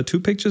gets 2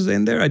 pictures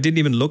in there. I didn't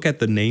even look at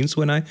the names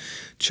when I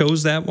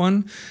chose that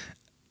one,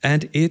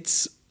 and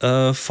it's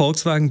a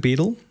Volkswagen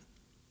Beetle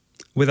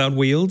without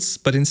wheels,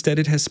 but instead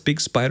it has big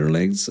spider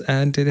legs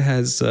and it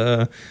has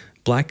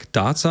black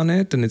dots on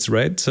it, and it's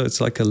red, so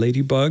it's like a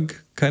ladybug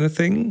kind of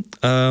thing,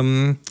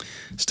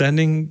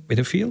 standing in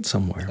a field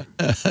somewhere.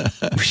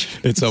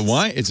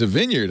 It's a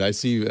vineyard. I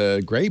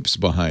see grapes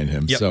behind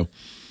him, so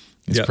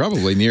it's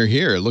probably near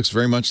here. It looks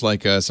very much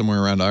like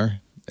somewhere around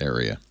our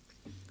area.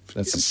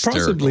 That's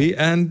hysterical. Possibly,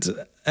 and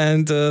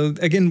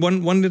again,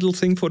 one little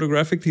thing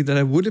photographically that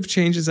I would have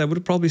changed is I would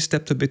have probably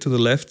stepped a bit to the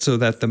left so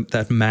that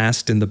that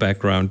mast in the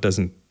background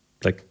doesn't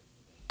like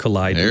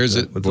collide. There's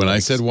with it. When I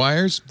said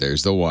wires,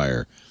 there's the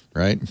wire.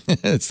 Right?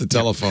 It's the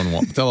telephone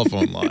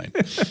line.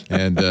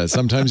 And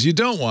sometimes you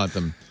don't want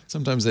them.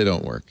 Sometimes they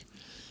don't work.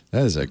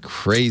 That is a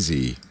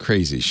crazy,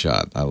 crazy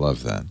shot. I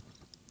love that.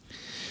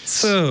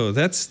 So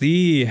that's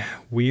the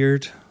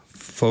weird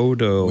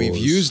photos. We've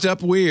used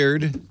up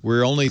weird.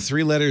 We're only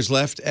 3 letters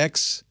left,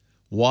 X,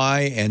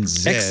 Y, and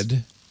Z. X.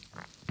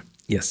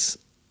 Yes.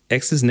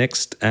 X is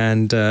next.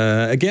 And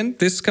again,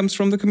 this comes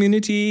from the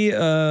community,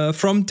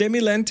 from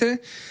Demilente.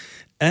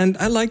 And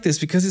I like this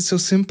because it's so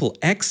simple.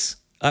 X.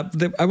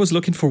 I was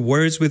looking for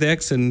words with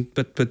X,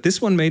 but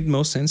this one made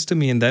most sense to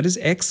me, and that is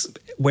X,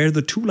 where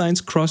the 2 lines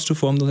cross to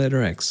form the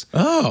letter X.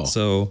 Oh.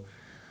 So,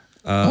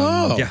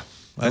 yeah.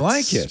 I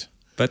like it.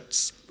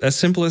 But as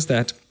simple as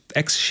that,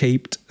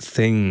 X-shaped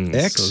things.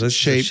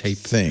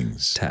 X-shaped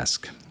things.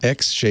 Task.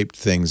 X-shaped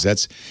things.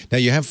 Now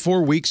you have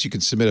 4 weeks. You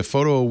can submit a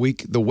photo a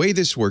week. The way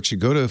this works, you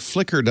go to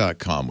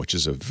Flickr.com, which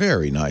is a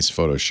very nice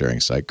photo sharing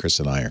site. Chris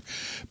and I are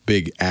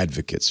big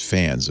advocates,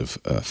 fans of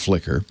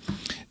Flickr.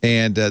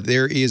 And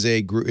there is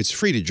a group. It's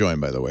free to join,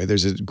 by the way.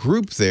 There's a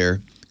group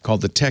there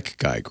called the Tech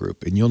Guy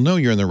Group. And you'll know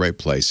you're in the right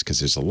place because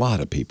there's a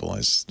lot of people.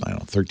 There's,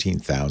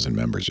 13,000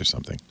 members or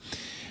something.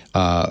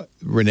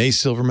 Renee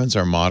Silverman's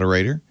our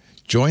moderator.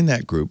 Join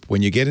that group.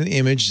 When you get an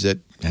image that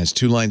has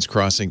 2 lines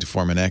crossing to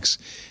form an X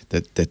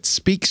that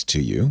speaks to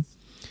you,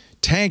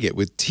 tag it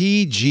with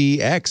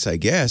TGX, I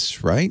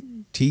guess, right?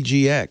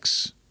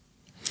 TGX.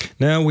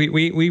 Now, we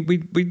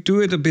do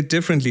it a bit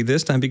differently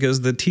this time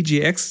because the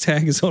TGX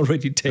tag is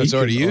already taken. It's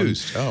already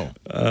used.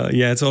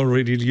 Yeah, it's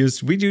already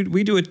used. We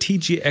do a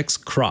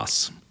TGX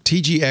cross.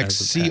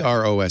 TGX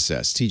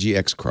CROSS.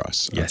 TGX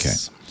cross. Yes. Okay.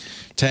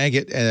 Tag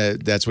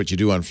it. That's what you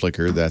do on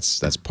Flickr.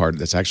 That's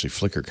actually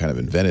Flickr kind of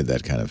invented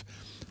that kind of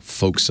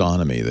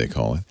folksonomy, they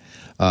call it.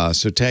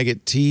 So tag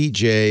it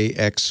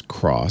TJX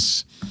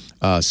cross.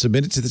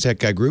 Submit it to the Tech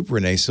Guy group.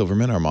 Renee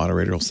Silverman, our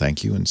moderator, will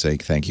thank you and say,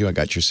 thank you, I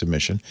got your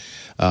submission.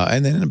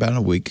 And then in about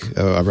a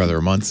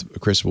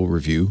month, Chris will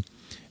review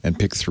and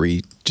pick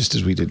 3, just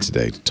as we did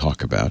today, to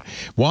talk about.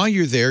 While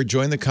you're there,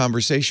 join the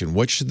conversation.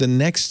 What should the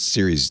next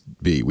series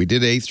be? We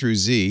did A through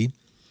Z.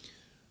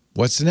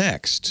 What's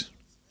next?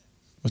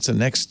 What's the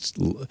next?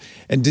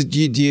 And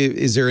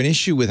is there an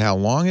issue with how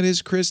long it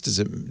is, Chris? Is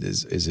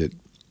it?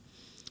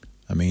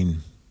 I mean,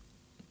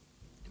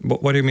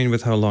 what do you mean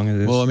with how long it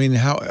is? Well, I mean,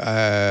 how?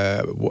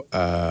 I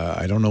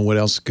don't know what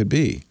else it could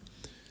be.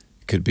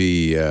 It could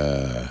be.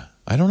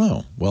 I don't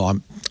know.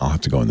 Well, I'll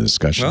have to go in the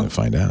discussion and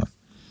find out.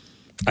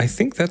 I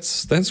think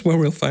that's where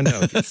we'll find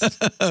out.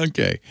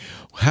 Okay.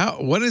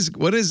 What is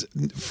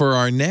for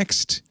our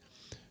next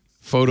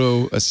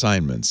photo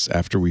assignments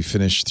after we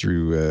finish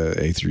through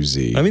A through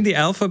Z? I mean, the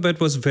alphabet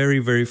was very,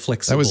 very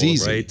flexible. That was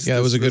easy. Right? Yeah,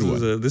 that was a good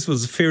one. This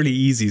was fairly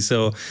easy.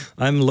 So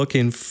I'm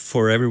looking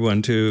for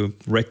everyone to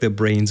wreck their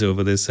brains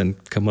over this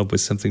and come up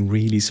with something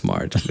really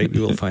smart. Maybe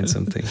we'll find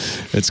something.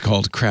 It's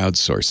called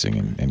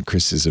crowdsourcing, and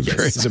Chris is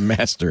a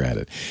master at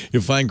it.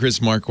 You'll find Chris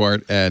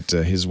Marquardt at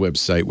his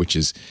website, which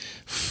is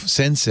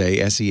Sensei,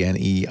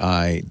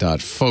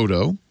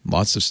 SENEI.photo.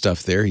 Lots of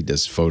stuff there. He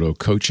does photo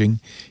coaching.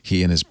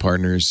 He and his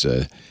partners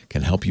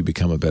can help you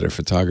become a better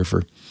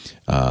photographer.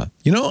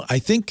 I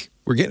think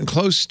we're getting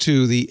close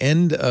to the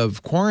end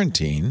of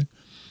quarantine.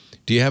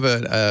 Do you have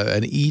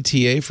an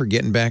ETA for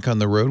getting back on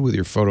the road with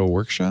your photo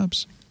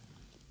workshops?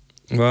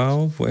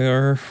 Well,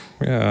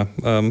 sometime.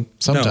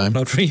 No,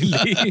 not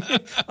really.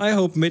 I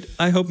hope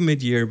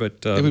mid-year,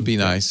 but it would be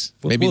nice.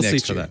 Maybe we'll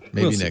next see year. For that.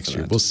 Maybe next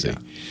year. We'll see. Yeah.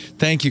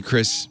 Thank you,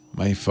 Chris,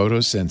 my photo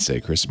sensei,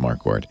 Chris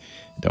Marquardt.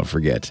 Don't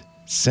forget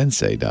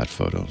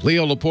sensei.photo.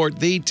 Leo Laporte,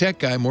 the tech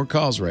guy. More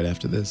calls right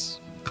after this.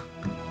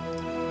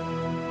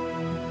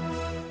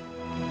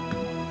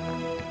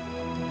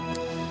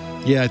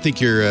 Yeah, I think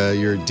your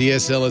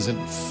DSL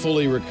isn't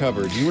fully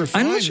recovered. You were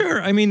fine. I'm not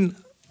sure. I mean,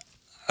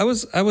 I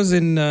was I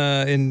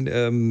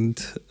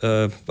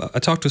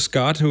talked to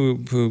Scott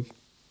who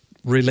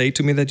relayed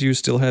to me that you're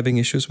still having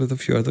issues with a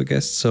few other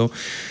guests. So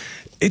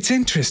it's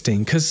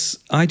interesting because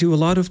I do a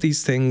lot of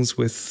these things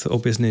with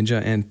OBS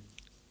Ninja, and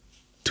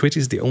TWiT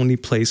is the only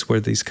place where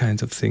these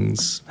kinds of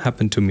things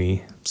happen to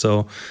me.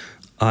 So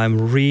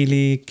I'm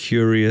really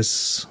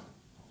curious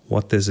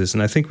what this is.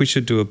 And I think we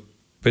should do a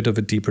bit of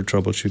a deeper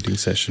troubleshooting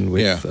session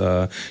with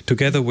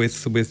together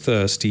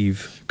with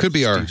Steve. Could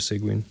be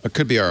Sigwin. It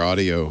could be our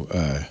audio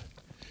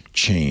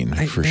chain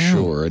for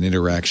sure, an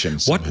interaction.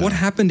 What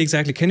happened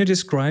exactly? Can you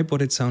describe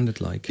what it sounded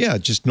like? Yeah,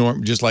 just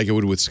like it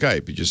would with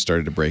Skype. It just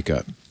started to break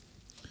up.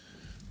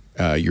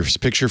 Your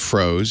picture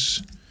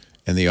froze,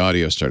 and the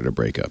audio started to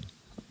break up.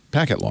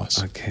 Packet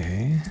loss.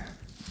 Okay.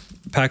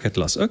 Packet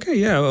loss. Okay,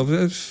 yeah.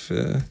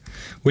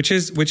 Which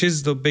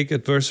is the big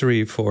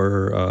adversary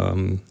for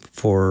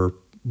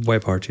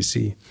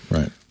WebRTC.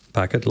 Right.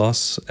 Packet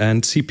loss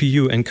and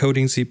CPU,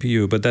 encoding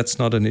CPU, but that's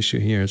not an issue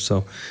here.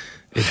 So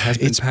it has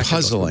been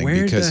puzzling loss.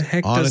 Where because the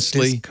heck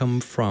honestly, does this come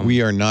from?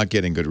 We are not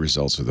getting good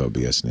results with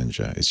OBS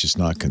Ninja. It's just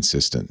not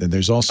consistent. And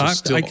there's also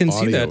still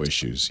audio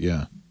issues.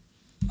 Yeah.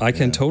 I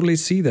can totally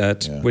see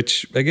that,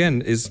 which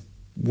again is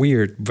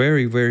weird,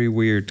 very, very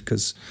weird,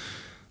 because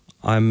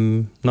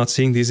I'm not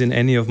seeing these in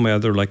any of my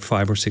other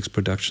 5 or 6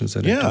 productions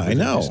that I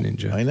know.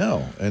 Ninja. I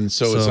know. And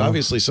so it's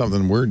obviously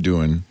something we're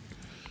doing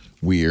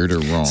weird or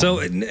wrong. So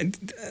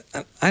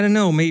I don't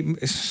know, maybe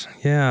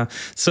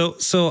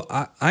So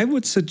I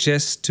would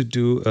suggest to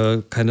do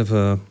a kind of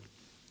a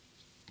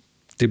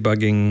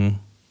debugging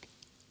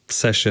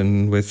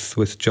session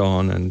with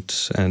John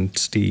and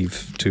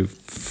Steve to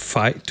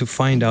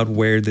find out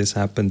where this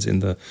happens in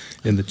the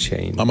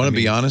chain. I'm going to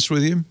be honest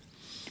with you.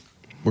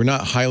 We're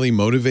not highly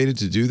motivated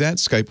to do that.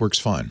 Skype works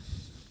fine.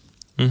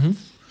 Mm-hmm.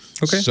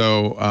 Okay.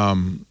 So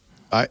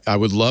I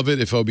would love it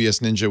if OBS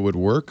Ninja would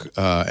work,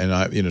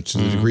 and to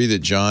the degree that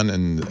John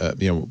and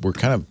we're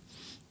kind of,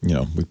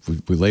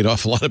 we laid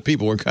off a lot of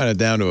people. We're kind of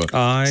down to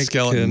a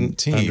skeleton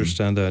team. I can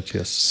understand that.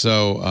 Yes.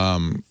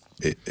 So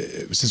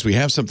since we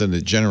have something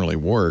that generally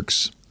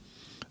works,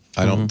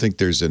 I don't think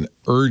there's an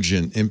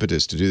urgent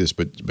impetus to do this.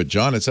 But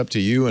John, it's up to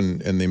you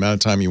and the amount of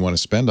time you want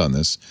to spend on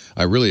this.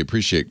 I really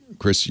appreciate,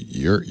 Chris,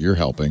 you're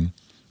helping.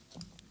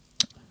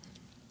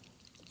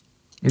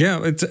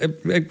 Yeah,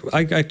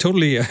 I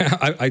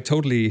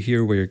totally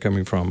hear where you're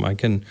coming from. I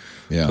can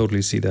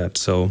totally see that.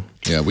 So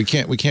we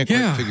can't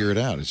quite figure it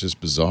out. It's just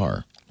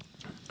bizarre.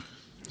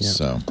 Yeah.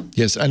 So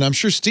yes, and I'm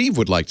sure Steve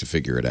would like to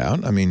figure it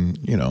out. I mean,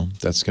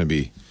 that's going to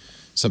be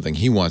something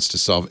he wants to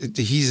solve.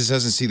 He just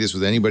doesn't see this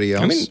with anybody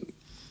else. I mean,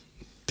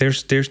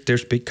 there's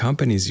big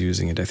companies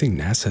using it. I think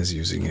NASA's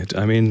using it.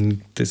 I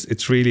mean,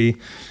 it's really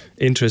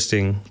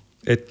interesting.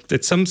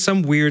 It's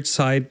some weird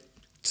side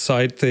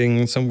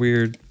thing, some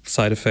weird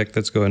side effect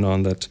that's going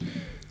on that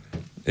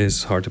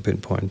is hard to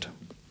pinpoint.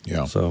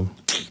 Yeah. So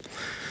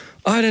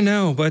I don't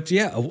know, but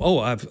yeah.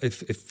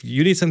 If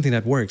you need something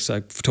that works,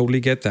 I totally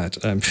get that.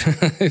 I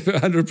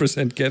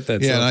 100% get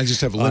that. Yeah, so and I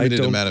just have a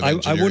limited amount of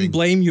engineering. I wouldn't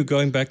blame you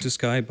going back to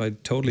Skype. I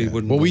totally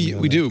wouldn't. Well,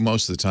 we do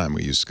most of the time.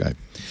 We use Skype.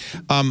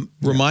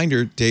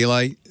 Reminder: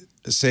 daylight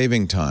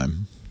saving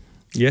time.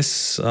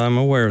 Yes, I'm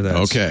aware of that.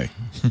 Okay.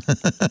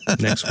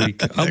 Next week.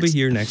 I'll be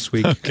here next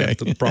week at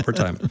the proper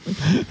time.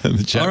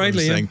 The chat room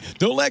is saying,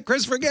 don't let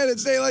Chris forget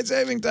it's daylight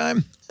saving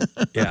time.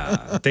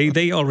 Yeah,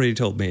 they already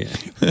told me.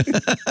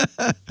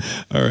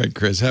 All right,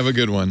 Chris, have a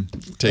good one.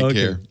 Take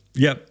care.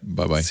 Yep.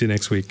 Bye-bye. See you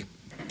next week.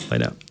 Bye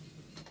now.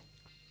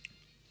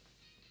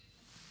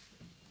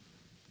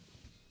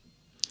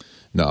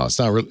 No, it's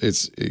not.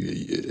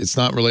 It's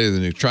not related to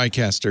the new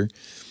TriCaster.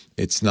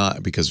 It's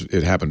not, because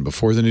it happened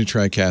before the new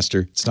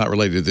TriCaster. It's not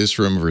related to this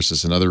room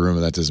versus another room.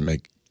 That doesn't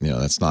make,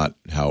 that's not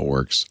how it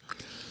works.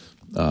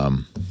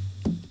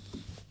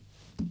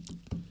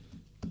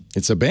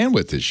 It's a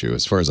bandwidth issue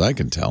as far as I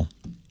can tell.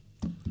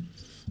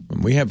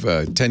 We have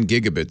 10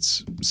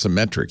 gigabits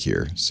symmetric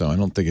here, so I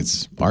don't think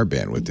it's our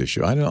bandwidth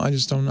issue. I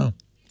just don't know.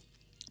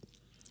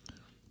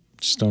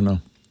 Just don't know.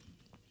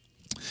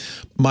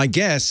 My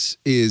guess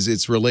is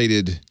it's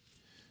related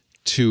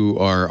to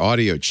our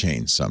audio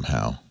chain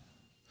somehow.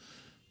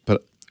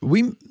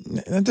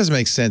 That doesn't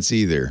make sense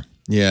either.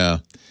 Yeah.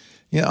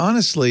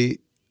 Honestly,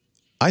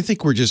 I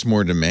think we're just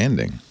more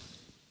demanding.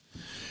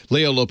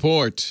 Leo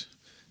Laporte,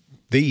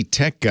 the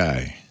tech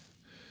guy,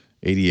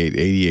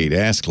 8888.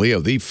 Ask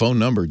Leo the phone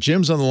number.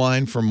 Jim's on the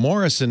line from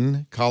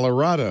Morrison,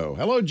 Colorado.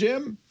 Hello,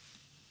 Jim.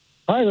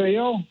 Hi,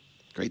 Leo.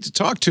 Great to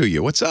talk to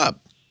you. What's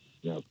up?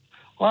 Yeah.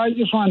 Well, I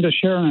just wanted to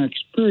share an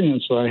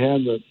experience that I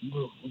had that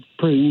was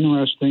pretty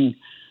interesting.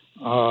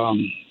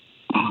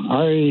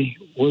 I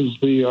was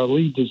the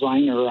lead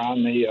designer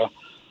on the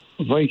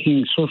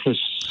Viking surface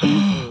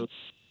sensor.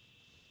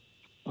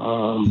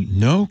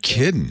 No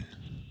kidding.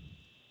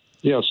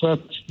 Yes,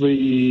 that's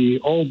the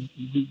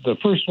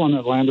first one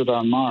that landed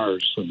on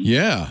Mars.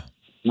 Yeah.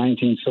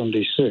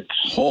 1976.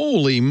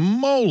 Holy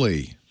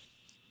moly.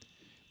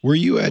 Were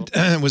you at,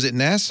 was it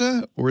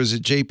NASA or is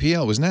it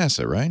JPL? It was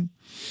NASA, right?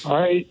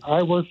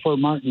 I worked for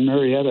Martin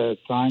Marietta at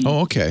the time.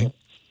 Oh, okay.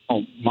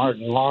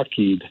 Martin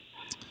Lockheed.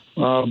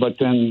 But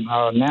then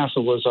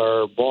NASA was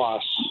our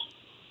boss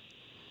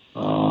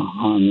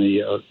on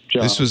the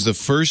job. This was the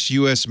first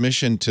U.S.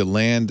 mission to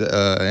land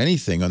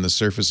anything on the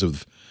surface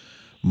of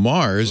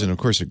Mars, and of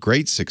course a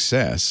great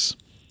success.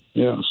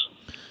 Yes.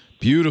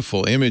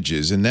 Beautiful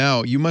images. And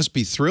now you must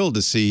be thrilled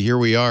to see here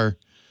we are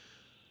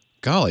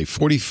golly,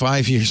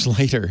 45 years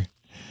later,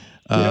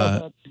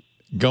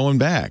 going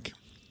back.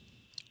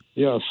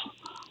 Yes.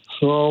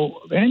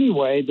 So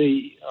anyway,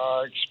 the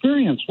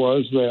experience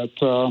was that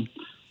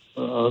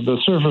the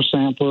surface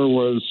sampler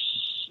was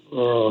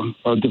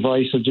a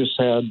device that just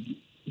had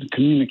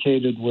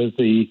communicated with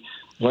the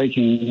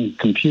Viking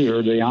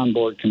computer, the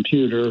onboard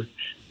computer,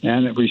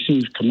 and it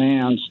received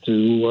commands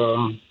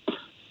to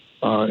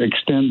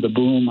extend the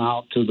boom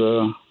out to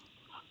the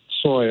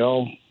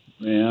soil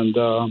and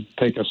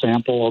take a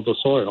sample of the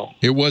soil.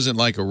 It wasn't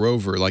like a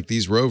rover, like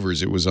these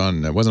rovers. It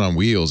wasn't on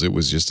wheels. It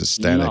was just a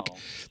static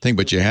thing.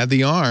 But you had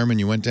the arm, and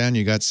you went down,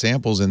 you got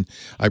samples, and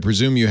I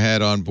presume you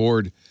had on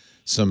board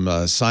some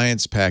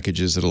science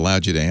packages that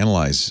allowed you to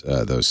analyze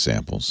those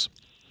samples.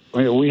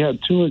 We had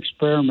two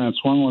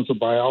experiments. One was a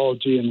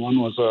biology, and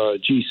one was a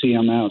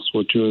GCMS,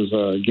 which was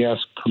a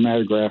gas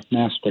chromatograph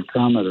mass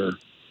spectrometer.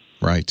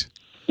 Right.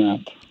 Yeah.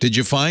 Did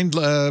you find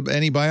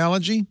any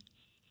biology?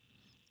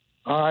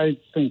 I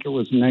think it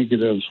was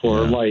negative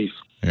for life.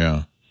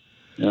 Yeah.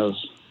 Yes.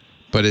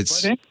 But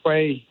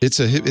anyway, it's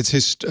a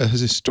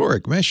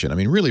historic mission. I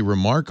mean, really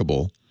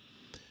remarkable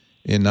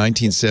in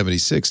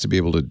 1976 to be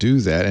able to do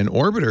that. And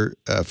Orbiter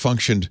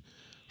functioned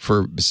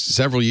for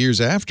several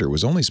years after. It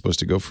was only supposed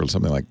to go for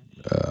something like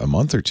a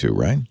month or two,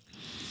 right?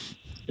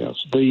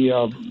 Yes.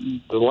 The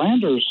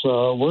landers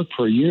worked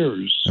for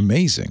years.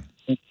 Amazing.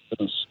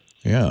 Yes.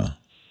 Yeah.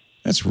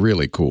 That's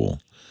really cool.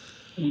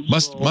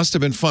 Must have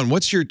been fun.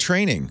 What's your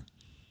training?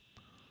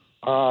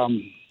 Well,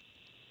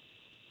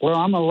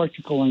 I'm an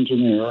electrical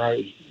engineer.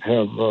 I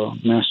have a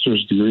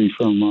master's degree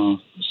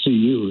from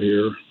CU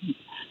here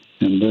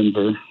in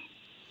Denver.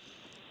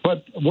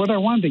 But what I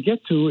wanted to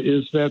get to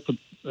is that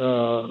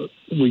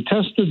we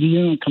tested the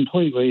unit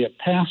completely. It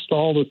passed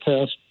all the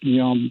tests,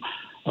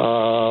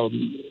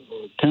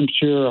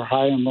 temperature,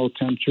 high and low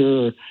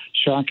temperature,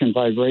 shock and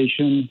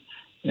vibration,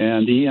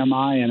 and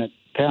EMI, and it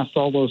passed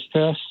all those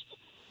tests.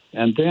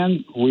 And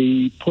then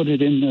we put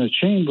it in the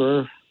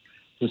chamber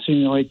to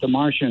simulate the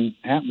Martian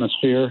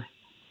atmosphere,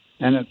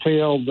 and it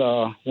failed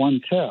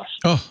one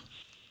test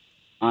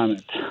on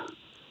it.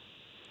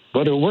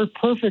 But it worked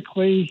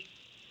perfectly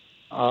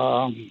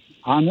on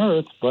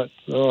Earth, but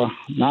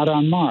not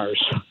on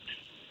Mars.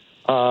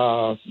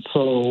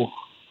 So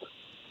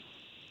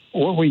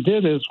what we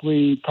did is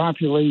we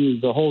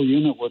populated the whole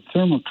unit with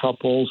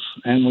thermocouples,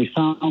 and we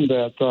found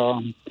that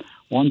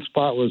one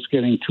spot was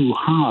getting too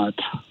hot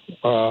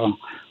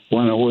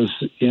when it was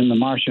in the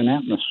Martian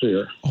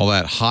atmosphere. All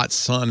that hot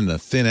sun and the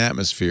thin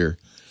atmosphere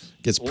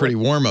gets pretty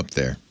warm up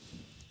there.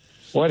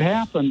 What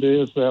happened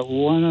is that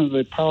one of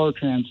the power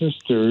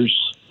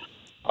transistors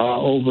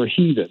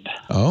overheated.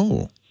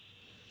 Oh.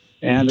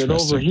 And it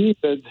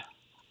overheated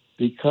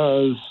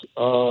because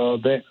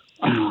the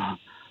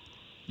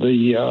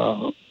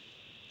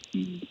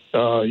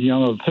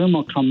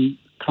thermal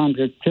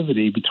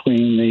conductivity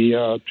between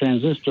the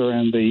transistor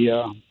and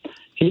the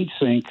heat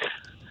sink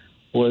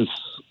was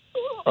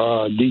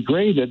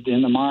degraded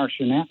in the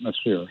Martian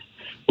atmosphere.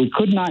 We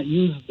could not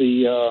use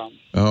the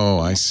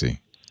I see.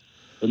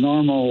 The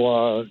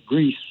normal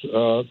grease,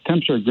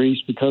 temperature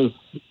grease, because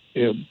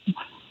it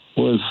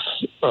was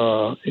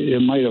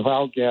it might have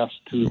outgassed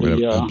to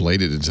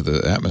ablated into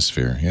the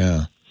atmosphere.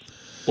 Yeah.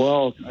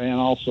 Well, and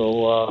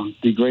also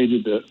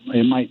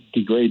it might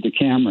degrade the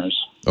cameras.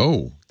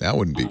 Oh, that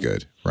wouldn't be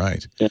good.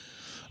 Right. Yeah.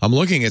 I'm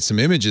looking at some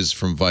images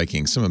from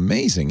Viking, some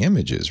amazing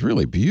images,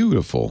 really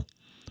beautiful.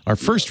 Our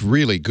first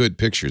really good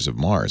pictures of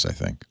Mars, I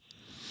think.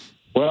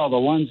 Well, the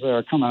ones that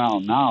are coming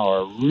out now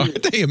are really...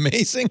 Aren't they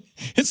amazing?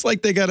 It's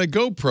like they got a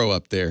GoPro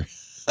up there.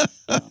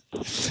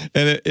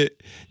 And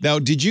now,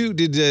 did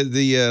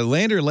the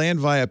lander land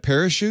via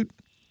parachute?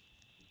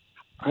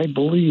 I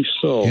believe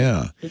so.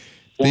 Yeah.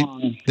 They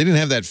didn't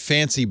have that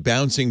fancy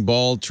bouncing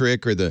ball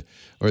trick or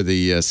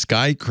the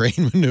sky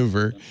crane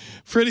maneuver.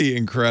 Pretty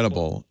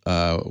incredible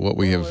what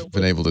we have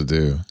been able to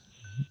do.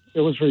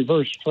 It was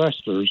reverse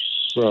thrusters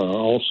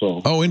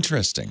also. Oh,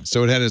 interesting.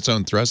 So it had its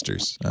own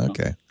thrusters.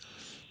 Okay.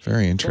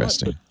 Very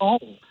interesting.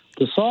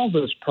 To solve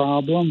this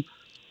problem,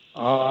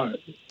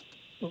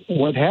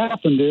 what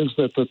happened is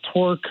that the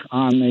torque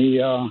on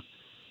the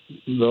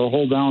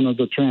hold down of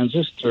the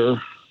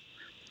transistor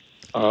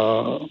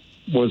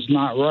was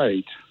not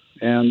right.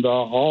 And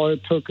all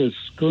it took is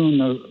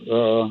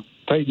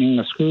tightening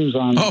the screws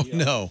on. Oh,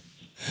 no.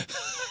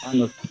 On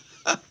the,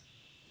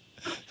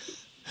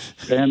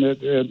 and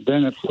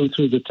then it flew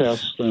through the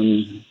test.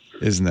 And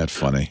isn't that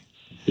funny?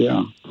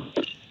 Yeah.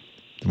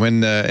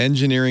 When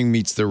engineering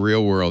meets the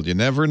real world, you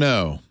never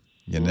know.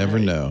 You never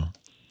know.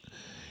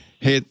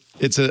 Hey,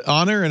 it's an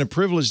honor and a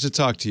privilege to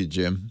talk to you,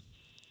 Jim.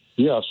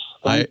 Yes.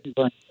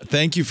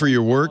 Thank you for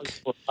your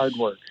work. Hard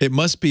work. It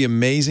must be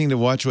amazing to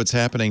watch what's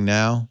happening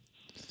now.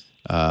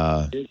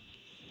 It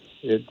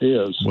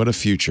is. What a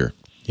future.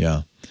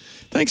 Yeah.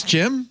 Thanks,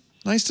 Jim.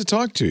 Nice to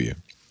talk to you.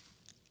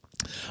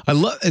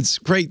 It's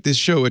great. This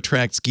show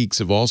attracts geeks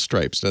of all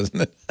stripes,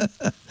 doesn't it?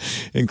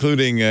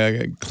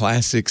 Including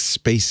classic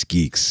space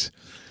geeks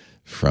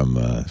from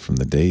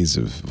the days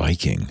of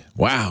Viking.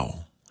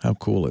 Wow. How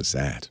cool is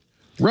that?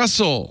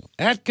 Russell,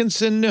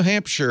 Atkinson, New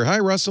Hampshire. Hi,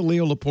 Russell.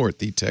 Leo Laporte,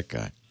 the tech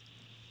guy.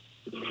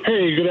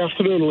 Hey, good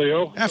afternoon,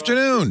 Leo.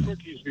 Afternoon.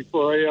 Quickies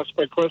before I ask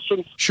my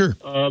question. Sure.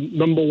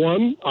 Number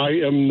one, I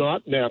am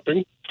not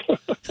napping.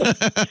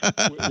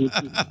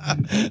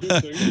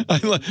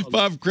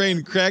 Bob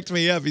Crane cracked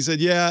me up. He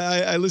said,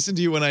 "Yeah, I listen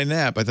to you when I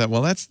nap." I thought,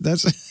 well, that's.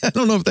 I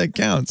don't know if that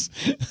counts.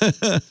 Is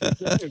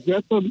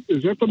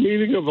that the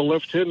meaning of a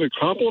left-handed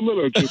compliment,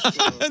 or just?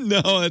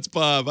 No, that's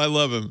Bob. I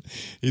love him.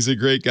 He's a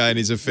great guy, and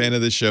he's a fan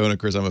of the show. And of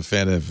course, I'm a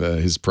fan of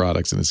his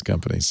products and his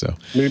company. So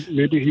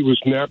maybe he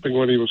was napping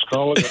when he was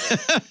calling.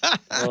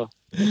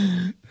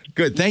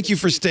 Good. Thank you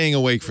for staying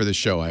awake for the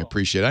show. I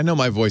appreciate it. I know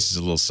my voice is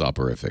a little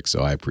soporific,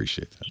 so I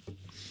appreciate that.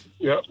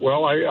 Yeah,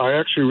 well, I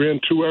actually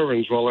ran 2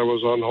 errands while I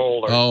was on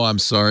hold. Oh, I'm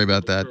sorry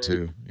about that,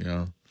 too.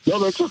 Yeah. No,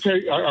 that's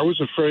okay. I was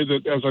afraid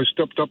that as I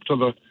stepped up to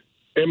the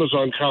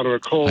Amazon counter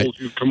at Kohl's,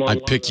 you'd come on.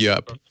 I'd pick you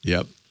up.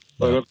 Yep.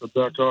 I'd have to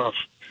back off.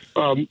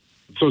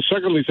 So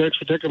secondly, thanks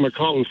for taking my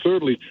call. And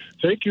thirdly,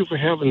 thank you for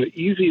having the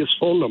easiest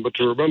phone number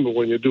to remember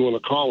when you're doing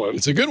a call-in.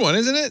 It's a good one,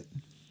 isn't it?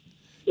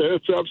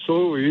 It's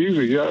absolutely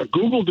easy. Yeah,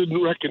 Google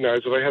didn't recognize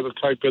it. I had to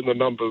type in the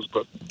numbers,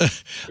 but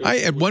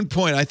at one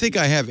point I think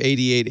I have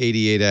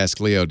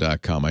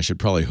 8888askleo.com. I should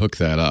probably hook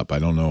that up. I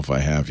don't know if I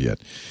have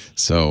yet.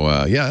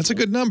 So yeah, that's a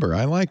good number.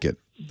 I like it.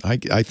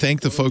 I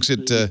thank the folks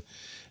at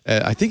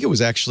I think it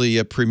was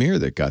actually Premier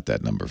that got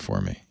that number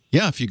for me.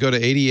 Yeah, if you go to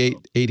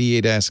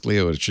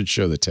 8888askleo, it should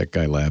show the Tech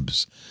Guy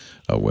Labs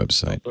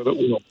website. But it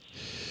will.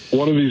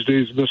 One of these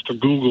days, Mr.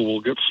 Google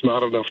will get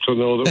smart enough to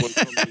know that when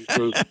somebody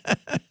says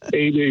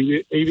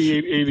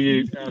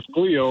 8888 Ask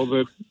Leo,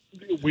 that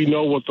we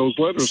know what those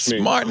letters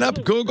mean. Smarten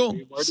up, Google.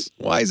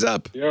 Wise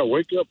up. Yeah,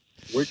 wake up.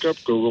 Wake up,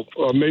 Google.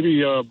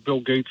 Maybe Bill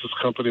Gates'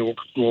 company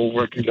will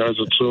recognize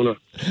it sooner.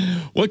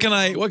 What can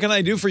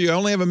I do for you? I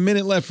only have a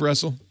minute left,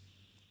 Russell.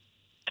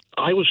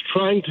 I was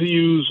trying to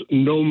use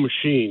No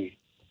Machine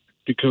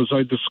because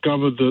I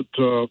discovered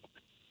that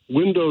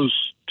Windows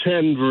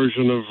 10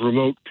 version of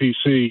Remote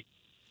PC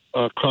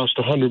cost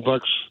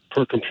 $100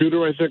 per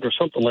computer, I think, or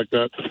something like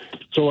that.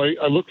 So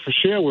I looked for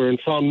shareware and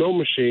found No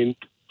Machine,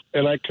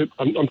 and I'm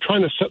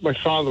trying to set my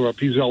father up.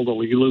 He's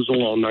elderly. He lives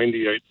alone,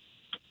 98,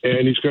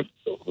 and he's got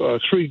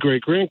 3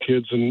 great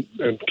grandkids, and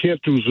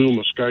can't do Zoom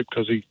or Skype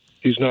because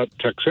he's not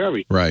tech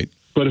savvy. Right.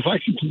 But if I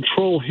can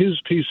control his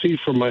PC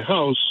from my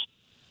house,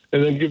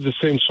 and then give the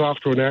same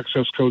software and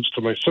access codes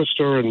to my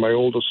sister and my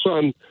oldest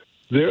son,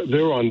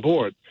 they're on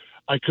board.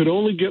 I could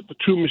only get the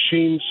 2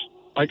 machines.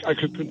 I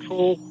could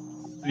control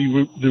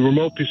the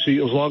remote PC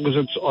as long as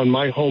it's on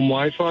my home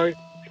Wi-Fi,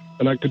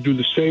 and I could do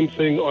the same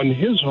thing on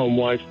his home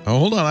Wi-Fi. Oh,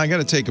 hold on. I got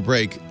to take a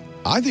break.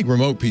 I think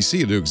remote PC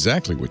will do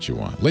exactly what you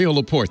want. Leo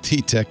Laporte,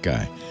 the tech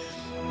guy.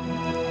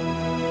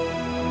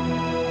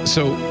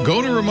 So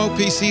go to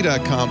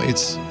remotepc.com.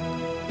 It's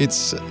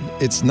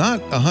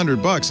not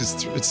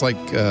 $100. It's like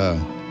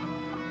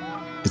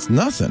it's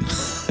nothing.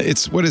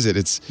 It's what is it?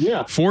 It's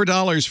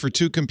 $4 for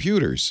 2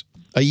 computers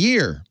a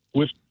year.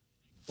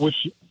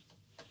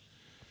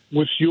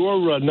 With your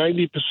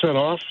 90%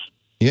 off,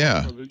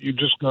 you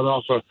just got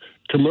off a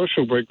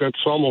commercial break.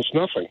 That's almost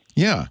nothing.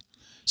 Yeah,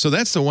 so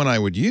that's the one I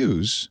would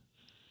use.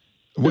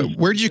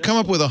 Where did you come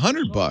up with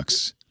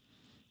 $100?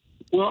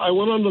 Well, I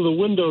went onto the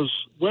Windows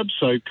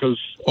website because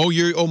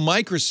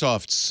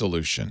Microsoft's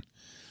solution.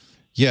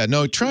 Yeah,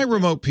 no, try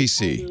Remote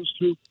PC.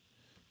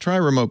 Try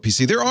Remote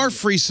PC. There are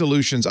free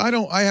solutions. I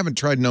haven't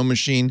tried No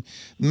Machine.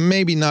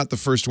 Maybe not the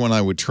first one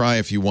I would try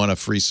if you want a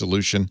free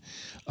solution.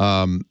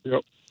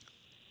 Yep.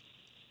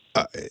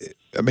 I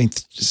mean,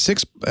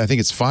 I think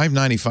it's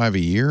 $5.95 a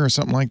year or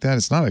something like that.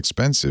 It's not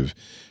expensive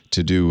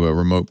to do a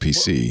Remote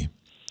PC.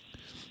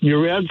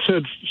 Your ad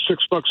said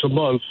 $6 a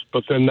month,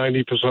 but then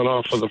 90%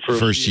 off for the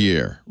first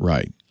year.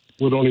 Right.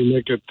 Would only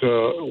make it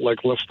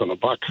like less than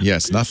 $1.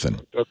 Yes, nothing.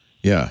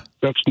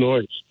 That's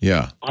noise.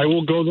 Yeah. I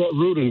will go that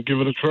route and give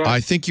it a try. I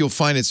think you'll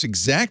find it's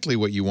exactly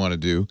what you want to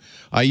do.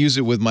 I use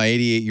it with my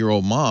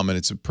 88-year-old mom, and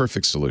it's a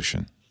perfect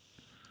solution.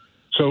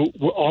 So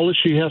all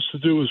she has to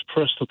do is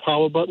press the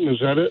power button. Is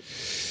that it?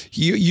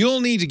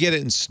 You'll need to get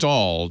it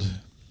installed.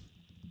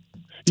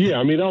 Yeah,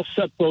 I mean, I'll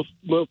set both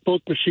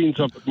machines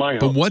up at my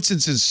house. But once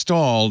it's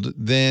installed,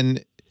 then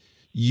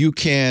you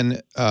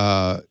can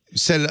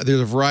set it up. There's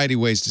a variety of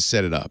ways to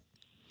set it up.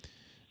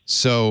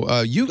 So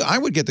I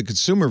would get the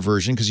consumer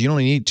version because you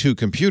only need 2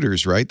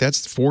 computers, right?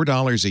 That's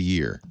 $4 a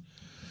year.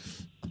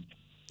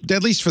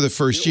 At least for the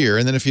first year.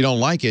 And then if you don't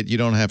like it, you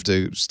don't have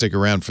to stick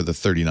around for the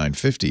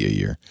 $39.50 a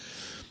year.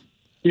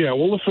 Yeah,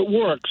 well, if it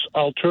works,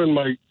 I'll turn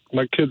my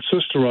kid's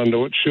sister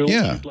onto it. She'd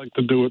like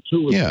to do it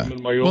too. With them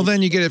and my own. Well,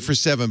 then you get it for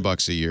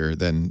 $7 a year.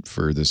 Then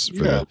for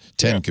the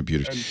 10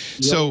 computers.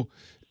 And, so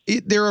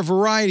there are a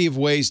variety of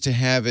ways to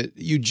have it.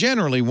 You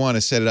generally want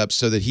to set it up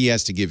so that he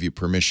has to give you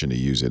permission to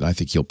use it. I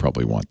think he'll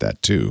probably want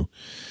that too.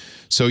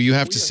 So you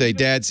have to say,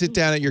 Dad, sit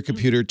down at your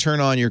computer, turn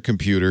on your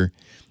computer,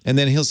 and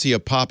then he'll see a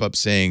pop-up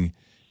saying,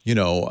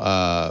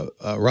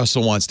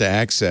 Russell wants to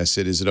access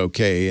it. Is it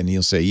okay? And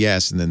he'll say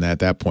yes, and then at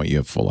that point you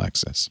have full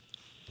access.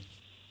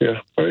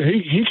 Yeah,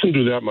 he can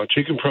do that much.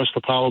 He can press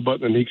the power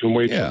button and he can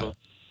wait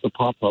for the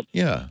pop-up.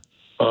 Yeah.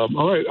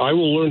 All right, I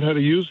will learn how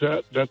to use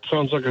that. That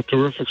sounds like a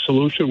terrific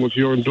solution. With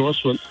your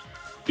endorsement,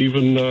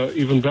 even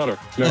better.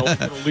 Now I'm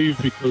going to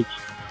leave because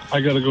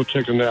I got to go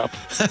take a nap.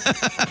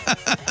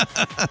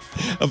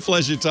 A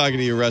pleasure talking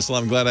to you, Russell.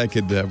 I'm glad I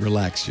could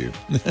relax you.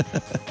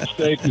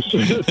 Thank you,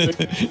 sir.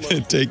 Thank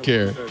you. Take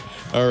care.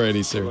 All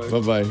righty, sir.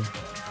 Bye-bye.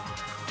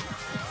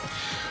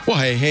 Well,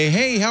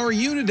 hey, how are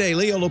you today?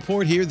 Leo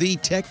Laporte here, the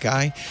tech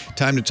guy.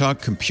 Time to talk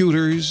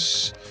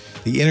computers,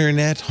 the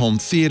internet, home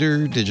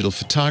theater, digital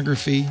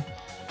photography,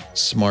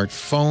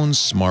 smartphones,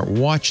 smart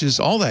watches,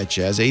 all that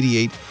jazz.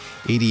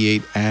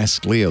 8888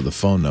 Ask Leo, the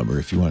phone number,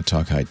 if you want to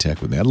talk high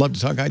tech with me. I'd love to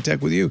talk high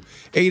tech with you.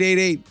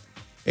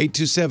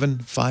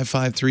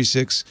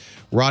 888-827-5536.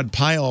 Rod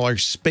Pyle, our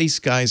space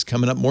guy's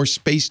coming up. More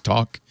space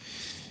talk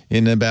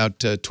in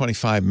about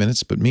 25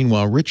 minutes. But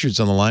meanwhile, Richard's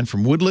on the line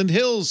from Woodland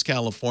Hills,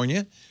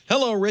 California.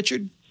 Hello,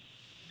 Richard.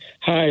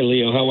 Hi,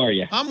 Leo. How are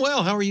you? I'm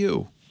well. How are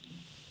you?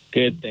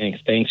 Good, thanks.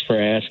 Thanks for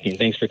asking.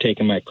 Thanks for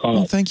taking my call.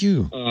 Oh, thank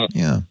you.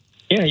 Yeah,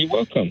 you're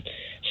welcome.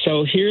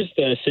 So here's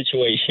the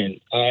situation.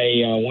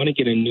 I want to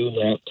get a new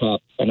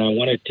laptop, and I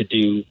wanted to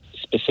do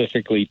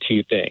specifically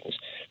two things.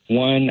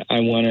 One, I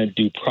want to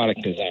do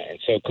product design,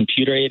 so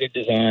computer-aided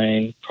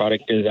design,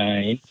 product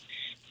design.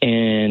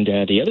 And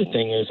the other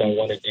thing is I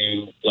want to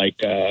do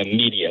like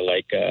media,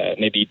 like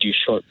maybe do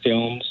short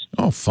films.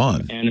 Oh,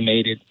 fun.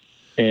 Animated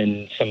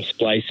and some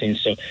splicing.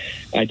 So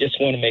I just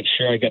want to make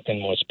sure I got the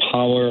most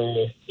power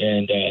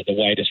and the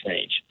widest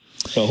range.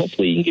 So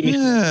hopefully you can give me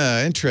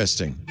some.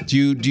 Interesting. Do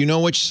you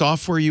know which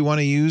software you want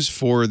to use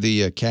for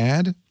the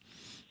CAD?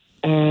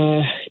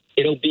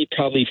 It'll be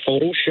probably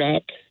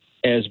Photoshop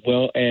as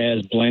well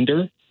as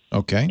Blender.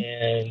 Okay.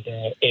 And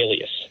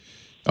Alias.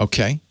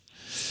 Okay.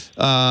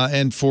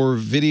 And for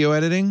video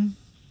editing?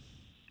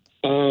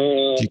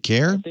 Do you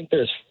care? I think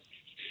there's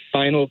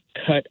Final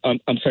Cut.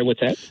 I'm sorry,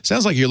 what's that?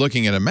 Sounds like you're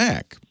looking at a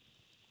Mac.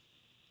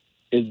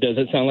 Does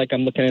it sound like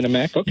I'm looking at a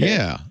Mac? Okay.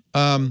 Yeah.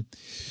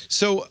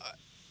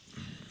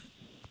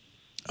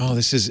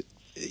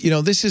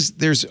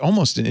 There's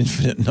almost an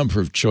infinite number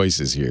of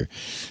choices here.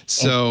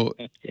 So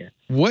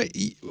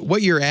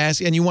what you're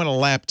asking, and you want a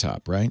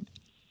laptop, right?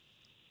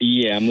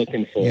 Yeah, I'm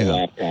looking for a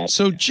laptop.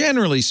 So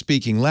generally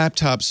speaking,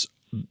 laptops,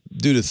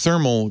 due to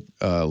thermal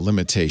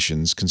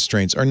limitations,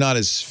 constraints, are not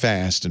as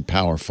fast and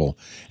powerful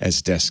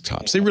as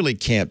desktops. They really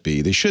can't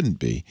be. They shouldn't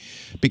be,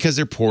 because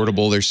they're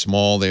portable, they're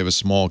small, they have a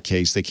small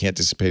case, they can't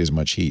dissipate as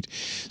much heat.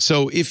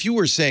 So if you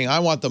were saying, I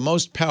want the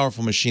most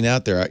powerful machine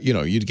out there,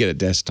 you'd get a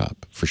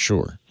desktop for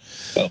sure.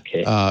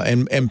 Okay.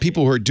 And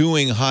people who are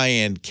doing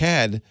high-end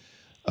CAD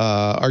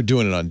are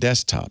doing it on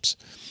desktops.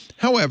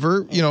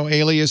 However,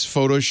 Alias,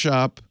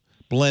 Photoshop,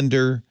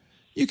 Blender,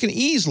 you can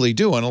easily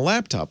do on a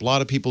laptop. A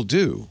lot of people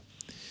do.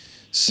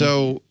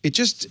 So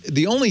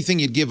the only thing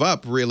you'd give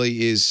up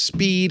really is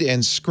speed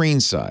and screen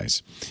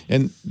size.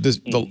 And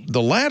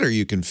the latter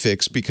you can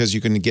fix because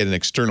you can get an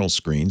external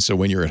screen. So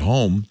when you're at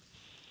home,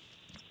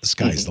 the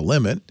sky's the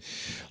limit.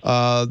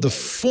 The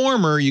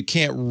former you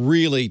can't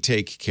really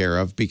take care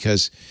of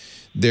because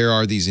there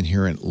are these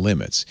inherent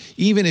limits.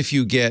 Even if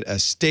you get a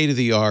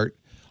state-of-the-art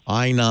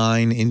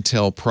i9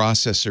 Intel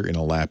processor in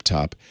a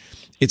laptop,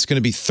 it's going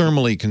to be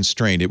thermally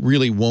constrained. It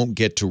really won't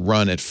get to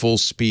run at full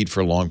speed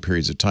for long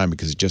periods of time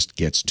because it just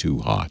gets too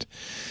hot.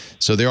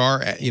 So there are,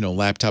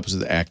 laptops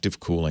with active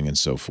cooling and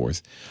so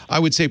forth. I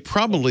would say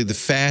probably the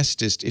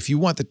fastest, if you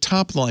want the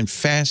top line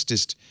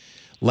fastest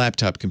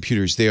laptop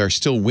computers, they are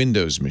still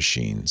Windows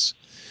machines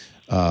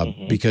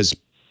because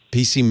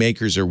PC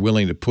makers are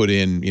willing to put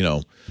in,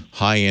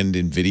 high-end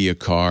NVIDIA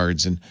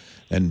cards and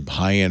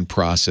high-end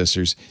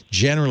processors.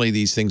 Generally,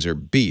 these things are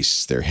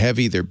beasts. They're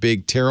heavy, they're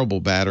big, terrible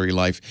battery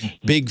life,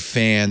 big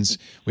fans.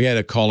 We had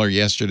a caller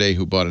yesterday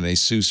who bought an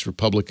Asus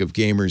Republic of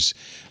Gamers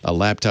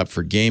laptop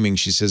for gaming.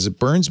 She says, it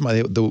burns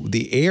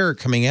the air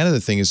coming out of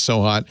the thing is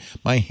so hot,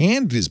 my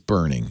hand is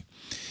burning.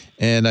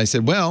 And I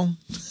said, well,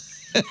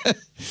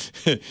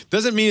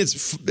 doesn't mean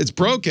it's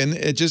broken.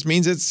 It just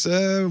means it's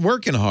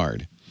working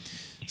hard.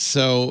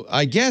 So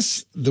I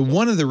guess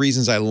one of the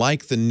reasons I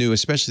like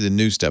especially the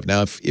new stuff.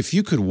 Now, if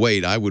you could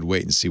wait, I would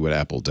wait and see what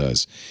Apple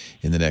does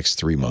in the next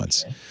 3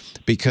 months.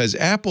 Because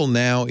Apple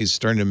now is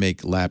starting to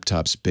make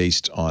laptops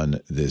based on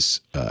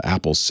this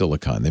Apple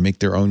Silicon. They make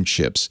their own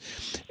chips.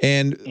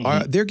 And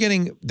they're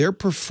getting their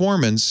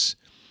performance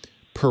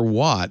per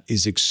watt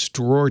is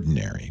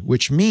extraordinary,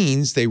 which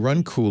means they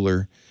run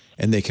cooler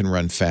and they can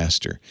run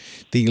faster.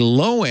 The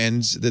low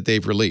ends that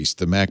they've released,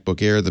 the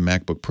MacBook Air, the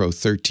MacBook Pro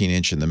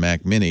 13-inch, and the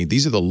Mac Mini,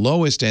 these are the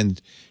lowest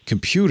end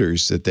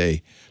computers that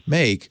they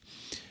make,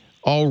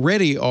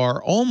 already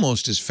are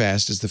almost as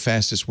fast as the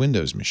fastest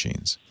Windows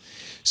machines.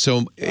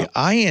 So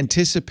I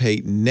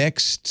anticipate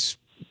next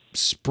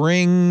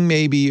spring,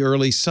 maybe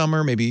early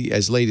summer, maybe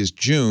as late as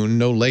June,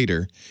 no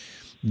later,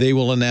 they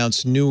will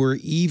announce newer,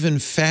 even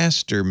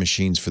faster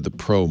machines for the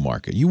pro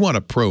market. You want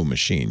a pro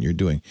machine. You're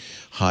doing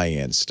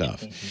high-end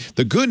stuff.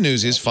 The good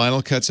news is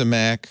Final Cut's a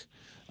Mac.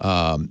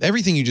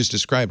 Everything you just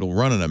described will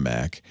run on a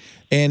Mac.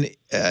 And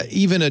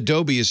even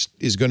Adobe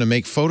is going to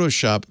make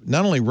Photoshop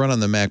not only run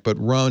on the Mac, but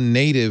run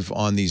native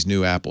on these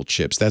new Apple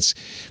chips.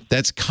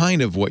 That's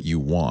kind of what you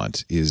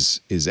want,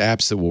 is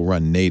apps that will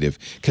run native,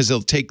 because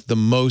they'll take the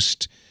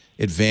most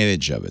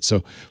advantage of it.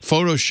 So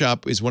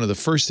Photoshop is one of the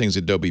first things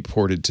Adobe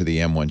ported to the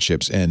M1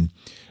 chips, and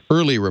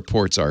early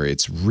reports are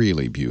it's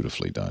really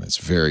beautifully done. It's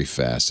very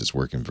fast. It's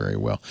working very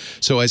well.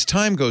 So as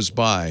time goes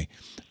by,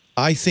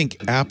 I think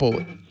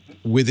Apple,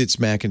 with its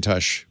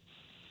Macintosh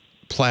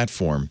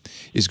platform,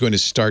 is going to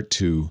start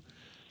to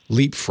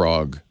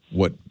leapfrog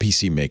what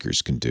PC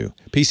makers can do.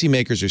 PC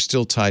makers are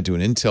still tied to an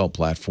Intel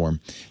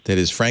platform that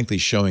is frankly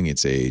showing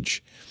its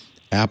age.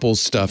 Apple's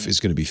stuff is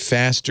going to be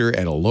faster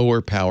at a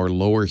lower power,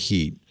 lower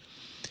heat.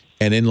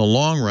 And in the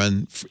long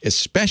run,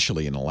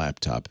 especially in a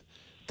laptop,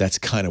 that's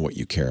kind of what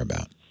you care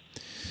about.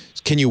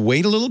 Can you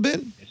wait a little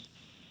bit?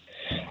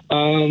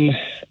 I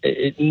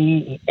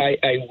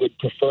would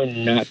prefer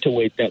not to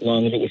wait that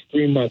long. If it was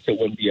 3 months, it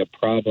wouldn't be a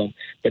problem.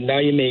 But now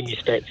you made me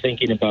start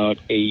thinking about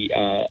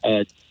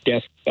a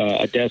desk.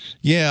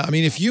 Yeah, I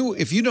mean, if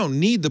you don't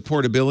need the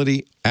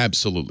portability,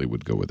 absolutely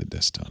would go with a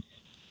desktop.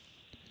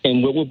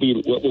 And what would be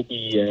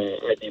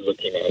I'd be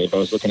looking at if I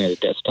was looking at a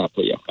desktop,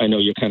 Leo? I know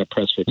you're kind of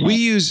pressed for time. We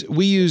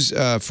use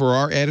for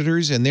our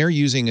editors, and they're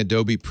using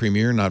Adobe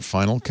Premiere, not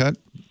Final Cut,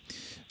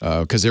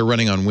 because they're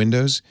running on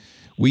Windows.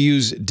 We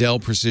use Dell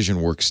Precision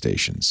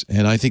workstations,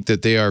 and I think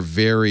that they are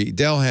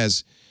Dell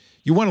has,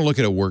 you want to look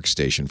at a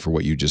workstation for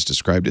what you just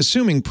described,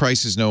 assuming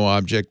price is no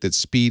object, that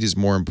speed is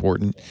more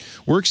important.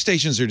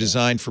 Workstations are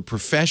designed for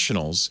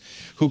professionals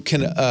who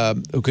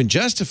can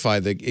justify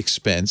the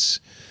expense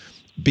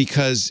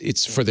because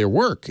it's for their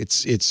work.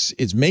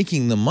 It's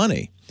making them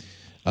money.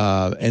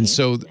 And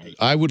so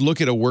I would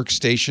look at a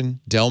workstation.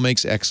 Dell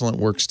makes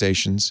excellent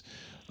workstations.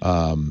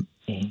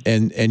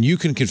 And you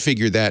can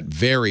configure that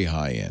very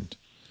high end.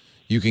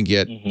 You can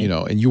get,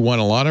 and you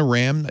want a lot of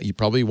RAM. You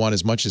probably want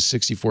as much as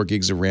 64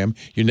 gigs of RAM.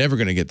 You're never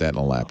going to get that in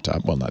a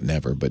laptop. Well, not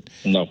never, but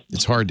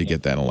it's hard to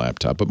get that in a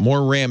laptop. But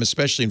more RAM,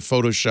 especially in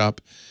Photoshop,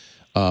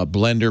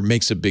 Blender,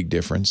 makes a big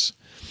difference.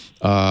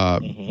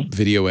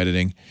 Video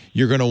editing.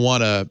 You're going to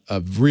want a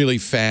really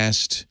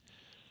fast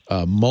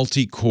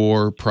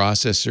multi-core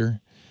processor.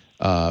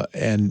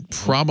 And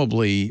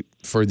probably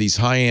for these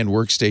high-end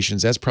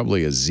workstations, that's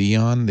probably a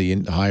Xeon,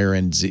 the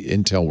higher-end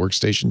Intel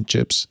workstation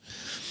chips.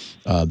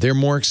 They're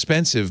more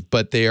expensive,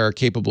 but they are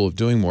capable of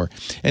doing more.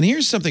 And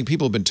here's something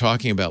people have been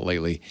talking about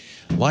lately.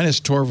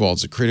 Linus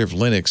Torvalds, the creator of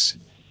Linux,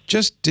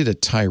 just did a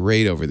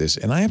tirade over this,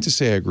 and I have to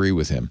say I agree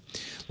with him.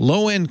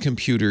 Low-end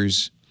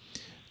computers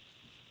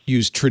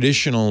use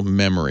traditional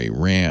memory,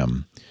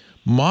 RAM.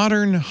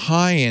 Modern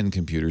high-end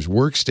computers,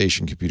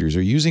 workstation computers,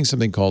 are using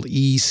something called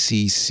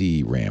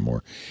ECC RAM,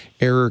 or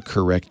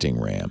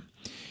error-correcting RAM.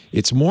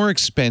 It's more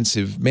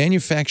expensive.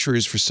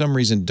 Manufacturers, for some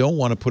reason, don't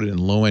want to put it in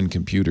low-end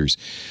computers.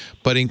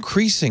 But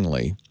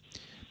increasingly,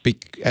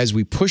 as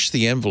we push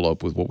the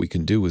envelope with what we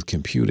can do with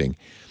computing,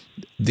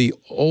 the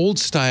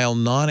old-style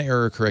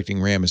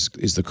non-error-correcting RAM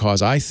is the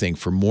cause, I think,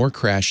 for more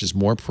crashes,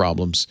 more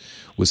problems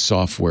with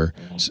software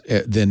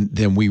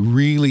than we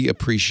really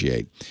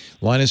appreciate.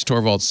 Linus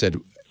Torvalds said,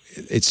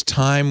 it's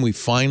time we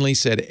finally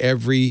said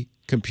every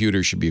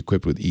computer should be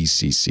equipped with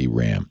ECC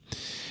RAM.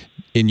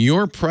 In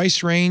your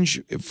price range,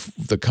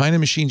 the kind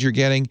of machines you're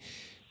getting,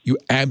 you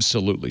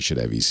absolutely should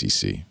have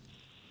ECC.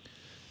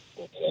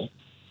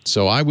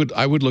 So I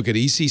would look at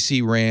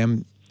ECC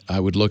RAM. I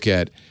would look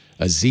at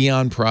a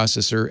Xeon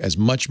processor, as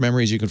much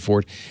memory as you can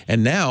afford.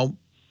 And now,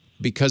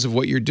 because of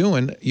what you're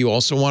doing, you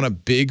also want a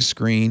big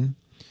screen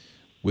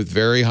with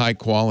very high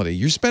quality.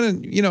 You're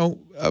spending,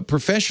 a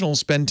professional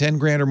spend 10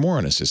 grand or more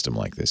on a system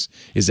like this.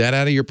 Is that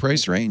out of your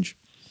price range?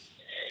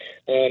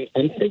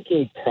 I'm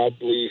thinking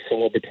probably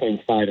somewhere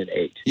between 5 and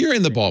 8. You're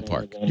in the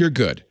ballpark. You're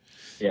good.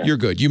 Yeah. You're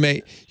good. You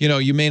may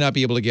not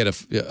be able to get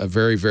a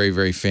very, very,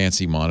 very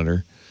fancy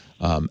monitor.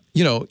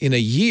 In a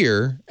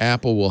year,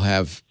 Apple will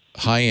have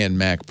high-end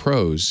Mac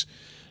Pros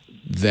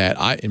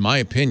that, in my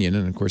opinion,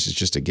 and of course it's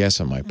just a guess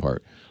on my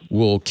part,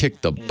 will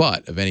kick the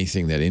butt of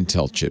anything that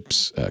Intel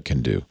chips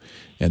can do.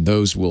 And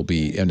those will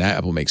be, and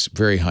Apple makes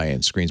very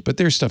high-end screens, but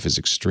their stuff is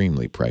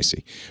extremely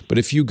pricey. But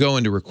if you go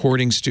into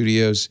recording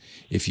studios,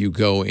 if you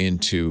go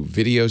into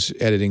video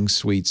editing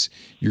suites,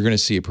 you're going to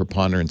see a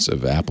preponderance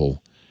of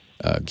Apple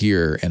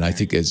gear. And I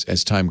think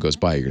as time goes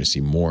by, you're going to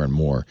see more and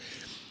more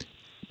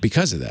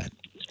because of that.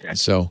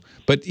 So,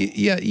 but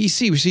yeah,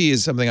 ECC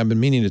is something I've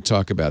been meaning to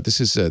talk about. This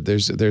is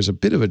there's a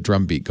bit of a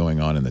drumbeat going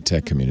on in the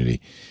tech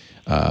community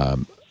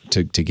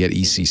to get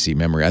ECC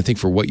memory. I think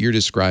for what you're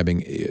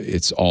describing,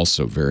 it's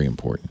also very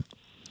important.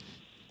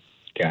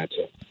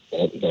 Gotcha.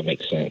 That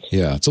makes sense.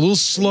 Yeah, it's a little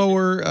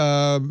slower,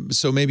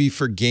 so maybe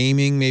for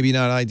gaming, maybe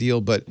not ideal,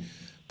 but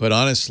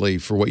honestly,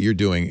 for what you're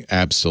doing,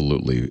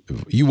 absolutely.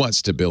 You want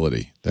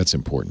stability. That's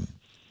important.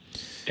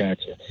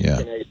 Gotcha. Yeah.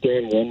 Can I throw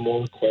in one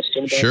more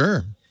question about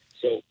Sure.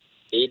 So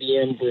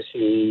AMD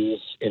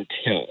versus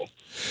Intel.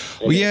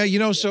 Well, yeah,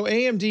 so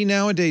AMD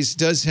nowadays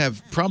does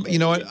have, you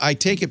know what, I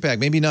take it back.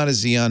 Maybe not a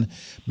Xeon.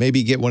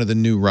 Maybe get one of the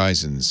new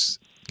Ryzens.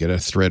 Get a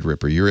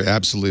Threadripper. You're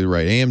absolutely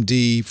right.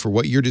 AMD, for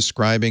what you're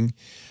describing,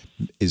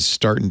 is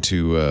starting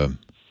to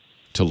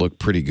look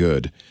pretty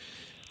good.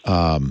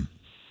 The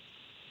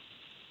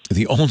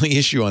only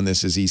issue on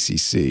this is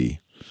ECC.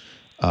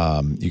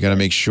 You got to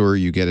make sure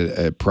you get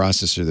a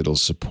processor that'll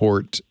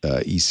support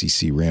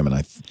ECC RAM, and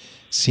I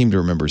seem to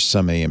remember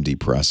some AMD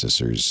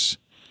processors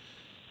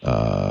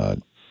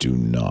do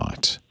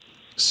not.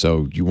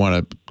 So you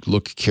want to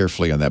look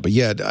carefully on that. But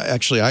yeah,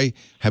 actually, I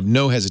have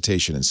no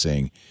hesitation in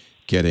saying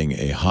getting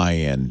a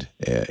high-end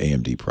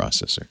AMD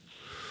processor.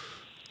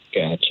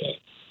 Gotcha.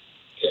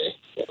 Okay.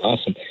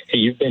 Awesome. Hey,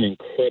 you've been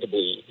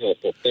incredibly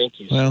helpful. Thank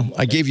you so much.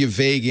 I gave you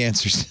vague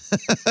answers,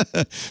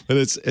 but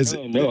it's as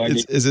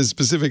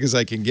specific as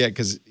I can get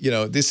because,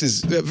 this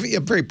is a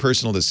very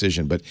personal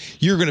decision, but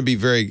you're going to be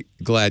very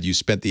glad you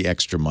spent the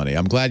extra money.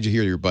 I'm glad you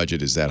hear your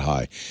budget is that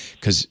high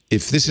because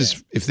if this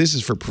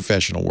is for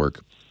professional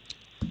work,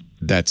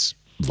 that's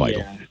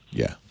vital.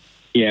 Yeah.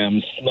 Yeah,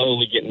 I'm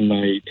slowly getting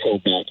my toe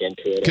back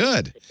into it.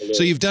 Good.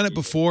 So you've done it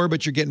before,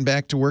 but you're getting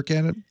back to work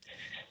at it?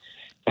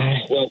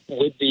 Well,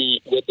 with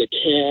the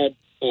CAD,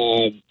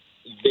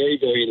 very,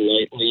 very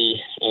lightly,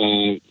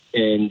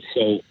 and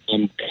so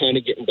I'm kind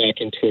of getting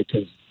back into it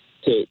because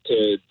to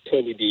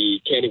totally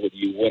be candid with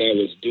you, what I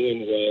was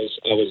doing was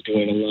I was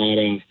doing a lot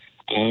of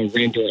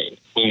rendering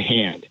by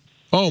hand.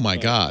 Oh, my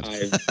God.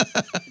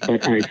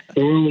 But I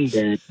found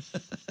that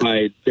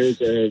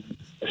there's a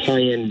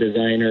high-end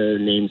designer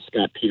named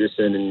Scott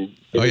Peterson, and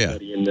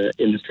everybody in the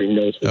industry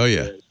knows what he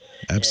is.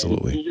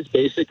 Absolutely. And he just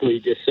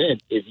basically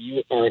said, if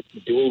you aren't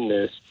doing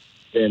this,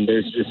 then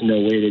there's just no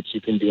way that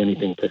you can do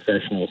anything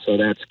professional. So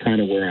that's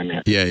kind of where I'm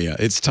at. Yeah.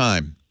 It's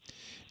time.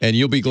 And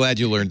you'll be glad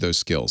you learned those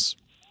skills.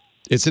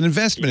 It's an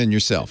investment in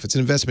yourself. It's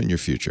an investment in your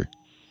future.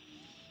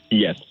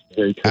 Yes.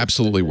 Very true.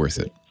 Absolutely worth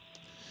it.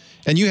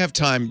 And you have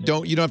time. You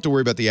don't have to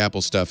worry about the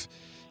Apple stuff.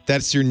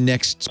 That's your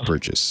next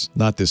purchase,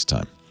 not this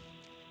time.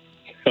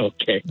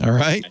 Okay. All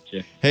right.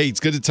 Gotcha. Hey, it's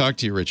good to talk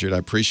to you, Richard. I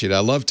appreciate it. I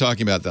love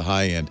talking about the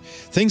high end.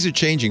 Things are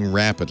changing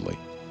rapidly,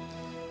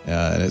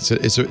 and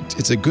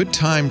it's a good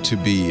time to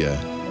be a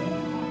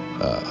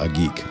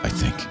geek, I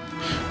think.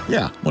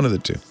 Yeah, one of the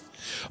two.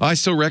 I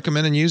still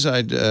recommend and use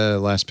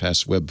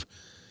LastPass Web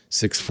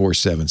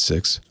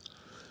 6476.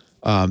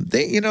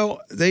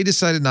 They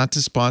decided not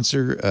to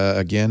sponsor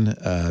again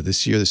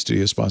this year, the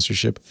studio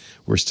sponsorship.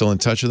 We're still in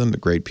touch with them. They're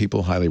great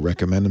people. Highly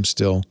recommend them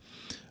still.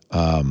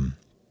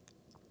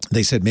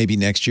 They said maybe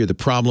next year. The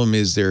problem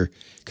is they're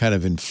kind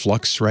of in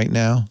flux right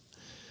now,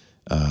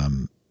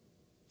 for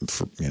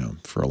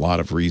a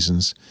lot of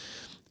reasons.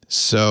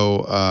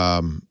 So,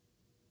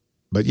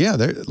 but yeah,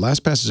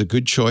 LastPass is a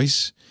good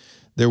choice.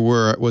 There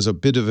was a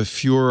bit of a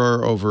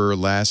furor over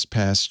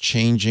LastPass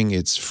changing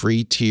its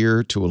free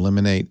tier to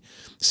eliminate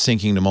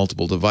syncing to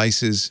multiple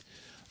devices.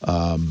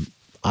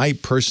 I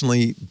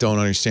personally don't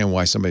understand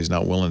why somebody's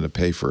not willing to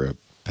pay for a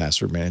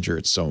password manager.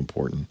 It's so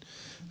important.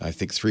 I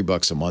think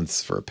 $3 a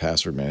month for a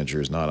password manager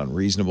is not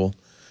unreasonable.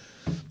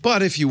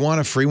 But if you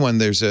want a free one,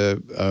 there's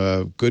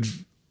a good,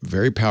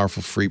 very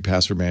powerful free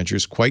password manager.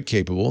 It's quite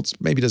capable. It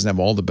maybe doesn't have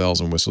all the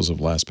bells and whistles of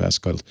LastPass,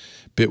 called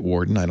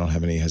Bitwarden. I don't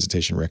have any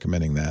hesitation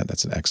recommending that.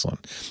 That's an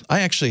excellent. I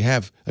actually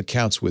have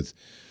accounts with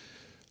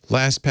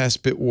LastPass,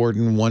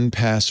 Bitwarden,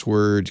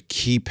 1Password,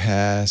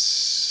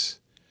 KeePass.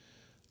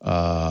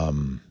 I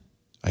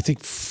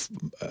think,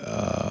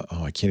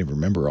 I can't even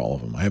remember all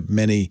of them. I have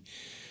many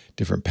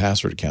different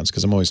password accounts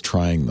because I'm always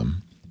trying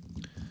them.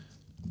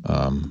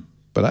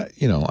 But I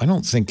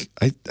don't think,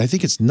 I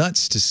think it's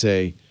nuts to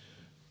say,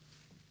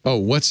 oh,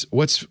 what's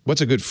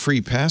a good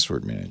free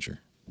password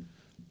manager?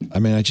 I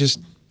mean, I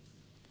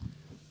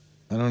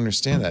don't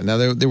understand that. Now,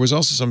 there was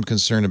also some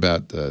concern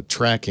about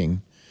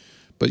tracking,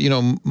 but,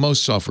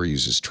 most software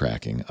uses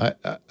tracking.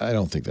 I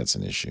don't think that's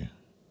an issue.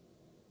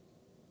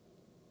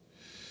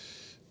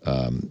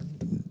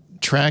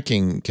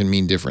 Tracking can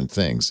mean different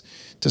things.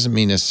 It doesn't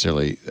mean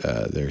necessarily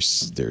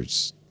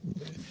there's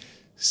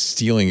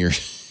stealing your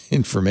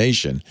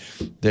information.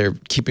 They're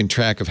keeping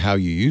track of how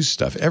you use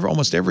stuff.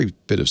 Almost every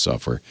bit of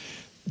software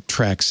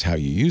tracks how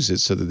you use it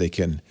so that they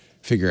can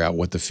figure out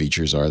what the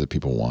features are that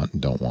people want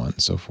and don't want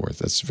and so forth.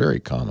 That's very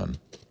common.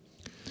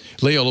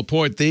 Leo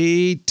Laporte,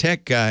 the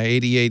tech guy,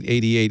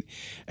 8888.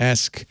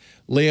 Ask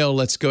Leo.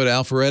 Let's go to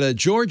Alpharetta,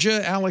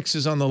 Georgia. Alex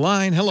is on the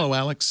line. Hello,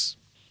 Alex.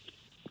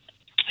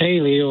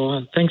 Hey,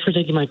 Leo. Thanks for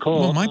taking my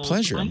call. Well, my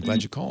pleasure. I'm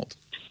glad you called.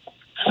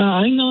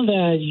 I know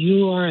that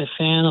you are a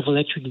fan of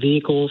electric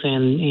vehicles,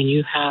 and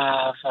you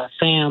have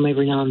Sam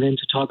every now and then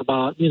to talk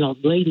about.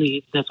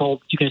 Lately that's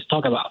all you guys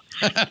talk about.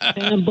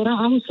 But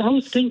I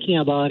was thinking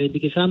about it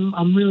because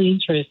I'm really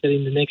interested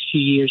in the next few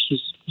years,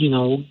 just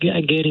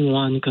getting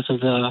one because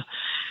of the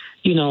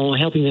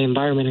helping the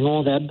environment and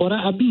all that. But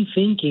I've been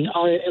thinking,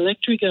 are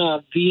electric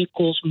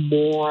vehicles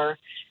more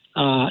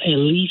a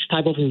lease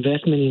type of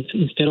investment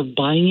instead of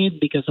buying it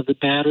because of the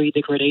battery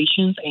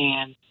degradations?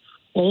 And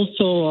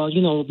also,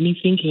 me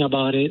thinking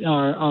about it,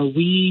 are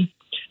we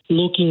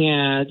looking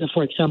at,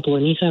 for example, a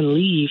Nissan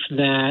Leaf,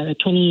 a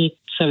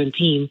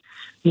 2017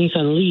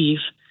 Nissan Leaf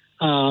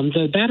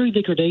the battery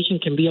degradation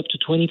can be up to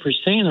 20%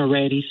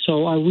 already.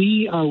 So are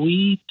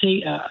we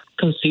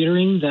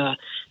considering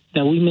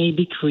that we may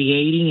be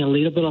creating a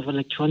little bit of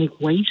electronic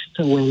waste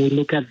when we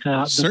look at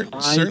the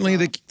certainly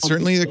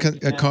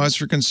a cause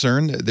for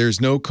concern.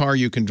 There's no car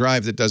you can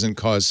drive that doesn't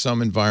cause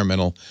some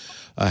environmental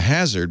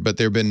hazard, but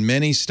there have been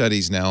many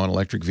studies now on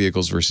electric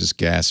vehicles versus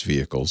gas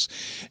vehicles,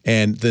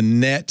 and the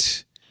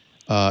net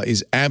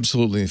is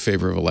absolutely in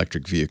favor of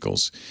electric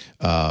vehicles.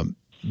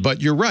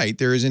 But you're right,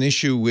 there is an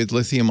issue with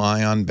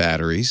lithium-ion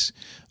batteries.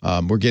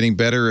 We're getting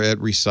better at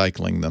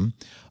recycling them.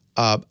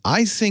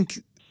 I think,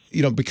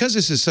 because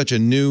this is such a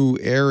new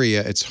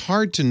area, it's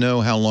hard to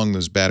know how long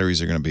those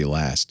batteries are going to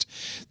last.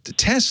 The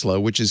Tesla,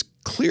 which is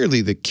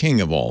clearly the king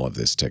of all of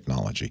this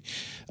technology,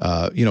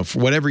 for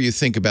whatever you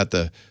think about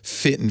the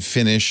fit and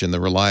finish and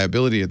the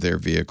reliability of their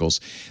vehicles,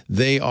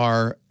 they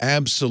are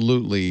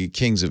absolutely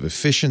kings of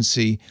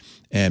efficiency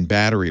and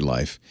battery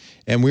life.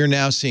 And we're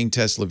now seeing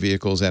Tesla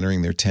vehicles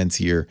entering their 10th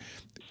year,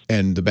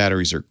 and the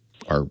batteries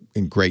are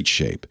in great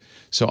shape.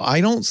 So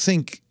I don't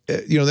think,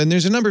 then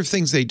there's a number of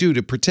things they do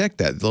to protect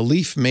that. The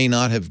Leaf may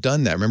not have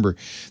done that. Remember,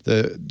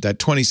 that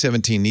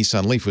 2017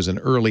 Nissan Leaf was an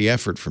early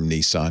effort from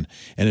Nissan,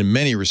 and in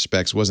many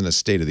respects wasn't a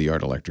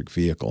state-of-the-art electric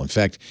vehicle. In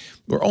fact,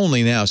 we're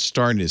only now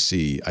starting to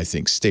see, I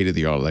think,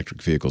 state-of-the-art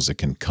electric vehicles that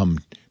can come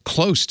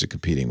close to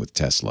competing with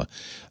Tesla.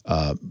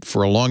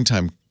 For a long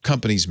time,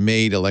 companies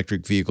made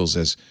electric vehicles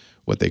as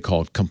what they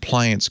called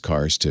compliance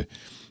cars to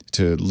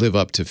live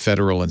up to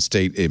federal and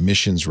state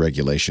emissions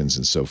regulations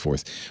and so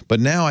forth. But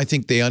now I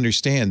think they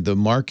understand the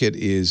market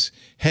is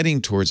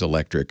heading towards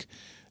electric,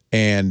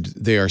 and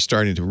they are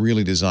starting to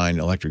really design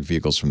electric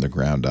vehicles from the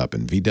ground up.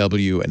 And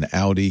VW and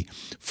Audi,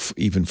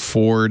 even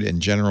Ford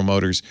and General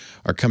Motors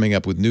are coming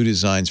up with new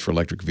designs for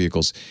electric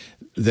vehicles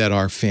that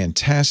are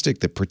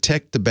fantastic, that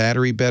protect the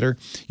battery better.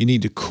 You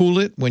need to cool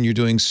it when you're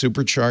doing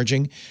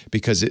supercharging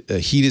because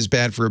heat is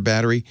bad for a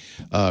battery.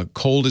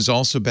 Cold is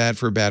also bad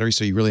for a battery,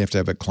 so you really have to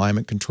have it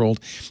climate controlled.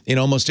 In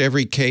almost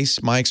every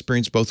case, my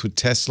experience both with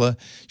Tesla,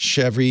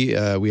 Chevy,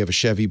 we have a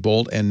Chevy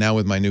Bolt, and now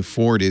with my new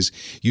Ford is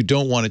you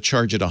don't want to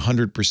charge it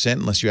 100%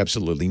 unless you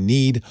absolutely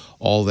need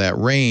all that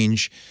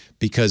range,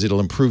 because it'll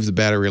improve the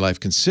battery life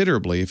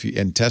considerably.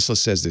 And Tesla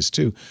says this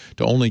too,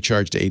 to only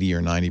charge to 80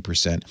 or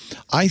 90%.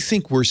 I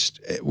think we're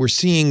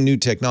seeing new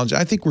technology.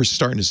 I think we're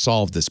starting to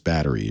solve this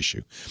battery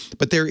issue.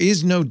 But there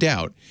is no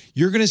doubt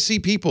you're going to see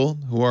people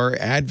who are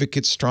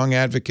advocates, strong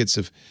advocates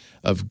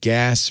of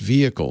gas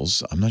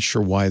vehicles. I'm not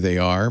sure why they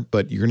are,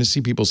 but you're going to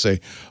see people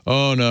say,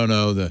 oh,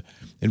 no, the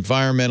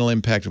environmental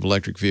impact of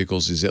electric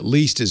vehicles is at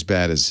least as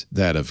bad as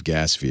that of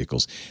gas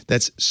vehicles.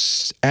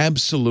 That's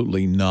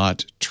absolutely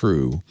not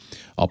true.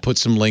 I'll put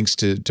some links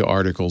to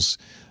articles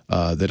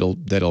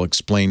that'll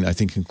explain, I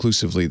think,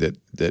 conclusively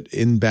that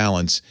in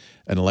balance,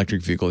 an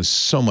electric vehicle is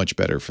so much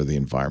better for the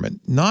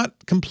environment.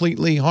 Not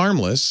completely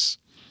harmless.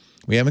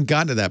 We haven't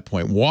gotten to that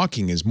point.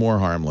 Walking is more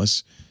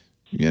harmless.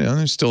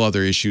 There's still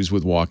other issues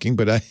with walking,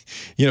 but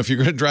if you're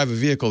going to drive a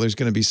vehicle, there's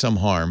going to be some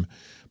harm.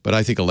 But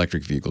I think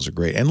electric vehicles are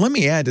great. And let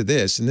me add to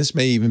this, and this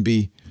may even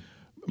be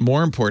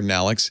more important,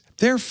 Alex,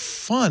 they're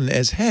fun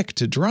as heck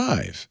to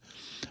drive.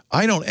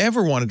 I don't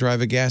ever want to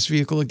drive a gas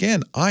vehicle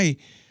again. I'm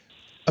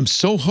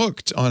so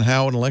hooked on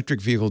how an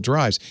electric vehicle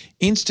drives.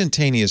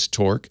 Instantaneous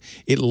torque.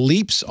 It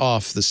leaps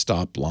off the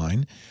stop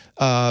line.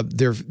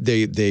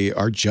 They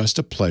are just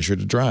a pleasure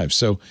to drive.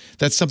 So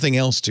that's something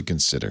else to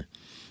consider.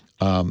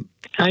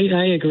 I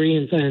agree,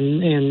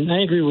 and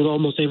I agree with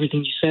almost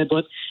everything you said.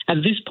 But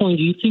at this point,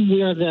 do you think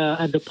we are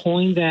at the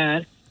point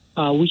that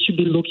we should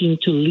be looking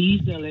to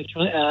lease the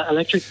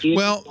electric vehicles?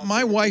 Well,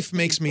 my wife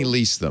makes me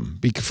lease them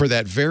for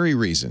that very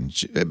reason.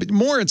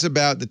 More, it's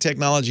about the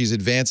technology is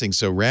advancing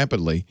so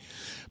rapidly.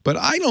 But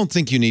I don't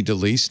think you need to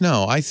lease.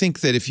 No, I think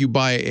that if you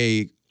buy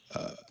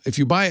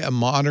a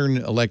modern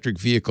electric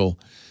vehicle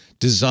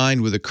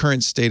designed with the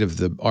current state of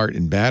the art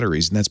in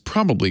batteries, and that's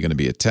probably going to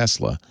be a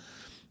Tesla,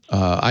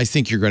 I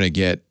think you're going to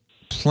get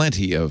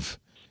plenty of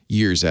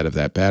years out of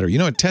that battery. You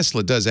know what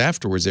Tesla does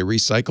afterwards? They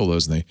recycle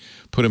those and they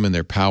put them in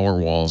their power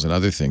walls and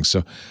other things.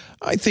 So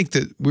I think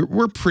that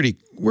we're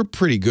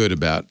pretty good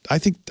about. I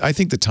think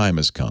the time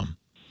has come.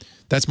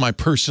 That's my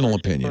personal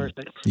opinion.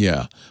 Perfect.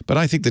 Yeah, but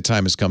I think the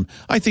time has come.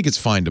 I think it's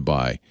fine to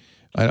buy.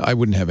 I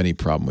wouldn't have any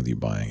problem with you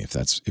buying if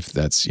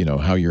that's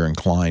how you're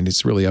inclined.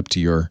 It's really up to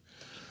your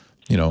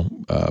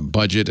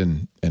budget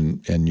and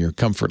your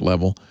comfort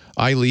level.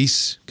 I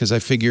lease because I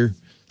figure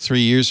 3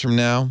 years from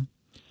now,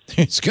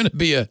 it's going to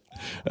be a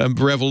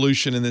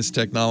revolution in this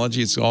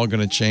technology. It's all going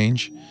to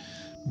change.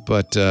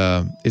 But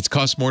it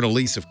costs more to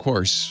lease, of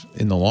course,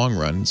 in the long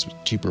run. It's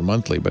cheaper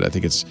monthly, but I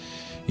think it's,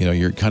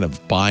 you're kind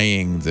of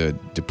buying the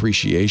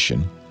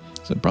depreciation.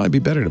 So it'd probably be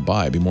better to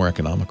buy. It'd be more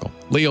economical.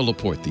 Leo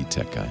Laporte, the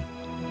tech guy.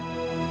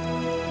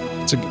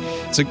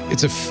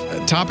 It's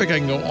a topic I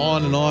can go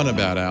on and on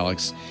about,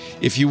 Alex.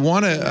 If you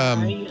want to,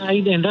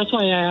 and that's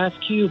why I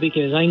ask you,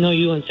 because I know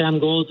you and Sam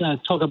Gold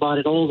talk about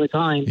it all the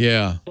time.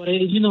 Yeah. But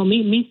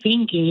me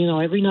thinking,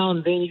 every now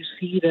and then you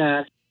see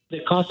that the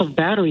cost of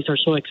batteries are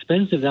so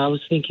expensive that I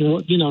was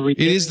thinking,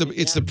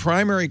 it's the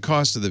primary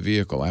cost of the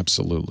vehicle.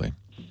 Absolutely.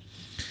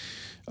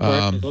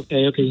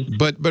 Okay.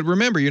 But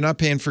remember, you're not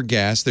paying for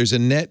gas. There's a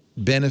net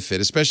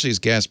benefit, especially as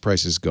gas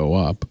prices go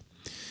up.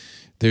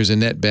 There's a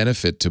net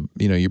benefit to,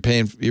 you're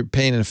paying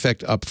in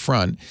effect up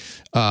front.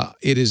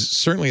 It is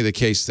certainly the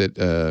case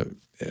that,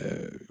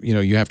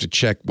 you have to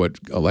check what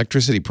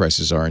electricity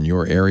prices are in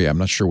your area. I'm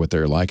not sure what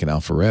they're like in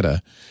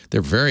Alpharetta.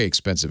 They're very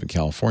expensive in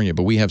California,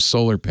 but we have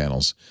solar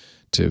panels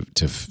to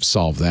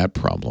solve that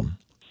problem.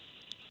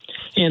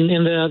 And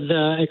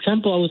the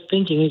example I was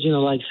thinking is,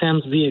 like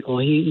Sam's vehicle.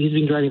 He's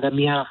been driving that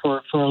Miata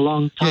for a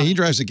long time. Yeah, he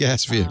drives a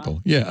gas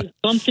vehicle. Yeah.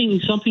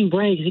 Something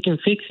breaks, he can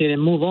fix it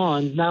and move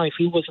on. Now, if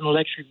he was an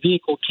electric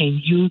vehicle, can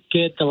you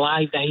get the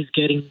life that he's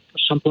getting or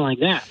something like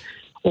that?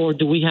 Or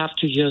do we have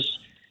to just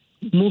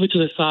move it to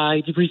the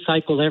side,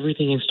 recycle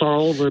everything, and start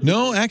over?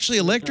 No, actually,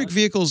 electric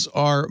vehicles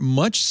are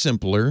much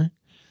simpler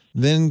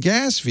than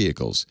gas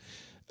vehicles.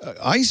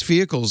 ICE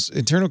vehicles,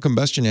 internal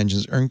combustion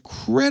engines, are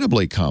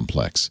incredibly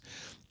complex.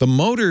 The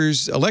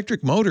motors,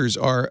 electric motors,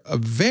 are a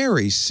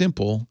very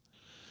simple,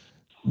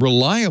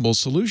 reliable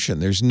solution.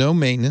 There's no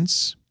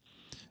maintenance.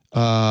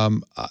 I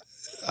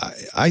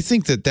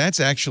think that's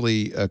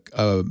actually a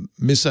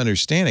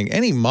misunderstanding.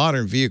 Any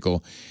modern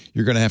vehicle,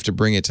 you're going to have to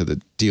bring it to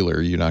the dealer.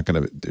 You're not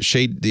going to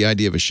the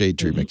idea of a shade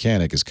tree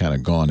mechanic is kind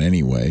of gone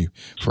anyway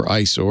for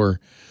ICE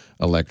or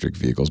electric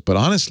vehicles. But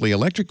honestly,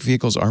 electric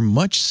vehicles are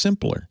much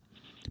simpler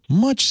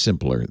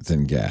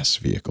than gas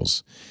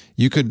vehicles.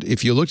 You could,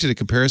 if you looked at a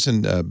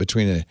comparison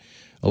between an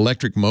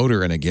electric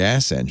motor and a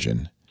gas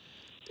engine,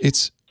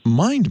 it's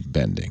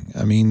mind-bending.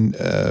 I mean,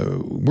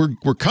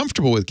 we're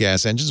comfortable with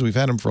gas engines. We've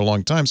had them for a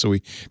long time, so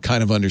we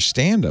kind of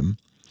understand them.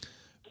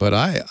 But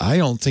I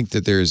don't think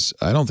there's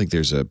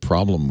a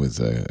problem with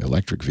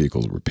electric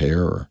vehicle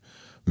repair or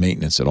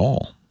maintenance at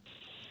all.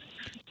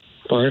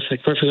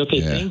 Perfect. Okay,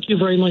 yeah. Thank you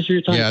very much for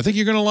your time. Yeah, I think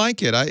you're going to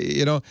like it. I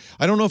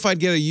don't know if I'd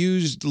get a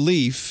used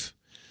Leaf.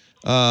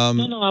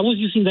 No, I was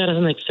using that as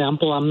an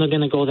example. I'm not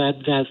going to go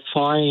that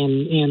far.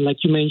 And like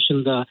you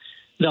mentioned, the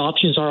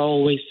options are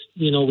always,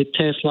 with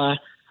Tesla.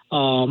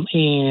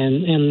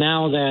 And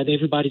now that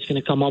everybody's going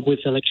to come up with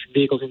electric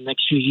vehicles in the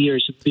next few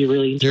years, it'd be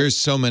really interesting. There's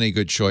so many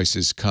good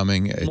choices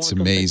coming. It's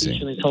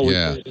amazing.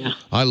 Yeah. Good, yeah.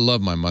 I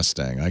love my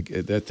Mustang.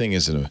 That thing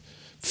is a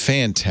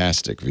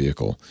fantastic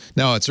vehicle.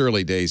 Now, it's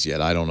early days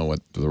yet. I don't know what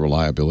the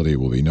reliability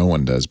will be. No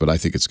one does, but I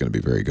think it's going to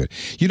be very good.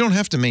 You don't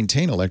have to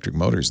maintain electric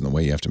motors in the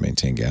way you have to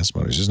maintain gas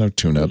motors. There's no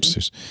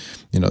tune-ups.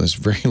 There's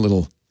very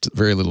little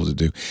to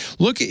do.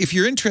 Look, if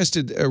you're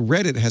interested,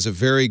 Reddit has a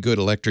very good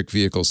electric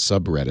vehicle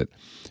subreddit.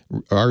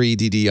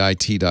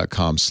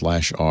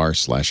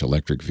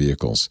 reddit.com/r/electric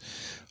vehicles.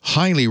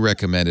 Highly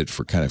recommend it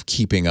for kind of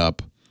keeping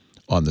up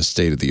on the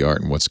state of the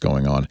art and what's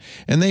going on.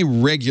 And they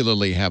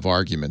regularly have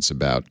arguments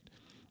about,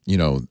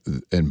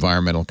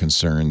 environmental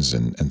concerns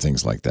and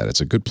things like that.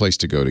 It's a good place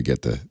to go to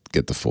get the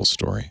full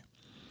story.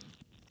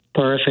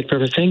 Perfect.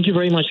 Thank you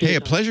very much. Hey,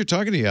 a pleasure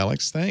talking to you,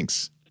 Alex.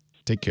 Thanks.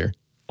 Take care.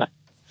 Bye.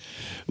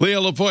 Leo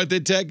Laporte, the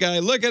tech guy.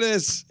 Look at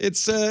this.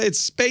 It's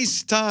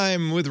space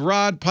time with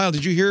Rod Pyle.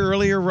 Did you hear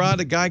earlier, Rod,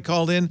 a guy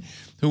called in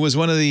who was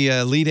one of the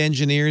lead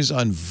engineers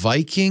on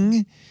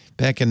Viking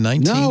back in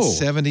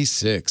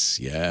 1976?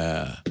 No.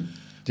 Yeah.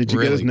 Did you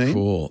really get his name?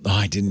 Cool. No,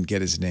 I didn't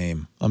get his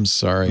name. I'm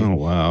sorry. Oh,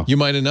 wow. You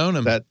might have known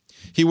him.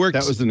 He worked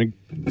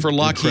for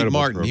Lockheed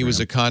Martin. Program. He was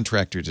a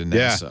contractor to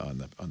NASA on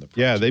the project.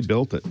 Yeah, they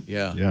built it.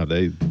 Yeah. Yeah,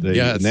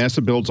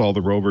 NASA builds all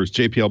the rovers.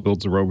 JPL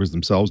builds the rovers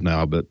themselves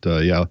now, but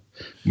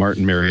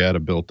Martin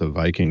Marietta built the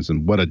Vikings,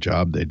 and what a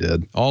job they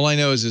did. All I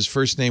know is his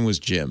first name was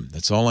Jim.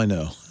 That's all I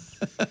know.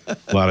 A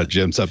lot of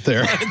Jims up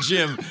there.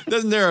 Jim.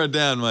 Doesn't narrow it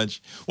down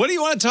much. What do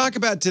you want to talk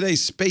about today,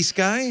 space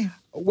guy?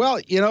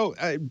 Well,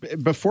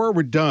 before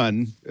we're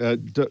done,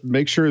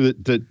 make sure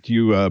that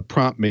you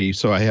prompt me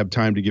so I have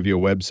time to give you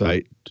a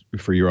website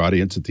for your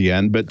audience at the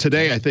end. But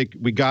today, I think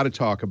we got to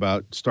talk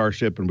about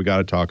Starship and we got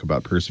to talk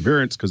about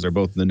Perseverance because they're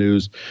both in the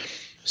news.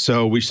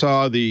 So we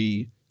saw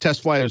the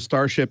test flight of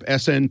Starship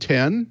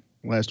SN10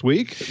 last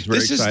week. It's very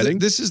exciting.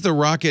 This is the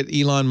rocket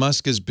Elon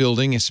Musk is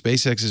building,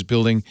 SpaceX is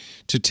building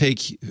to take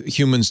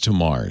humans to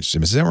Mars.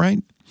 Is that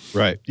right?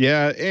 Right.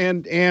 Yeah,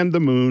 and the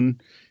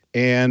moon.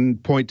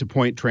 And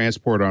point-to-point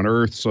transport on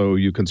Earth, so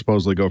you can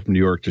supposedly go from New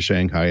York to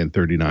Shanghai in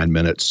 39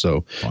 minutes.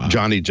 So wow.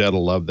 Johnny Jett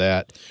will love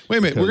that. Wait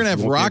a minute, we're going to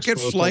have rocket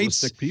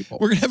flights? We're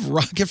going to have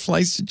rocket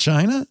flights to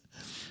China?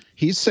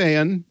 He's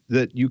saying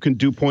that you can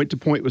do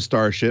point-to-point with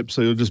Starship,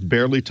 so you'll just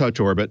barely touch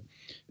orbit,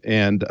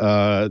 and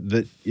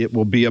that it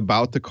will be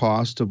about the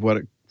cost of what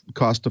it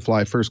costs to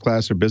fly first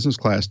class or business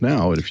class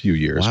now in a few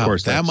years. Wow, of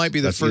course, that might be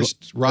the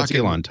first rocket.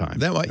 That's Elon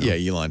time.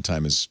 Elon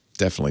time is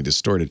definitely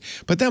distorted.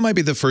 But that might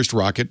be the first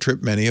rocket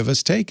trip many of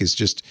us take is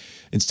just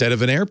instead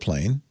of an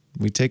airplane,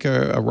 we take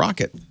a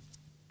rocket.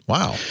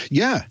 Wow.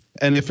 Yeah.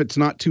 And if it's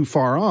not too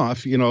far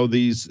off,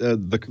 these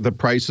the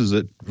prices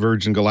at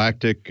Virgin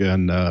Galactic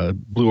and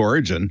Blue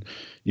Origin,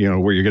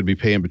 where you're going to be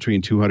paying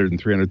between $200,000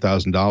 and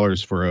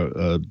 $300,000 for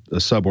a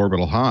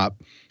suborbital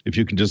hop, if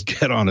you can just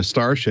get on a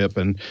Starship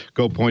and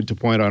go point to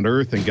point on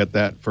Earth and get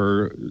that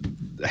for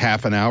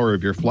half an hour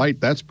of your flight,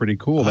 that's pretty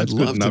cool. That's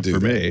good enough for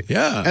me.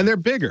 Yeah. And they're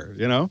bigger,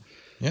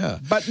 Yeah.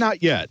 But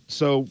not yet.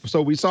 So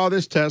we saw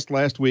this test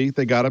last week.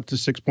 They got up to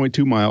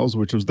 6.2 miles,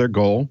 which was their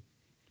goal.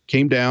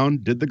 Came down,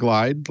 did the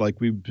glide like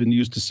we've been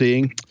used to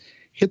seeing.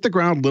 Hit the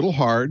ground a little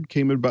hard,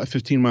 came at about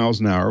 15 miles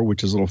an hour,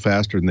 which is a little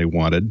faster than they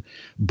wanted.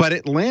 But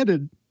it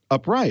landed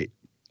upright.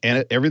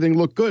 And everything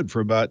looked good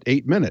for about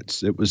 8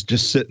 minutes. It was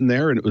just sitting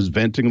there, and it was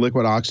venting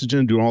liquid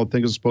oxygen, doing all the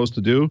things it's supposed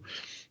to do.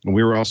 And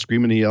we were all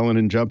screaming and yelling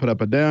and jumping up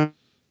and down.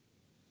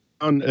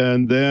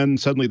 And then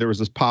suddenly there was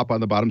this pop on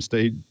the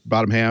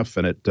bottom half,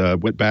 and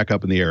it went back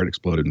up in the air and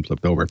exploded and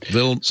flipped over.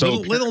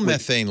 Little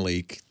methane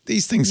leak.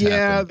 These things happen.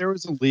 Yeah, there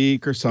was a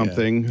leak or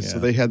something. Yeah. So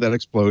they had that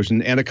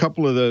explosion. And a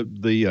couple of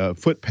the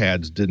foot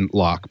pads didn't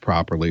lock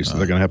properly, so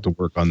they're going to have to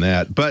work on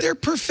that. But they're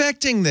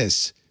perfecting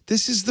this.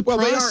 This is the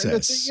process. The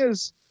thing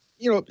is,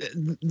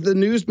 the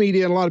news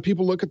media and a lot of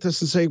people look at this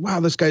and say, wow,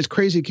 this guy's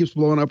crazy. He keeps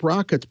blowing up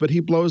rockets. But he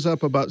blows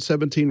up about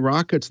 17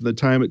 rockets in the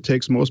time it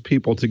takes most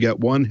people to get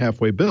one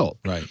halfway built.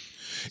 Right.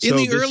 In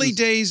the early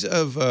days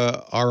of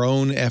our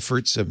own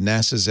efforts, of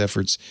NASA's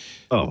efforts,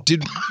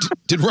 did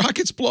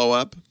rockets blow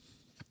up?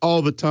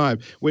 All the time.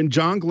 When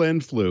John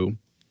Glenn flew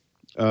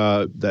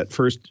that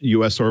first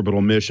U.S.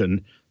 orbital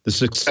mission, the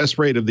success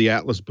rate of the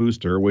Atlas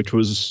booster, which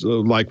was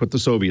like what the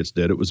Soviets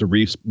did, it was a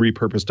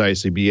repurposed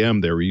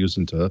ICBM they were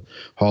using to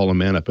haul a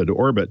man up into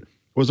orbit,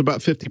 was about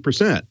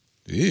 50%.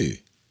 Ew.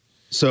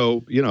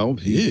 So,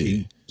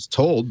 he was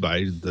told by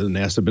the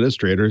NASA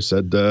administrator,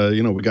 said,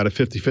 we got a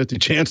 50-50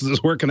 chance of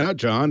this working out,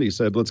 John. He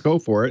said, let's go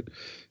for it.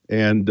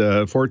 And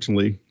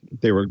fortunately,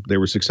 they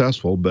were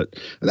successful. But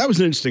that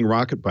was an interesting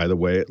rocket, by the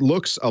way. It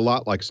looks a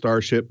lot like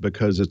Starship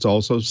because it's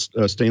also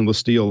a stainless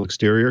steel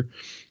exterior.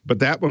 But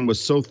that one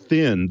was so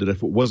thin that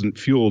if it wasn't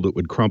fueled, it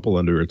would crumple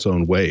under its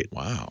own weight.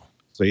 Wow.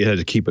 So you had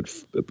to keep it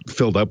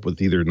filled up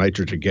with either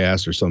nitrogen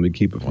gas or something to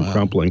keep it from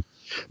crumpling.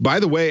 By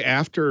the way,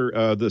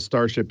 after the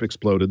Starship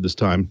exploded this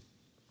time,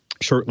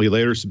 shortly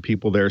later, some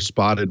people there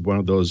spotted one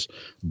of those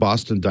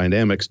Boston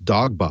Dynamics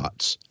dog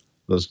bots,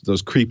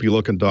 those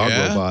creepy-looking dog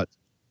robots,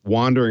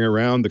 wandering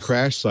around the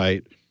crash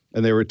site,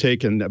 and they were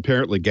taking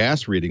apparently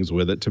gas readings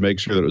with it to make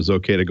sure that it was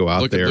okay to go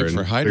out there. Look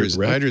for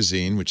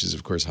hydrazine, which is,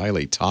 of course,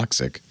 highly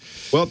toxic.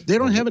 Well, they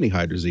don't have any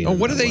hydrazine. Oh,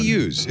 what do they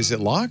use? Is it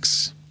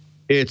LOX?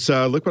 It's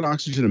liquid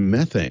oxygen and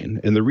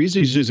methane. And the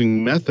reason he's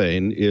using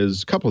methane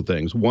is a couple of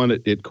things. One,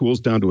 it cools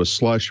down to a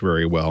slush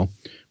very well,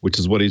 which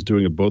is what he's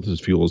doing with both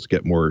his fuels to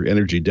get more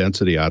energy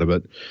density out of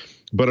it.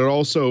 But it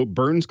also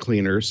burns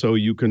cleaner, so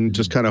you can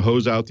just kind of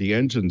hose out the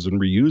engines and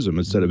reuse them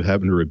instead of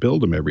having to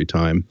rebuild them every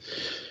time.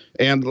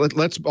 And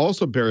let's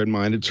also bear in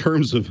mind, in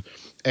terms of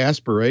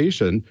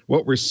aspiration,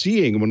 what we're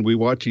seeing when we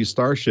watch these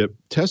Starship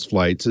test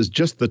flights is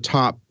just the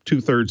top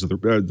two-thirds of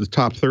the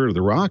top third of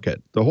the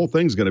rocket. The whole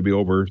thing's going to be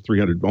over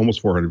 300, almost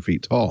 400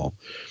 feet tall.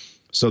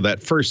 So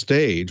that first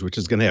stage, which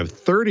is going to have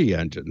 30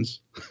 engines.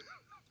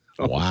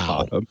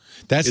 Wow.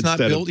 That's not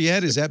built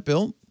yet? Is that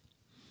built?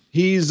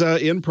 He's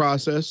in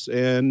process,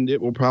 and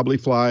it will probably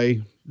fly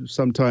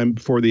sometime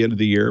before the end of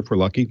the year if we're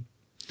lucky.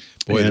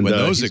 Boy, when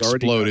those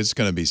explode, it's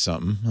going to be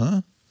something,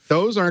 huh?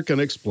 Those aren't going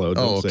to explode.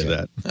 Don't say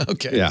that.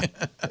 Okay. Yeah.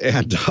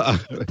 And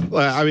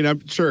I mean,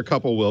 I'm sure a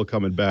couple will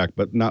coming back,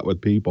 but not with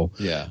people.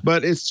 Yeah.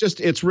 But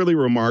it's really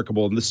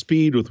remarkable. And the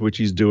speed with which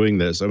he's doing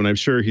this, I mean, I'm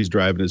sure he's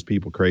driving his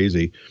people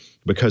crazy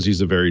because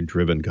he's a very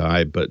driven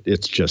guy, but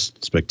it's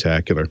just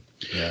spectacular.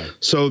 Yeah.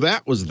 So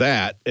that was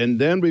that. And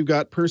then we've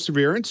got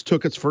Perseverance,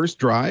 took its first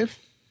drive.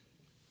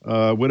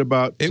 Went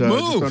about it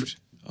moved.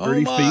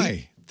 30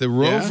 feet. The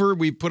rover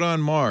we put on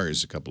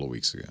Mars a couple of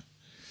weeks ago.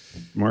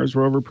 Mars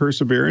rover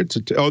Perseverance.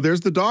 There's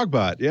the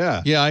Dogbot.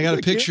 Yeah. Yeah, I got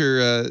a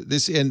picture.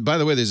 This, and by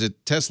the way, there's a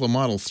Tesla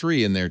Model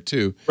 3 in there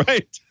too.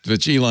 Right.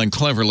 Which Elon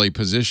cleverly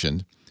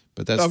positioned.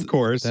 But that's of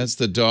course. That's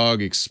the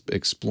dog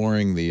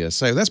exploring the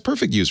site. That's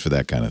perfect use for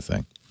that kind of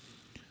thing.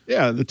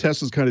 Yeah, the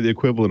Tesla's kind of the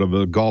equivalent of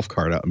a golf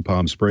cart out in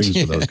Palm Springs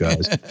for those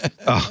guys.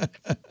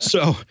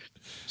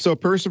 So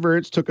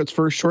Perseverance took its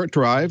first short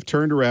drive,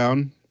 turned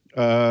around.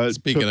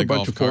 Speaking of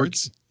golf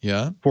carts.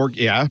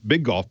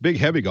 Big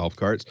heavy golf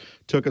carts,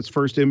 took its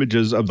first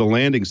images of the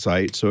landing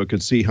site so it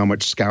could see how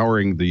much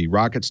scouring the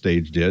rocket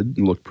stage did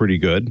and looked pretty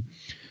good.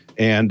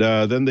 And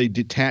then they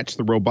detached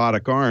the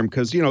robotic arm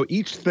because,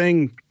 each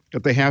thing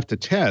that they have to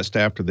test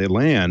after they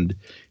land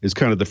is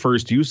kind of the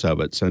first use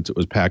of it since it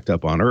was packed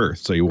up on Earth.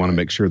 So you want to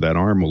make sure that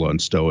arm will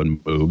unstow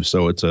and move.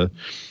 So it's a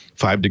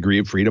 5-degree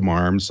of freedom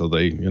arm. So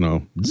they,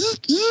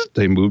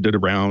 they moved it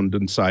around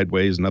and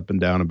sideways and up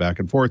and down and back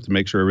and forth to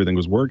make sure everything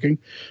was working.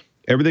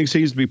 Everything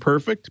seems to be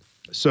perfect.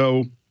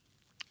 So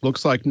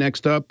looks like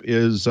next up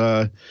is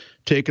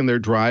taking their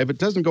drive. It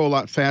doesn't go a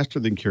lot faster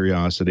than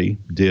Curiosity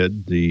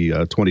did, the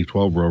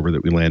 2012 rover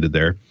that we landed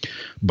there.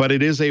 But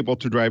it is able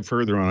to drive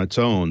further on its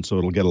own, so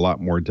it'll get a lot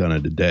more done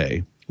in a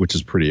day, which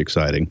is pretty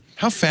exciting.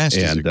 How fast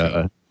does it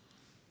go?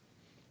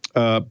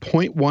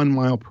 0.1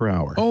 mile per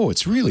hour. Oh,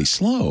 it's really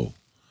slow.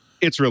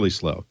 It's really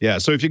slow. Yeah.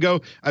 So if you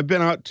go, I've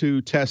been out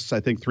to tests, I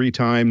think 3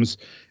 times.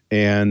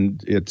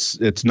 and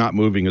it's not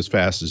moving as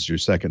fast as your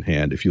second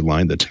hand if you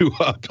line the two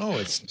up. Oh,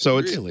 it's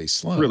really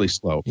slow. Really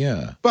slow.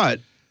 Yeah. But,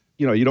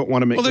 you don't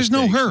want to make Well, there's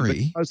no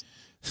hurry.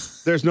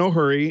 There's no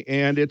hurry,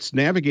 and it's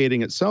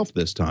navigating itself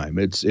this time.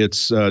 It's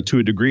to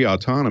a degree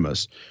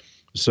autonomous.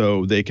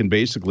 So they can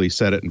basically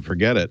set it and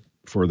forget it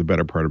for the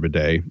better part of a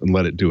day and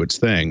let it do its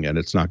thing, and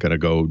it's not going to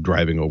go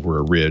driving over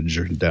a ridge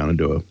or down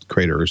into a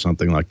crater or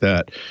something like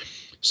that.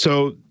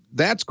 So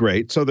that's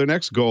great. So their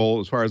next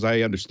goal, as far as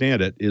I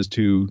understand it, is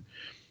to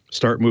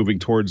start moving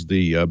towards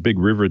the big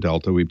river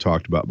delta we've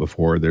talked about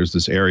before. There's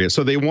this area.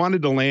 So they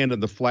wanted to land in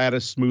the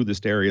flattest,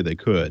 smoothest area they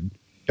could.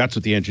 That's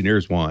what the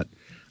engineers want.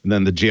 And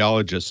then the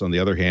geologists, on the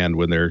other hand,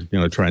 when they're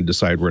trying to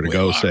decide where to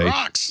go, say,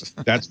 rocks.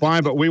 That's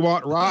fine, but we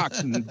want rocks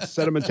and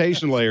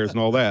sedimentation layers and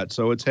all that.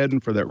 So it's heading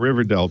for that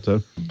river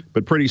delta.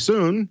 But pretty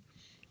soon,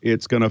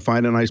 it's going to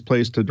find a nice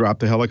place to drop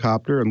the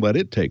helicopter and let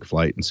it take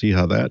flight and see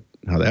how that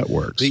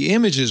works. The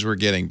images we're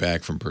getting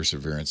back from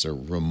Perseverance are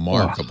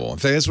remarkable. In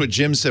fact, that's what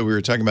Jim said. We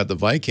were talking about the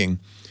Viking.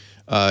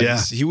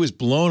 He was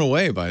blown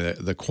away by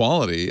the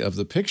quality of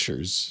the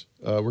pictures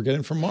we're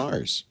getting from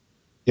Mars.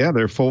 Yeah,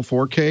 they're full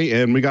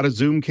 4K, and we got a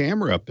zoom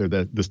camera up there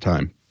this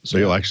time. So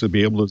you'll actually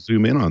be able to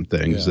zoom in on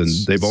things. And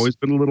they've always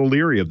been a little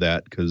leery of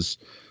that because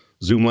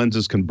zoom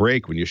lenses can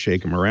break when you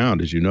shake them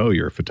around. As you know,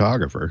 you're a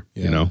photographer.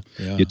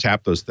 You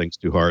tap those things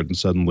too hard and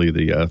suddenly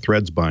the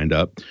threads bind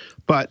up.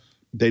 But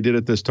they did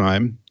it this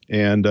time.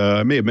 And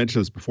I may have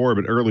mentioned this before,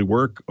 but early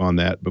work on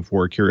that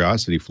before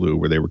Curiosity flew,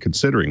 where they were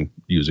considering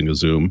using a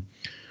zoom,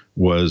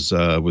 was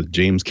with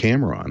James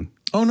Cameron.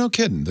 Oh, no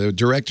kidding. The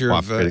director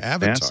of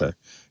Avatar.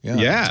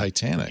 Yeah.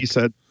 Titanic. He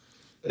said,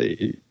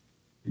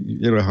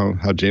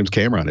 how James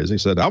Cameron is. He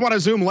said, I want a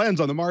zoom lens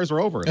on the Mars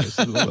rover. And I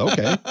said,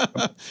 okay.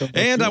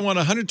 And I want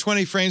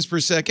 120 frames per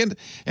second,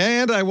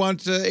 and I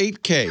want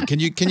 8K. Can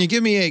you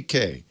give me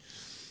 8K?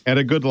 And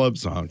a good love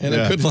song. And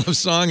a good love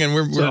song, and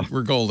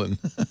we're golden.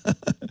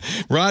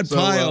 Rod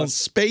Pyle,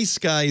 Space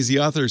Guy, is the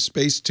author of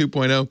Space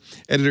 2.0,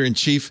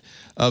 editor-in-chief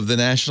of the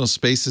National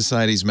Space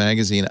Society's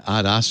magazine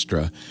Ad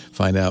Astra.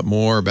 Find out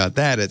more about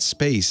that at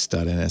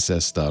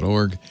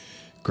space.nss.org.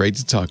 Great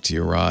to talk to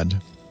you,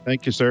 Rod.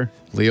 Thank you, sir.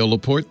 Leo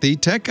Laporte, the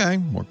tech guy.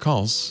 More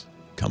calls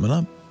coming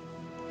up.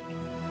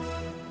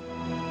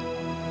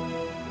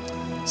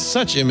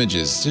 Such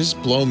images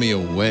just blow me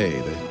away,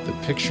 the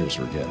pictures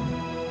we're getting.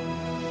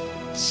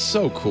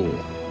 So cool.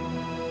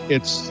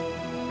 It's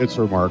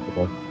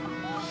remarkable.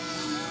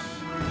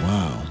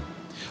 Wow.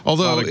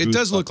 Although it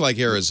does look like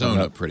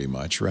Arizona pretty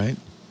much, right?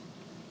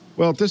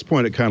 Well, at this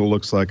point, it kind of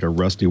looks like a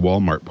rusty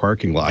Walmart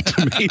parking lot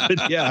to me.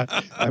 But yeah,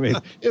 I mean,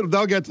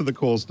 they'll get to the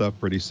cool stuff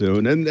pretty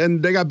soon.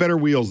 And they got better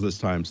wheels this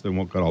time, so they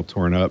won't get all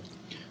torn up.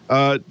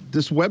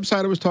 This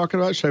website I was talking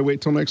about, should I wait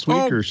till next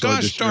week or should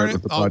I just share it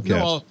with the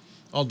podcast?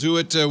 I'll do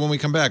it when we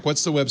come back.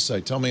 What's the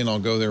website? Tell me and I'll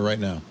go there right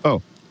now.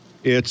 Oh,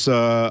 it's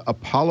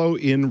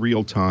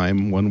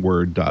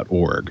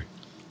apolloinrealtime.org.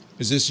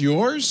 Is this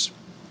yours?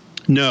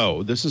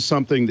 No, this is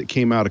something that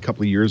came out a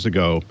couple of years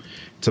ago.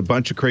 It's a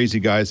bunch of crazy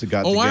guys that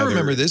got together. Oh, I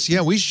remember this.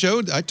 Yeah,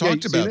 I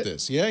talked about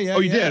this. Yeah.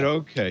 Oh, you did?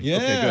 Okay. Yeah.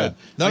 Okay, good.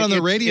 Not on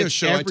the radio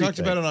show. Everything. I talked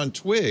about it on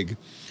Twig.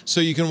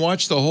 So you can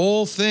watch the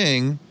whole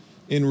thing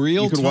in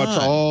real time. You can watch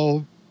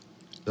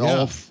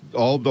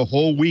all the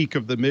whole week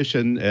of the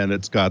mission, and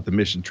it's got the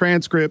mission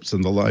transcripts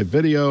and the live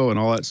video and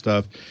all that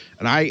stuff.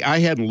 And I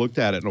hadn't looked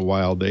at it in a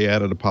while. They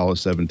added Apollo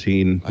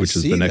 17, which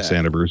is the next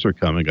anniversary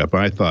coming up.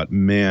 And I thought,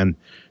 man,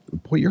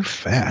 boy, you're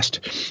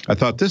fast. I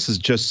thought this is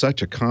just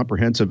such a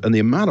comprehensive, and the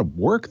amount of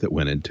work that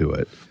went into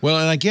it. Well,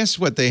 and I guess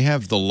what they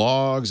have, the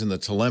logs and the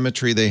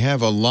telemetry, they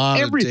have a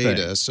lot of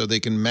data so they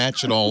can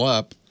match it all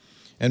up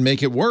and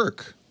make it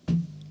work.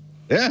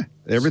 Yeah,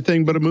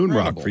 everything but a moon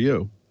rock for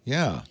you.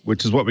 Yeah.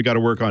 Which is what we got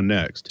to work on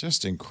next.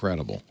 Just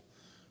incredible.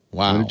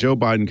 Wow. When Joe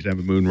Biden could have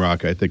a moon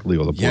rock, I think Leo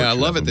Laporte. Yeah, I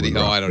love it that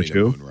I don't need a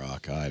moon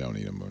rock. I don't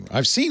need a moon rock.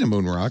 I've seen a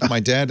moon rock. My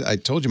dad, I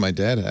told you my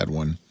dad had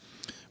one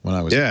when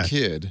I was a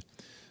kid.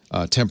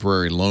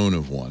 Temporary loan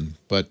of one,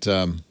 but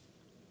that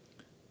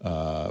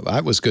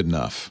was good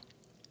enough.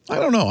 I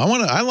don't know.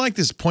 I like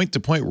this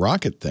point-to-point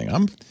rocket thing.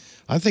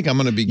 I think I'm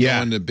going to be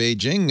going to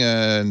Beijing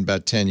in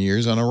about 10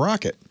 years on a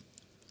rocket.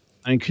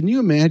 And can you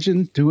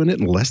imagine doing it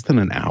in less than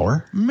an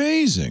hour?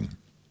 Amazing.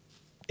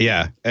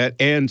 Yeah,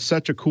 and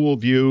such a cool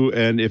view.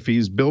 And if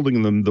he's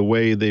building them the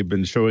way they've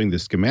been showing the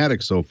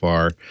schematics so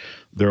far,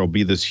 there'll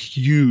be this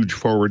huge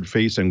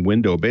forward-facing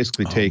window,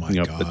 basically taking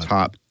up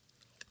the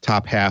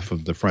top half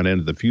of the front end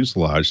of the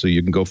fuselage, so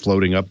you can go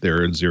floating up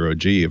there in zero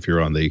G if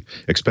you're on the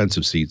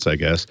expensive seats, I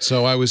guess.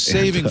 So I was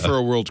saving for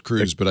a world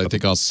cruise, but I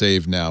think I'll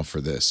save now for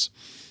this,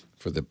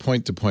 for the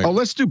point-to-point. Oh,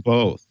 let's do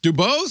both. Do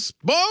both?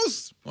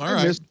 Both? All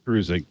right. I miss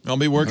cruising. I'll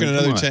be working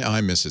another 10.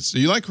 I miss it. So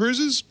you like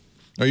cruises?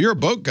 Oh, you're a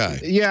boat guy.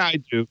 Yeah, I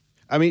do.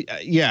 I mean,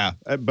 yeah,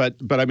 but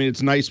I mean,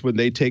 it's nice when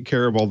they take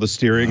care of all the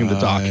steering and the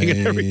docking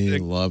and everything. I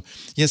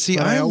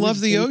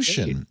love the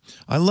ocean.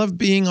 I love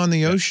being on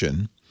the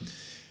ocean.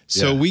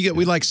 So we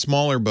like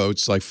smaller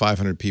boats, like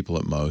 500 people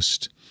at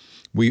most.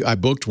 I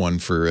booked one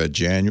for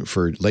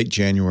late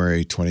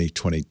January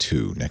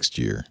 2022 next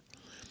year.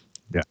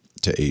 Yeah.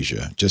 to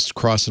Asia. Just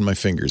crossing my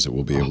fingers that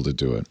we'll be able to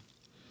do it.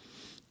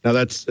 Now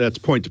that's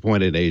point to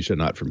point in Asia,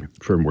 not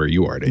from where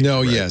you are in Asia.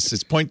 No, right? yes,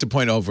 it's point to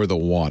point over the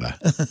water.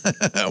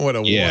 What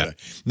a water!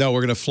 No,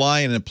 we're going to fly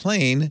in a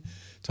plane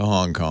to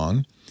Hong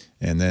Kong,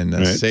 and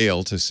then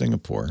sail to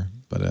Singapore.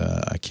 But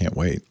I can't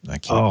wait. I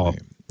can't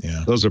wait.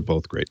 Yeah, those are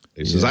both great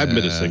places. I've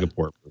been to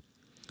Singapore for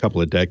a couple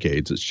of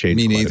decades. It's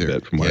changed quite a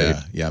bit from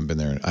where. Yeah, I've been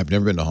there. I've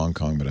never been to Hong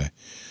Kong, but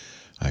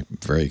I'm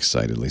very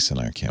excited. Lisa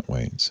and I can't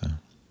wait. So,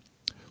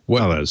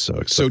 that is so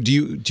exciting. So do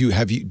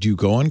you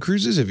go on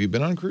cruises? Have you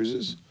been on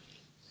cruises?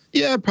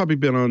 Yeah, I've probably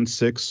been on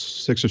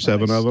six or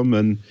seven of them,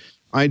 and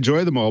I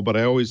enjoy them all, but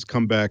I always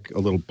come back a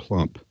little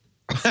plump.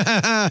 Because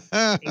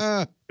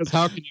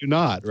how could you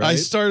not, right? I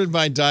started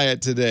my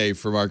diet today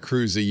from our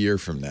cruise a year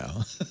from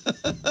now.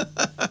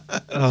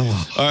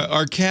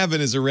 Our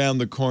cabin is around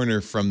the corner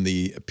from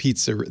the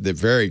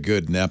very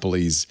good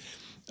Nepalese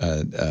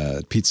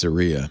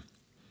pizzeria.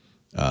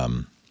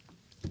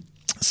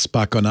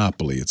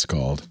 Spakonapoli, it's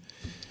called.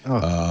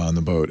 On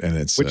the boat, and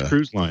it's which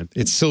cruise line?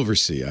 It's Silver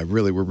Sea.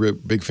 We're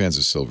big fans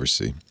of Silver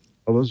Sea.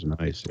 Oh, those are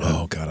nice. Yeah.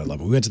 Oh God, I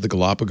love it. We went to the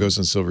Galapagos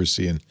on Silver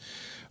Sea, and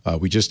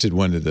we just did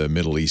one to the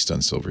Middle East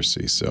on Silver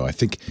Sea. So I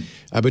think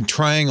I've been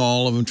trying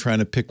all of them, trying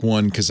to pick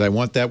one because I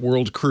want that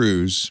world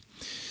cruise.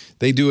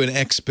 They do an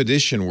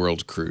expedition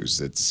world cruise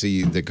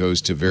that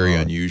goes to very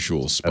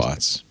unusual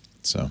spots.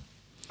 So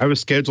I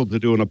was scheduled to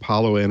do an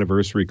Apollo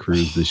anniversary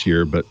cruise this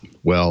year, but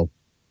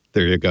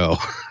there you go.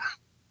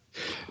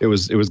 It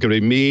was going to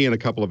be me and a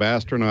couple of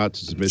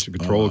astronauts as mission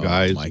control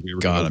guys. My we were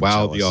God,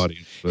 wow I'm the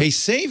audience. Hey,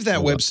 save that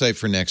website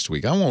for next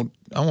week. I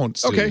won't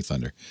steal your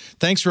thunder.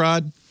 Thanks,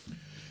 Rod.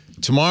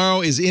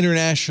 Tomorrow is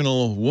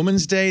International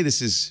Women's Day.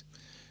 This is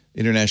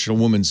International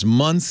Women's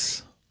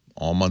Month,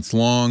 all month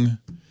long.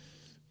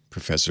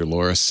 Professor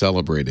Laura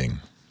celebrating.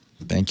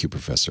 Thank you,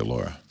 Professor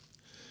Laura.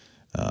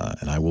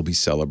 And I will be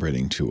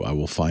celebrating too. I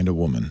will find a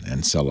woman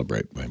and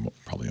celebrate,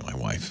 probably my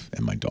wife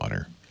and my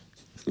daughter.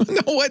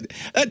 No, what?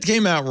 That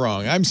came out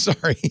wrong. I'm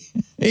sorry.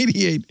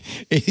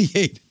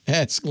 88.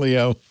 Ask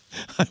Leo.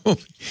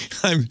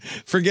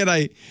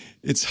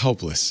 It's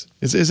hopeless.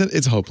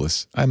 It's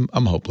hopeless. I'm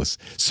hopeless.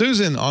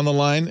 Susan on the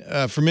line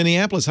from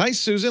Minneapolis. Hi,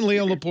 Susan.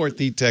 Leo Laporte,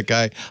 the tech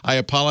guy. I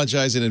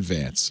apologize in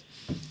advance.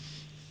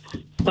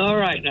 All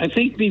right. I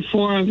think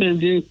before I'm going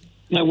to do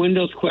my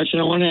Windows question,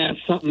 I want to ask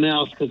something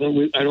else because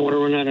I don't want to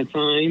run out of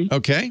time.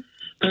 Okay.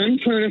 I'm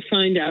trying to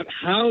find out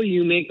how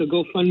you make a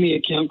GoFundMe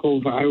account go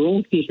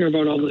viral. You hear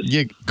about all this?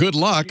 Yeah, good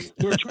luck.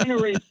 We're trying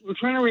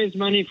to raise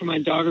money for my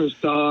daughter's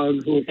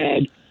dog who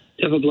had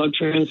to have a blood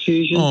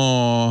transfusion.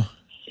 Aww.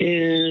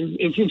 And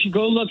if you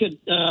go look at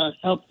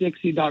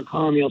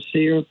helpdixie.com, you'll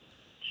see her.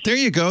 There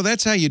you go.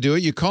 That's how you do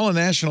it. You call a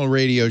national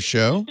radio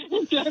show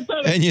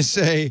and you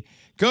say,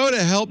 go to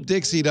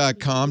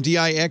helpdixie.com,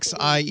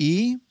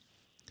 DIXIE.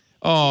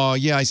 Oh,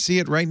 yeah, I see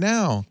it right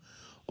now.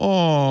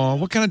 Oh,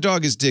 what kind of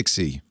dog is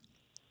Dixie?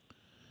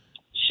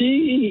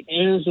 She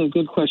is a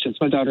good question. It's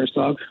my daughter's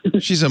dog.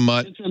 She's a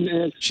mutt.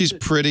 She's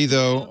pretty,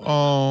 though.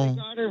 Oh. I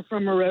got her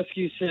from a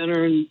rescue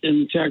center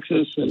in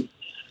Texas, and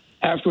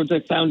afterwards I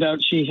found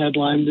out she had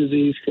Lyme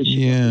disease because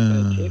she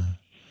got sick.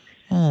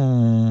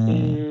 Oh.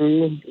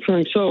 I'm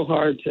trying so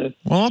hard to.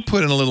 Well, I'll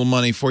put in a little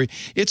money for you.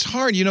 It's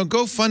hard. You know,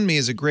 GoFundMe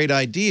is a great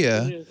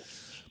idea,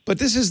 but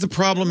this is the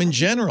problem in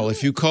general.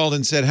 If you called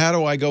and said, how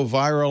do I go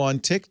viral on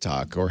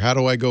TikTok, or how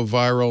do I go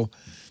viral,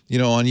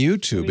 on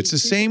YouTube? It's the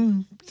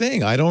same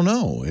thing. I don't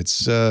know.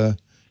 It's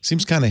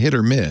seems kind of hit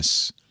or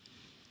miss.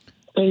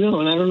 I know,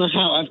 and I don't know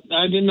how.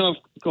 I didn't know if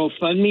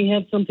GoFundMe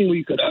had something where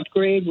you could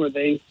upgrade, where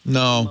they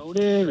promote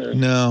it, or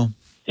no.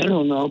 I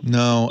don't know.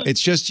 No, it's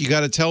just you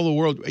got to tell the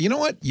world. You know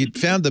what? You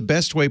found the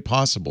best way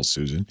possible,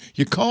 Susan.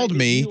 You called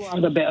me. You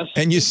are the best.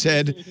 And you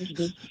said,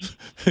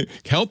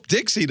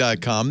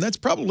 helpdixie.com. That's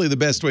probably the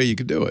best way you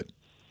could do it.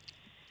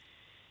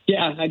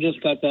 Yeah, I just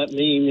got that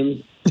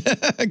meme.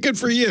 Good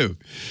for you,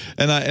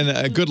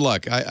 and good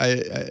luck.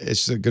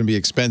 It's going to be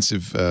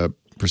expensive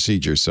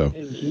procedure, so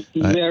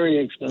very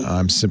expensive.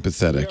 I'm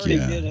sympathetic. We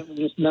already did it.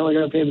 Just now I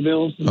got to pay the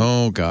bills.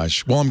 Oh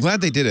gosh. Well, I'm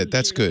glad they did it.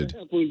 That's good.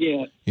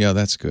 Yeah,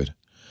 that's good.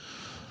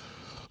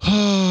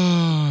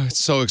 Oh, it's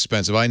so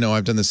expensive. I know.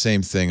 I've done the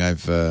same thing.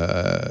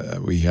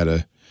 We had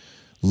a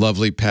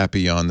lovely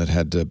Papillon that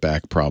had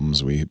back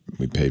problems. We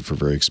paid for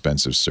very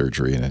expensive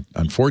surgery, and it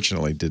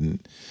unfortunately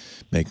didn't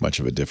make much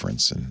of a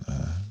difference. And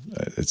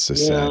it's a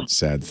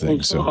sad thing.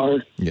 It's so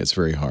hard. Yeah, it's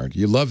very hard.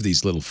 You love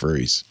these little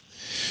furries.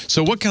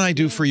 So what can I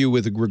do for you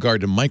with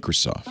regard to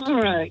Microsoft?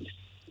 All right.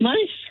 My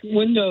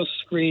Windows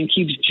screen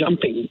keeps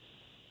jumping,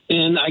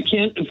 and I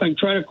can't. If I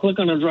try to click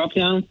on a drop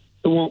down,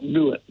 it won't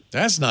do it.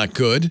 That's not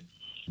good.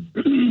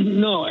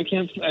 No, I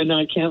can't, and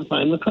I can't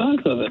find the cause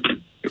of it.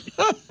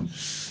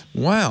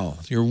 Wow,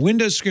 your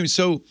Windows screen.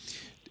 So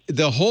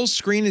the whole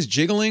screen is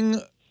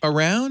jiggling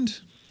around?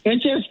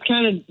 It just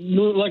kind of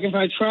like if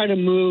I try to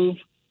move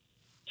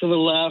to the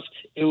left,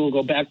 it will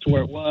go back to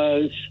where it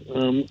was.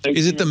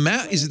 Is it the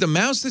mouse? Is it the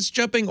mouse that's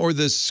jumping, or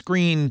the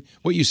screen?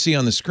 What you see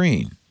on the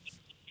screen?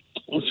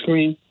 The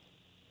screen.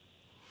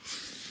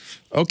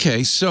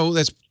 Okay, so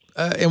that's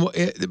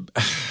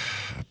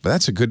But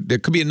that's a good, there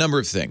could be a number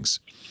of things.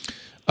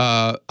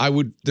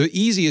 The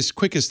easiest,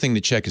 quickest thing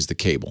to check is the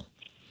cable.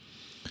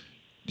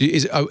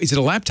 Is it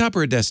a laptop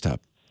or a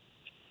desktop?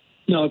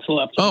 No, it's a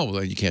laptop. Oh,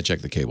 well, you can't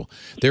check the cable.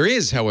 There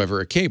is, however,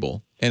 a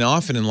cable, and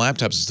often in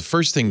laptops, it's the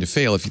first thing to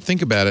fail. If you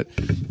think about it,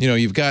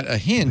 you've got a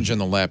hinge on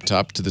the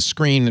laptop to the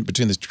screen,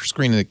 between the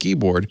screen and the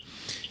keyboard.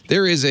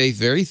 There is a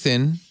very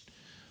thin,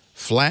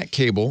 flat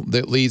cable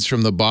that leads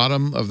from the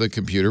bottom of the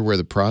computer where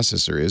the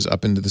processor is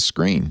up into the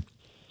screen.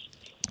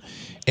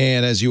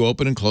 And as you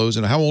open and close,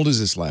 and how old is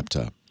this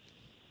laptop?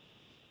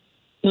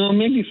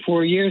 Maybe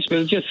 4 years, but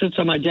it just sits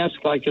on my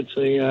desk like it's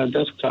a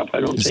desktop.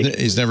 I don't take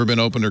it. It's never been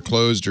opened or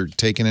closed or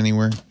taken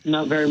anywhere?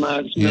 Not very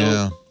much, no.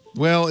 Yeah.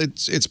 Well,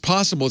 it's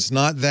possible it's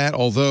not that,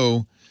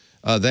 although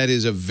that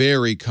is a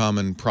very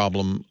common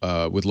problem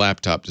with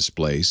laptop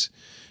displays.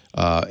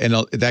 And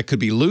that could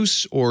be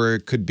loose, or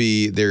it could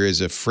be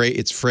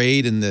it's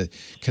frayed and the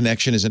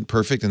connection isn't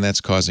perfect, and that's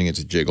causing it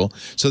to jiggle.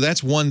 So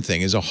that's one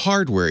thing, is a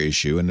hardware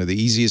issue, and the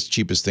easiest,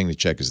 cheapest thing to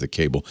check is the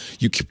cable.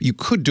 You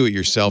could do it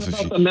yourself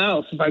if you. The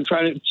mouse, if I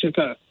try to check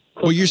a.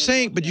 Well, you're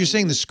saying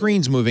the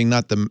screen's moving,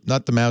 not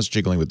the mouse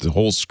jiggling with the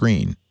whole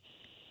screen.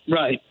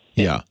 Right.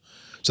 Yeah.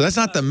 So that's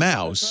not the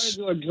mouse. If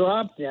I try to do a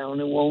drop down,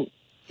 it won't.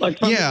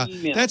 Yeah,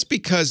 that's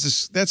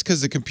because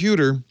the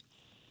computer.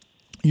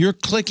 You're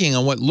clicking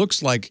on what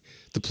looks like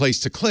the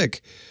place to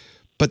click,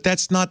 but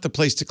that's not the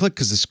place to click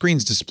because the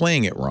screen's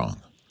displaying it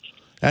wrong.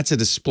 That's a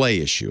display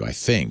issue, I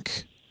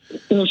think.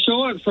 It'll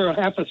show it for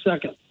half a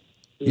second.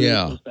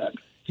 Yeah.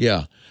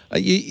 Yeah.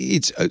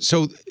 It's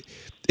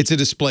a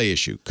display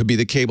issue. Could be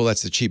the cable.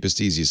 That's the cheapest,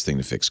 easiest thing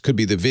to fix. Could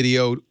be the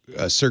video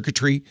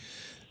circuitry.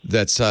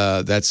 That's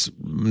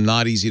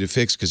not easy to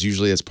fix because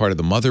usually that's part of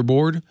the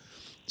motherboard.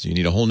 So you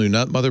need a whole new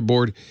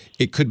motherboard.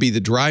 It could be the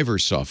driver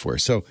software.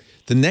 So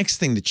the next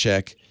thing to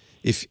check,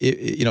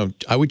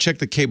 I would check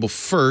the cable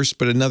first,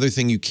 but another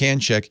thing you can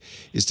check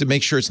is to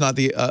make sure it's not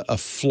a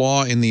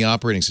flaw in the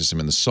operating system,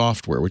 in the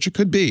software, which it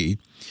could be.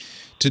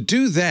 To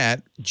do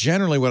that,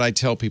 generally what I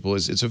tell people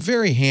is it's a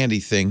very handy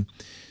thing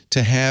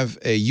to have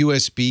a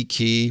USB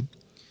key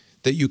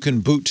that you can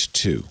boot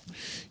to.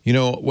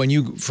 When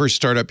you first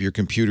start up your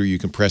computer, you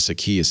can press a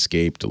key,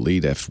 escape,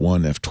 delete,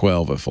 F1,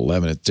 F12,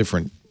 F11. It's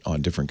different on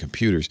different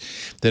computers.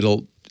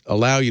 That'll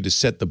allow you to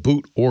set the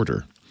boot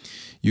order.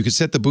 You can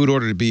set the boot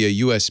order to be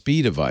a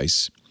USB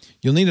device.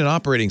 You'll need an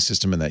operating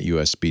system in that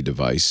USB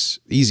device.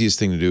 Easiest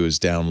thing to do is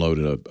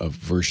download a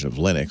version of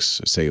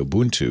Linux, say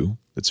Ubuntu.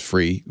 That's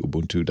free,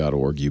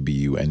 ubuntu.org,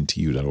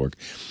 ubuntu.org.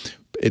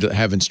 It'll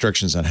have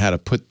instructions on how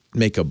to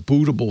make a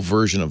bootable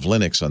version of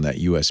Linux on that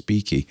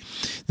USB key.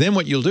 Then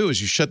what you'll do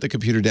is you shut the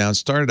computer down,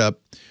 start it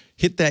up,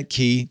 hit that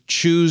key,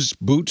 choose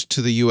boot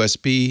to the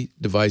USB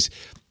device.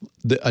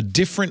 A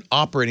different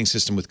operating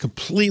system with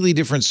completely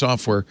different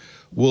software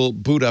will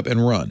boot up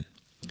and run.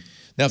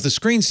 Now, if the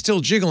screen's still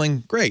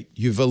jiggling, great.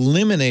 You've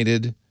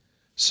eliminated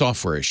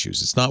software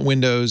issues. It's not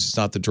Windows. It's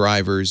not the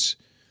drivers.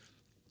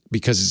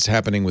 Because it's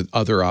happening with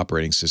other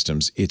operating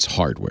systems, it's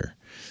hardware.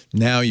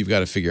 Now you've got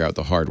to figure out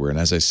the hardware. And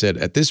as I said,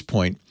 at this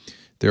point,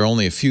 there are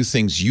only a few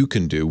things you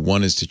can do.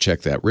 One is to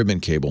check that ribbon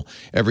cable.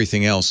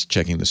 Everything else,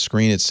 checking the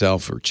screen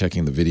itself or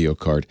checking the video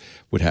card,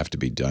 would have to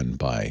be done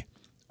by,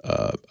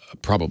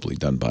 probably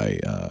done by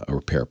a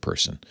repair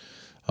person.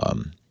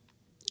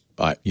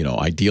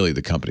 Ideally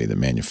the company that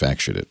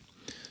manufactured it.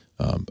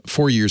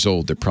 4 years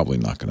old, they're probably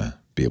not going to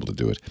be able to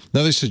do it.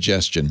 Another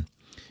suggestion,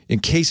 in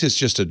case it's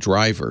just a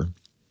driver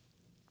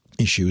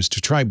issue, is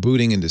to try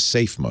booting into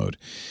safe mode.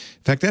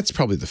 In fact, that's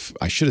probably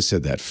I should have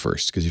said that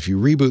first, because if you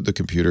reboot the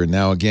computer,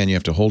 now again, you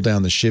have to hold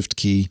down the shift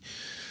key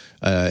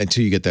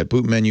until you get that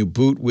boot menu,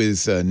 boot with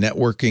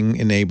networking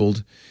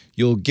enabled.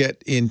 You'll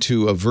get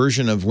into a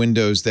version of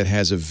Windows that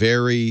has a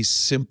very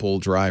simple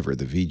driver,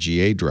 the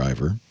VGA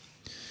driver.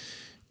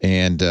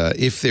 And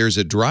if there's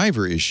a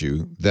driver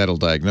issue, that'll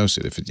diagnose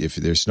it. If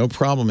there's no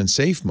problem in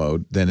safe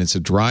mode, then it's a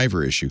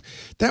driver issue.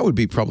 That would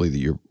be probably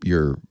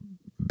your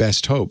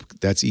best hope.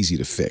 That's easy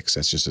to fix.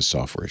 That's just a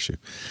software issue.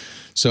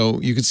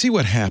 So you can see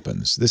what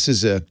happens. This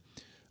is a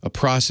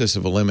process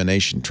of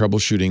elimination.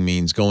 Troubleshooting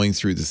means going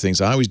through the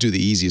things. I always do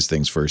the easiest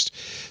things first.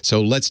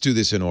 So let's do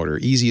this in order.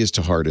 Easiest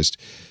to hardest.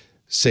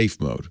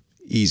 Safe mode.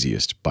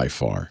 Easiest by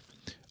far.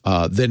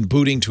 Then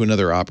booting to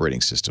another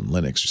operating system,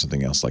 Linux or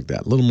something else like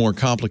that. A little more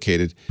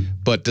complicated,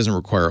 but doesn't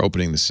require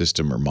opening the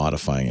system or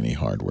modifying any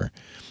hardware.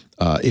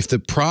 If the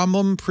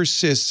problem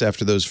persists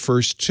after those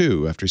first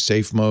two, after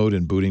safe mode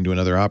and booting to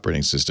another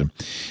operating system,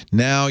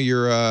 now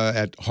you're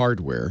at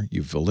hardware.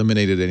 You've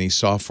eliminated any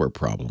software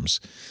problems.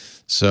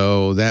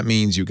 So that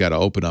means you've got to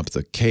open up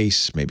the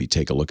case, maybe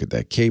take a look at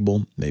that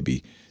cable,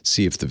 maybe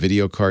see if the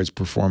video card's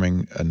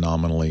performing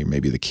nominally,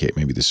 maybe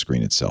the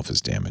screen itself is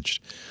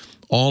damaged.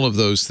 All of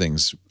those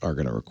things are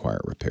going to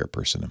require a repair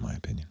person, in my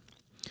opinion.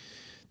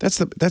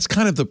 That's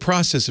kind of the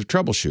process of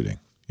troubleshooting,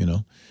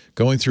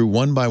 going through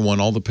one by one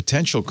all the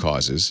potential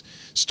causes,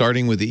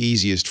 starting with the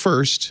easiest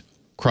first,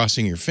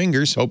 crossing your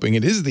fingers, hoping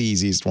it is the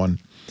easiest one.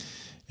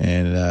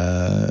 And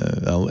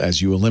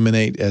as you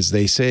eliminate, as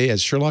they say,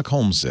 as Sherlock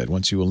Holmes said,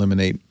 once you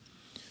eliminate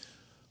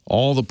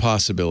all the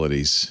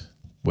possibilities,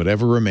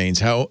 whatever remains,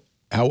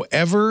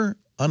 however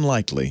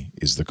unlikely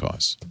is the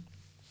cause.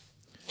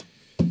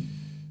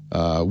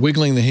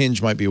 Wiggling the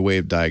hinge might be a way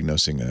of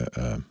diagnosing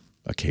a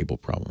cable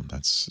problem.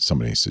 That's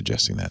somebody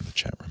suggesting that in the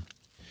chat room.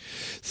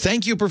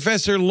 Thank you,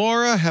 Professor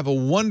Laura. Have a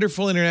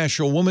wonderful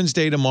International Women's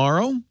Day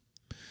tomorrow.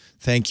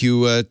 Thank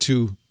you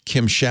to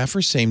Kim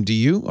Schaffer. Same to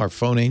you, our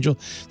phone angel.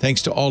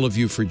 Thanks to all of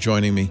you for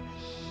joining me.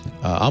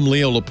 I'm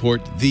Leo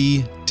Laporte,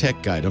 the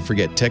Tech Guy. Don't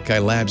forget,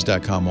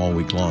 techguylabs.com all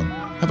week long.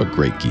 Have a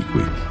great Geek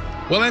Week.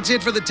 Well, that's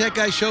it for the Tech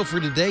Guy Show for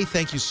today.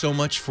 Thank you so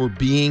much for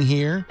being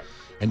here.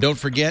 And don't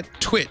forget,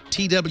 TWiT,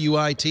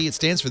 T-W-I-T. It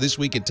stands for This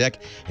Week in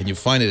Tech, and you'll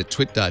find it at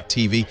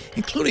twit.tv,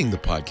 including the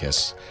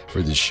podcasts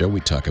for this show. We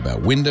talk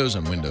about Windows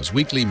on Windows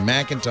Weekly,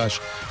 Macintosh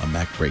on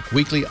MacBreak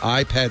Weekly,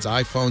 iPads,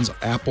 iPhones,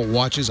 Apple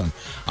Watches on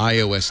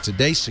iOS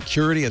Today,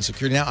 security on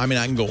Security Now. I mean,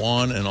 I can go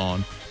on and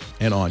on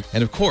and on.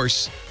 And, of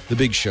course, the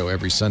big show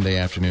every Sunday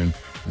afternoon,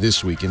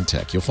 This Week in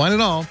Tech. You'll find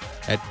it all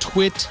at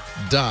twit.tv.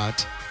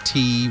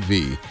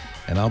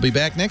 And I'll be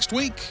back next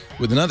week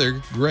with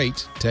another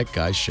great Tech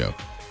Guys show.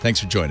 Thanks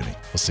for joining me.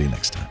 We'll see you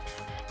next time.